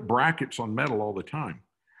 they put brackets on metal all the time.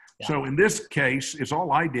 Yeah. So in this case, is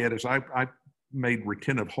all I did is I made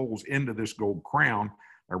retentive holes into this gold crown.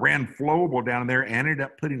 I ran flowable down there and ended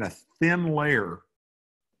up putting a thin layer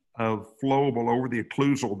of flowable over the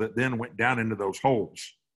occlusal that then went down into those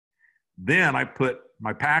holes. Then I put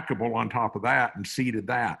my packable on top of that and seeded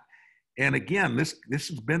that. And again, this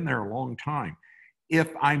has been there a long time.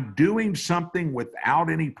 If I'm doing something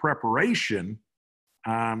without any preparation,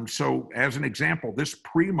 so as an example, this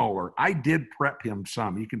premolar, I did prep him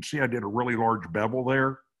some. You can see I did a really large bevel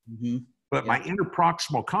there. Mm-hmm. But my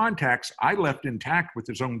interproximal contacts, I left intact with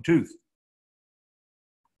his own tooth.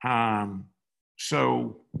 As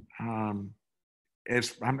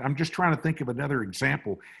I'm just trying to think of another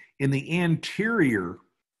example. In the anterior,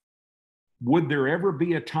 would there ever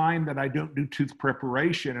be a time that I don't do tooth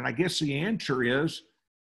preparation? And I guess the answer is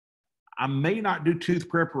I may not do tooth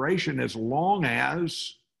preparation as long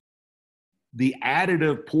as the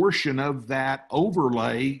additive portion of that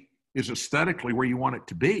overlay is aesthetically where you want it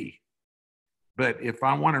to be. But if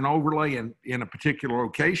I want an overlay in a particular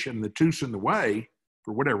location, the tooth's in the way,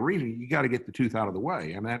 for whatever reason, you got to get the tooth out of the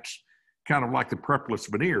way. And that's kind of like the prepless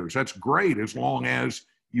veneers. That's great as long as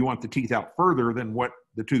you want the teeth out further than what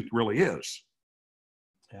the tooth really is.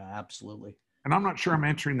 Yeah, absolutely. And I'm not sure I'm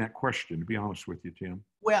answering that question, to be honest with you, Tim.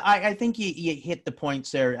 Well, I think you hit the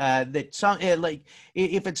points there. That some like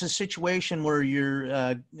if it's a situation where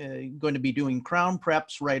you're going to be doing crown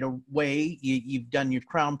preps right away, you've done your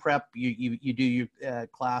crown prep, you do your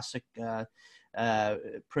classic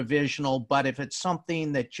provisional. But if it's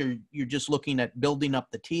something that you're just looking at building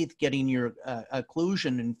up the teeth, getting your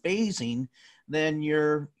occlusion and phasing, then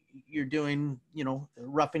you're doing, you know,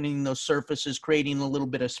 roughening those surfaces, creating a little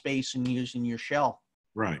bit of space and using your shell.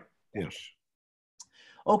 Right. Yes.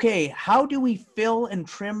 Okay, how do we fill and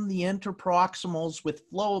trim the interproximals with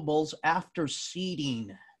flowables after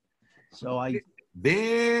seeding? So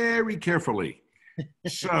Very carefully.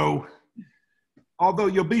 So, although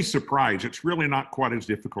you'll be surprised, it's really not quite as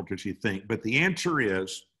difficult as you think. But the answer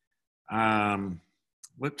is,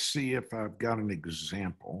 let's see if I've got an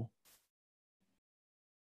example.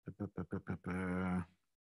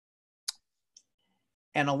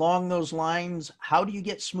 And along those lines, how do you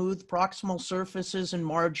get smooth proximal surfaces and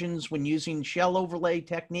margins when using shell overlay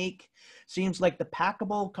technique? Seems like the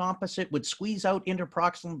packable composite would squeeze out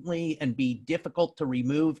interproximally and be difficult to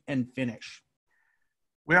remove and finish.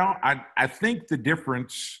 Well, I think the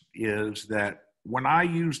difference is that when I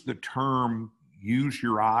use the term use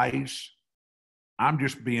your eyes, I'm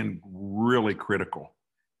just being really critical.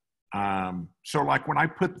 So like when I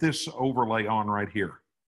put this overlay on right here,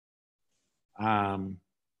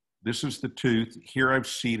 this is the tooth. Here I've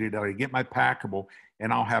seeded, I get my packable,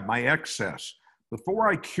 and I'll have my excess. Before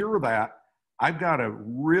I cure that, I've got a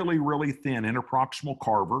really, really thin interproximal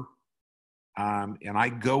carver, and I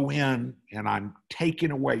go in and I'm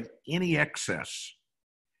taking away any excess.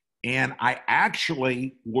 And I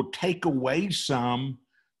actually will take away some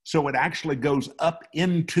so it actually goes up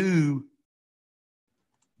into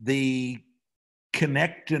the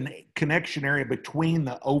connection area between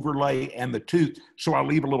the overlay and the tooth, so I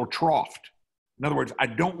leave a little trough. In other words, I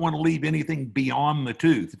don't want to leave anything beyond the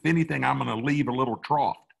tooth. If anything, I'm going to leave a little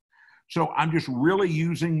trough. So I'm just really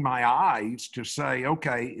using my eyes to say,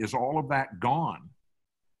 okay, is all of that gone?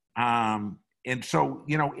 And so,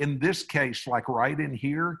 you know, in this case, like right in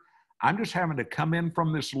here, I'm just having to come in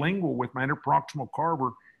from this lingual with my interproximal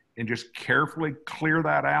carver and just carefully clear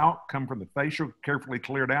that out, come from the facial, carefully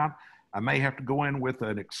clear it out. I may have to go in with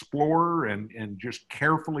an explorer and just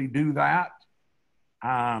carefully do that.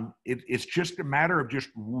 It's just a matter of just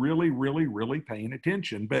really, really, really paying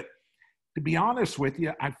attention. But to be honest with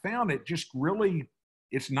you, I found it just really,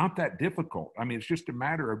 it's not that difficult. I mean, it's just a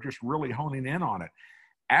matter of just really honing in on it.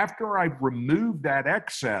 After I've removed that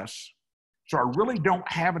excess, so I really don't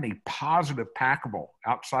have any positive packable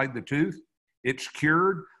outside the tooth, it's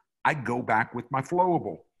cured, I go back with my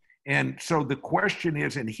flowable. And so the question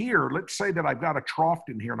is in here, let's say that I've got a trough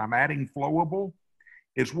in here and I'm adding flowable,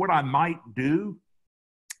 is what I might do,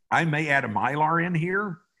 I may add a Mylar in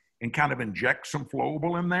here and kind of inject some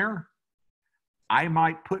flowable in there. I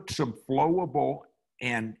might put some flowable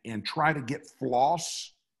and try to get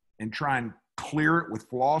floss and try and clear it with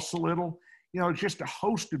floss a little. You know, it's just a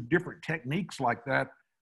host of different techniques like that.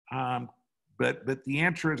 But the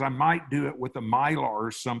answer is I might do it with a Mylar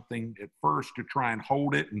or something at first to try and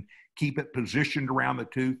hold it and keep it positioned around the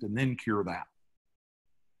tooth and then cure that.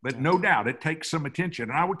 But no doubt it takes some attention.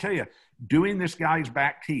 And I would tell you, doing this guy's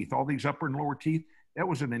back teeth, all these upper and lower teeth, that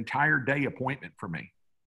was an entire day appointment for me.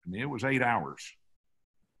 I mean, it was 8 hours,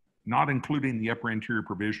 not including the upper anterior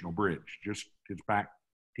provisional bridge, just his back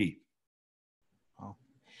teeth.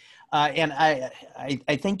 And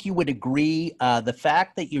I think you would agree, the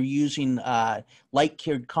fact that you're using light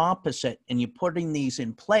cured composite and you're putting these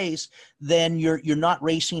in place, then you're not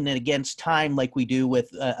racing it against time like we do with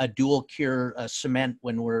a dual cure cement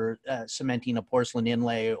when we're cementing a porcelain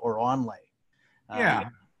inlay or onlay. Yeah.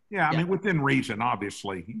 I mean, within reason,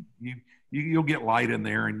 obviously, you'll get light in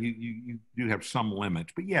there, and you do have some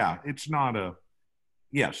limits. But yeah, it's not a,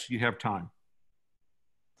 yes, you have time.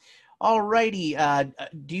 All righty.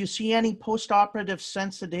 Do you see any postoperative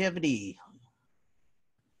sensitivity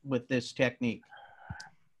with this technique?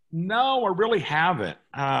 No, I really haven't.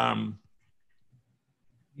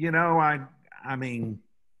 You know, I mean,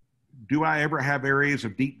 do I ever have areas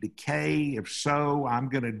of deep decay? If so, I'm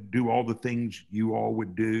going to do all the things you all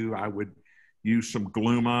would do. I would use some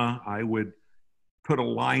Gluma. I would put a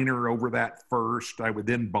liner over that first. I would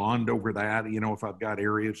then bond over that, you know, if I've got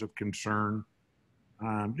areas of concern.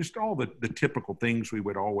 Just all the typical things we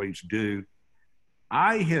would always do.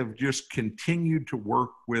 I have just continued to work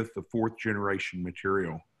with the 4th generation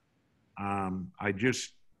material. I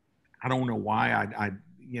don't know why. I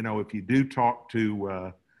you know, if you do talk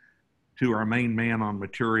to our main man on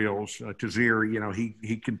materials, Tazir, you know,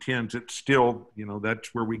 he contends it's still, you know,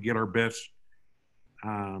 that's where we get our best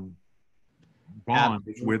bond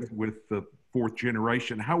with the 4th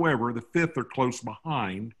generation. However, the 5th are close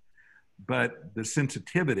behind, but the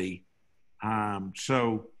sensitivity,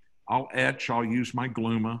 so I'll etch, I'll use my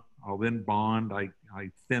Gluma, I'll then bond, I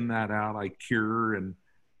thin that out, I cure, and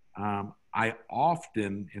I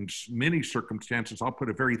often, in many circumstances, I'll put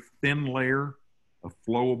a very thin layer of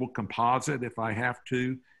flowable composite if I have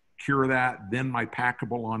to, cure that, then my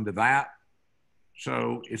packable onto that,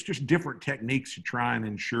 So it's just different techniques to try and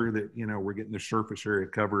ensure that, you know, we're getting the surface area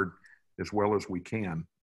covered as well as we can.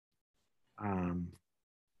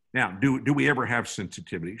 Now, do we ever have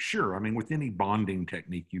sensitivity? Sure. I mean, with any bonding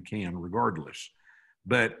technique, you can regardless.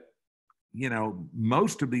 But, you know,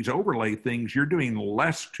 most of these overlay things, you're doing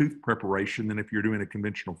less tooth preparation than if you're doing a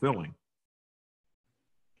conventional filling.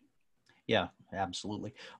 Yeah,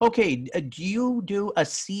 absolutely. Okay, do you do a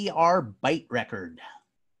CR bite record?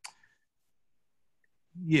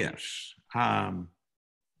 Yes.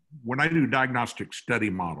 When I do diagnostic study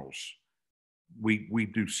models, we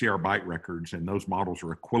do CR bite records, and those models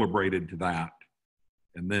are equilibrated to that.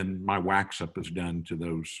 And then my wax up is done to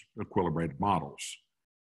those equilibrated models.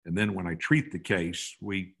 And then when I treat the case,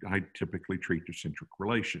 I typically treat to centric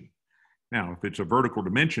relation. Now, if it's a vertical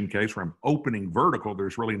dimension case where I'm opening vertical,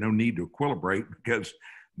 there's really no need to equilibrate because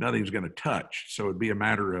nothing's going to touch. So it'd be a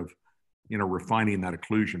matter of, you know, refining that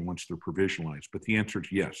occlusion once they're provisionalized. But the answer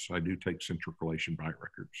is yes, I do take centric relation bite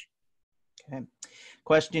records. Okay.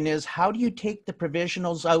 Question is, how do you take the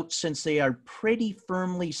provisionals out since they are pretty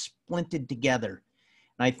firmly splinted together?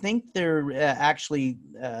 And I think they're actually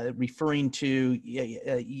referring to,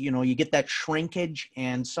 you know, you get that shrinkage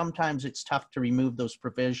and sometimes it's tough to remove those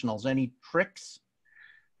provisionals. Any tricks?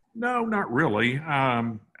 No, not really.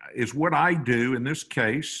 Is what I do in this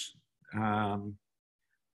case,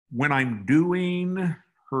 when I'm doing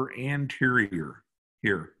her anterior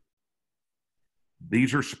here,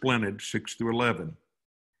 these are splinted 6 through 11.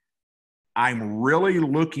 I'm really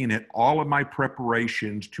looking at all of my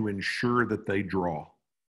preparations to ensure that they draw.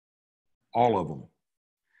 All of them.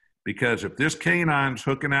 Because if this canine's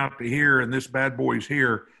hooking out to here and this bad boy's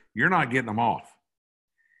here, you're not getting them off.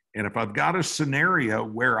 And if I've got a scenario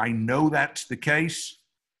where I know that's the case,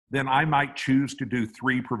 then I might choose to do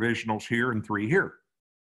 3 provisionals here and 3 here.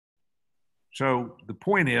 So the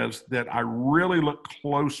point is that I really look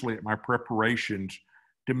closely at my preparations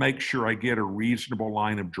to make sure I get a reasonable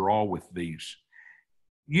line of draw with these.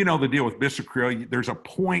 You know the deal with bisacral, there's a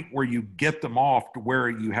point where you get them off to where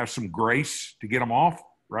you have some grace to get them off,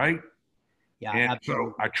 right? Yeah, and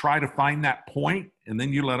absolutely. So I try to find that point, and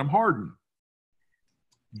then you let them harden.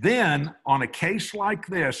 Then on a case like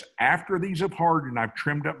this, after these have hardened, I've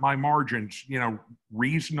trimmed up my margins, you know,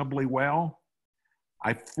 reasonably well.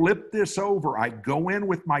 I flip this over, I go in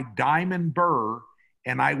with my diamond burr,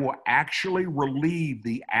 and I will actually relieve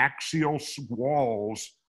the axial walls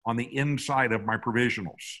on the inside of my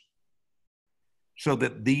provisionals so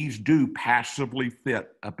that these do passively fit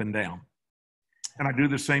up and down. And I do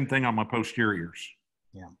the same thing on my posteriors.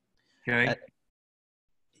 Yeah. Okay.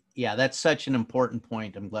 Yeah, that's such an important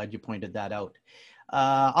point. I'm glad you pointed that out.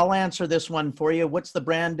 I'll answer this one for you. What's the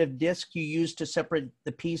brand of disc you use to separate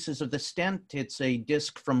the pieces of the stent? It's a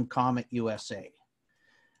disc from Comet USA.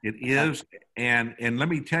 It is. And let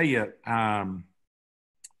me tell you,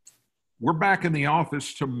 we're back in the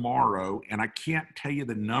office tomorrow, and I can't tell you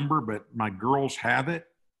the number, but my girls have it.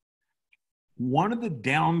 One of the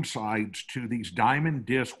downsides to these diamond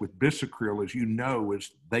discs with bisacryl, as you know,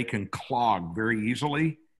 is they can clog very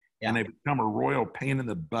easily, and they become a royal pain in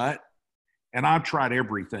the butt. And I've tried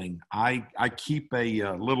everything. I keep a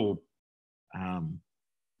little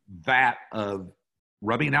vat of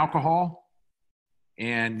rubbing alcohol,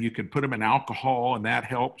 and you can put them in alcohol, and that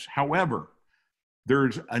helps. However,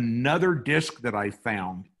 there's another disc that I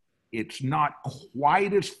found. It's not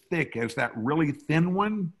quite as thick as that really thin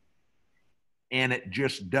one, and it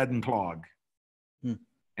just doesn't clog.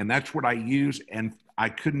 And that's what I use, and I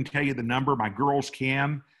couldn't tell you the number. My girls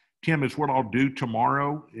can. Tim, is what I'll do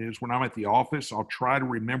tomorrow is when I'm at the office, I'll try to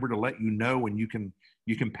remember to let you know, and you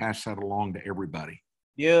can pass that along to everybody.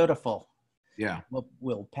 Beautiful. Yeah.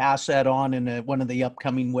 We'll pass that on in one of the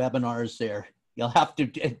upcoming webinars there. You'll have to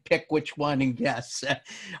pick which one and guess.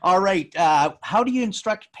 All right. How do you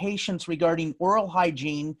instruct patients regarding oral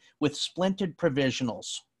hygiene with splinted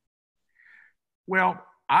provisionals? Well,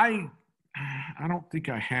 I don't think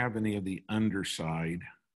I have any of the underside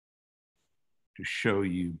to show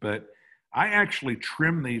you, but I actually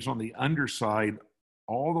trim these on the underside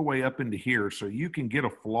all the way up into here, so you can get a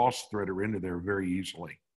floss threader into there very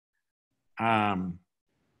easily. Now,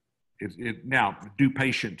 do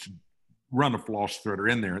patients run a floss threader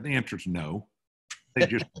in there? The answer is no. They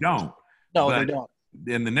just don't. No, they don't.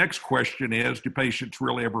 Then the next question is, do patients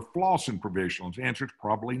really ever floss in provisionals? The answer is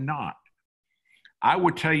probably not. I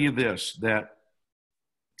would tell you this, that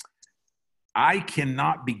I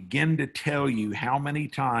cannot begin to tell you how many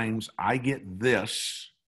times I get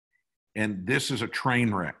this, and this is a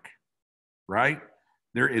train wreck, right?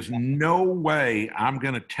 There is no way I'm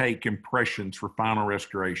going to take impressions for final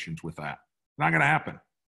restorations with that. Not going to happen.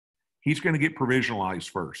 he's going to get Provisionalize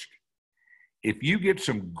first. If you get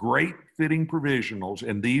some great fitting provisionals,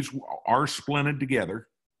 and these are splinted together,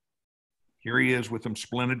 here he is with them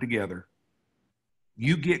splinted together.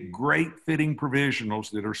 You get great fitting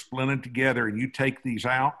provisionals that are splinted together and you take these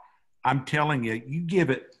out, I'm telling you, you give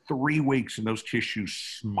it 3 weeks and those tissues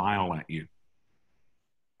smile at you.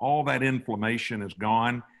 All that inflammation is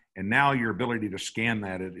gone, and now your ability to scan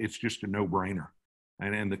that, it's just a no-brainer.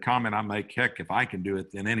 And the comment I make, heck, if I can do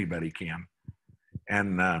it, then anybody can.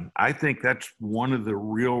 And I think that's one of the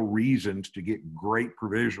real reasons to get great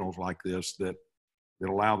provisionals like this that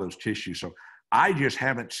allow those tissues. So I just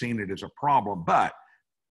haven't seen it as a problem, but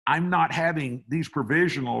I'm not having, these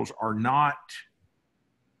provisionals are not,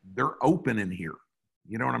 they're open in here.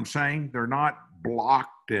 You know what I'm saying? They're not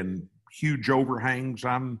blocked and huge overhangs.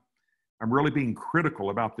 I'm really being critical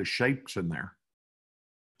about the shapes in there.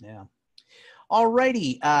 Yeah. All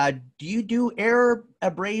righty. Do you do air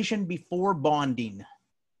abrasion before bonding?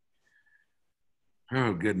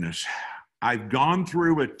 Oh, goodness. I've gone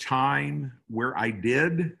through a time where I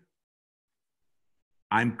did.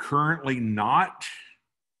 I'm currently not.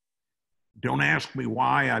 Don't ask me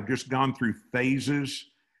why. I've just gone through phases.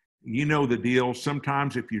 You know the deal.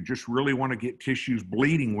 Sometimes if you just really want to get tissues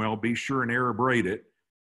bleeding well, be sure and air abrade it.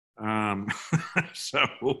 So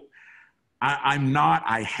I'm not.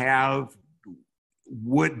 I have.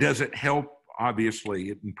 What does it help?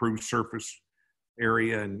 Obviously, it improves surface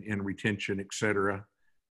area and retention, et cetera.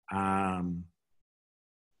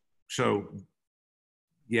 So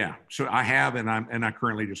yeah, so I have, and I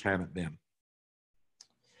currently just haven't been.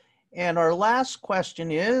 And our last question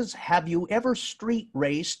is, have you ever street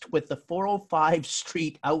raced with the 405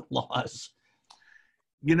 Street Outlaws?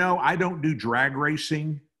 You know, I don't do drag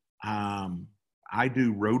racing. I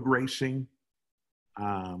do road racing.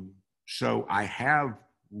 So I have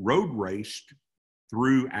road raced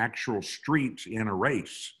through actual streets in a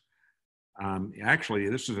race. Actually,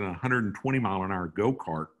 this is a 120-mile-an-hour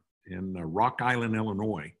go-kart in Rock Island,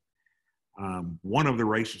 Illinois. One of the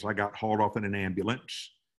races I got hauled off in an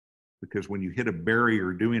ambulance because when you hit a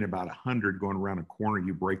barrier doing about 100 going around a corner,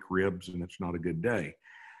 you break ribs and it's not a good day.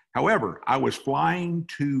 However, I was flying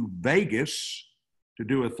to Vegas to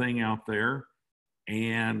do a thing out there,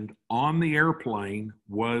 and on the airplane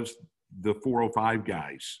was the 405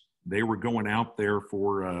 guys. They were going out there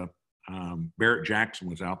for Barrett Jackson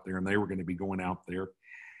was out there, and they were going to be going out there.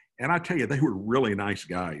 And I tell you, they were really nice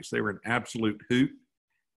guys. They were an absolute hoot.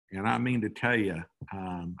 And I mean to tell you,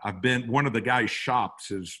 I've been, one of the guys'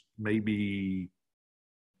 shops is maybe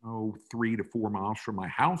 3 to 4 miles from my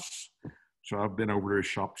house. So I've been over to his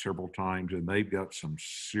shop several times, and they've got some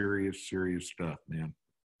serious, serious stuff, man,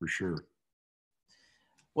 for sure.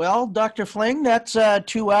 Well, Dr. Fling, that's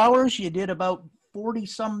 2 hours. You did about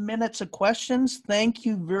 40-some minutes of questions. Thank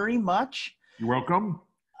you very much. You're welcome.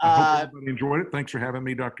 I hope everybody enjoyed it. Thanks for having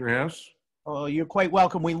me, Dr. Hess. Oh, you're quite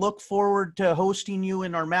welcome. We look forward to hosting you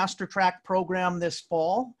in our Master Track program this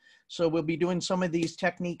fall. So we'll be doing some of these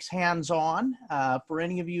techniques hands-on. For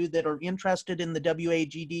any of you that are interested in the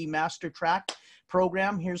WAGD Master Track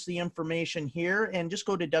program, here's the information here, and just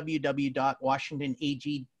go to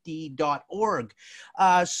www.washingtonagd.org.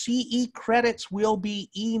 CE credits will be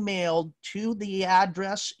emailed to the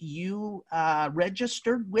address you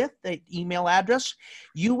registered with, the email address.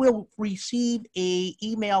 You will receive an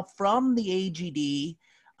email from the AGD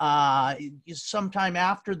sometime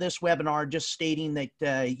after this webinar, just stating that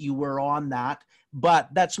you were on that. But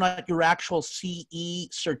that's not your actual CE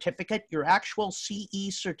certificate. Your actual CE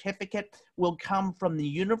certificate will come from the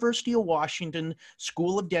University of Washington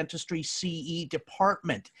School of Dentistry CE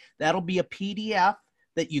department. That'll be a PDF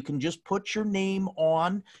that you can just put your name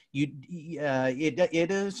on.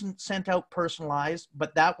 It isn't sent out personalized,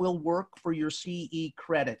 but that will work for your CE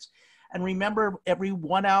credits. And remember, every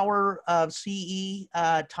 1 hour of CE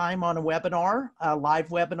time on a webinar, a live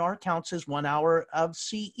webinar, counts as 1 hour of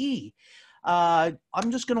CE. I'm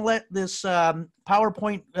just going to let this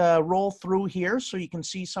PowerPoint roll through here so you can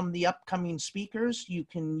see some of the upcoming speakers. You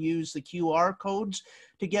can use the QR codes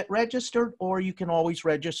to get registered, or you can always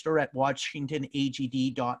register at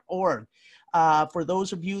washingtonagd.org. For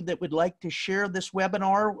those of you that would like to share this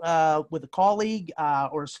webinar with a colleague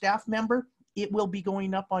or a staff member, it will be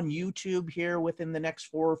going up on YouTube here within the next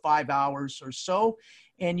 4 or 5 hours or so.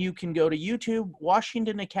 And you can go to YouTube,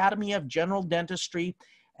 Washington Academy of General Dentistry,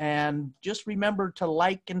 and just remember to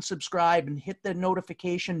like and subscribe and hit the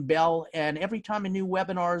notification bell. And every time a new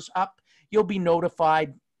webinar is up, you'll be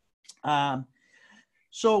notified.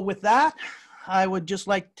 So with that, I would just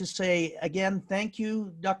like to say again, thank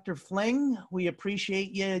you, Dr. Fling. We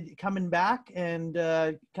appreciate you coming back and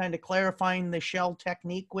kind of clarifying the shell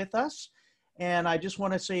technique with us. And I just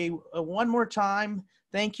want to say one more time,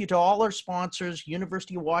 thank you to all our sponsors,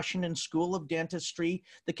 University of Washington School of Dentistry,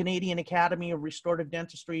 the Canadian Academy of Restorative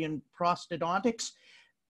Dentistry and Prosthodontics,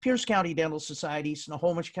 Pierce County Dental Society,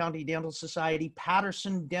 Snohomish County Dental Society,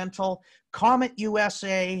 Patterson Dental, Comet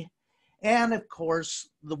USA, and of course,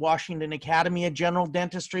 the Washington Academy of General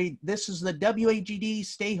Dentistry. This is the WAGD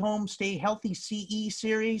Stay Home, Stay Healthy CE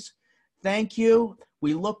series. Thank you.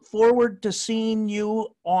 We look forward to seeing you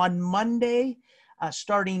on Monday,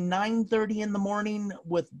 starting 9:30 in the morning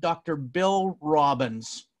with Dr. Bill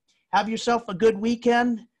Robbins. Have yourself a good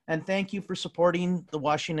weekend, and thank you for supporting the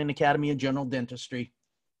Washington Academy of General Dentistry.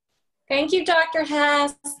 Thank you, Dr.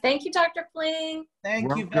 Hess. Thank you, Dr. Fling. Thank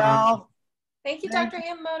you, Welcome. Val. Thank you, Thank Dr.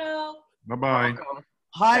 Yamamoto. Bye-bye.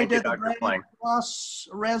 Hi Thank to you, the Dr. Fling. Plus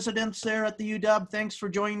residents there at the UW. Thanks for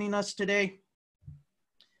joining us today.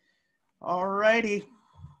 All righty.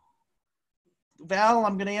 Val,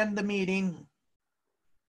 I'm going to end the meeting.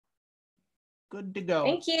 Good to go.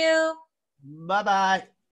 Thank you. Bye-bye.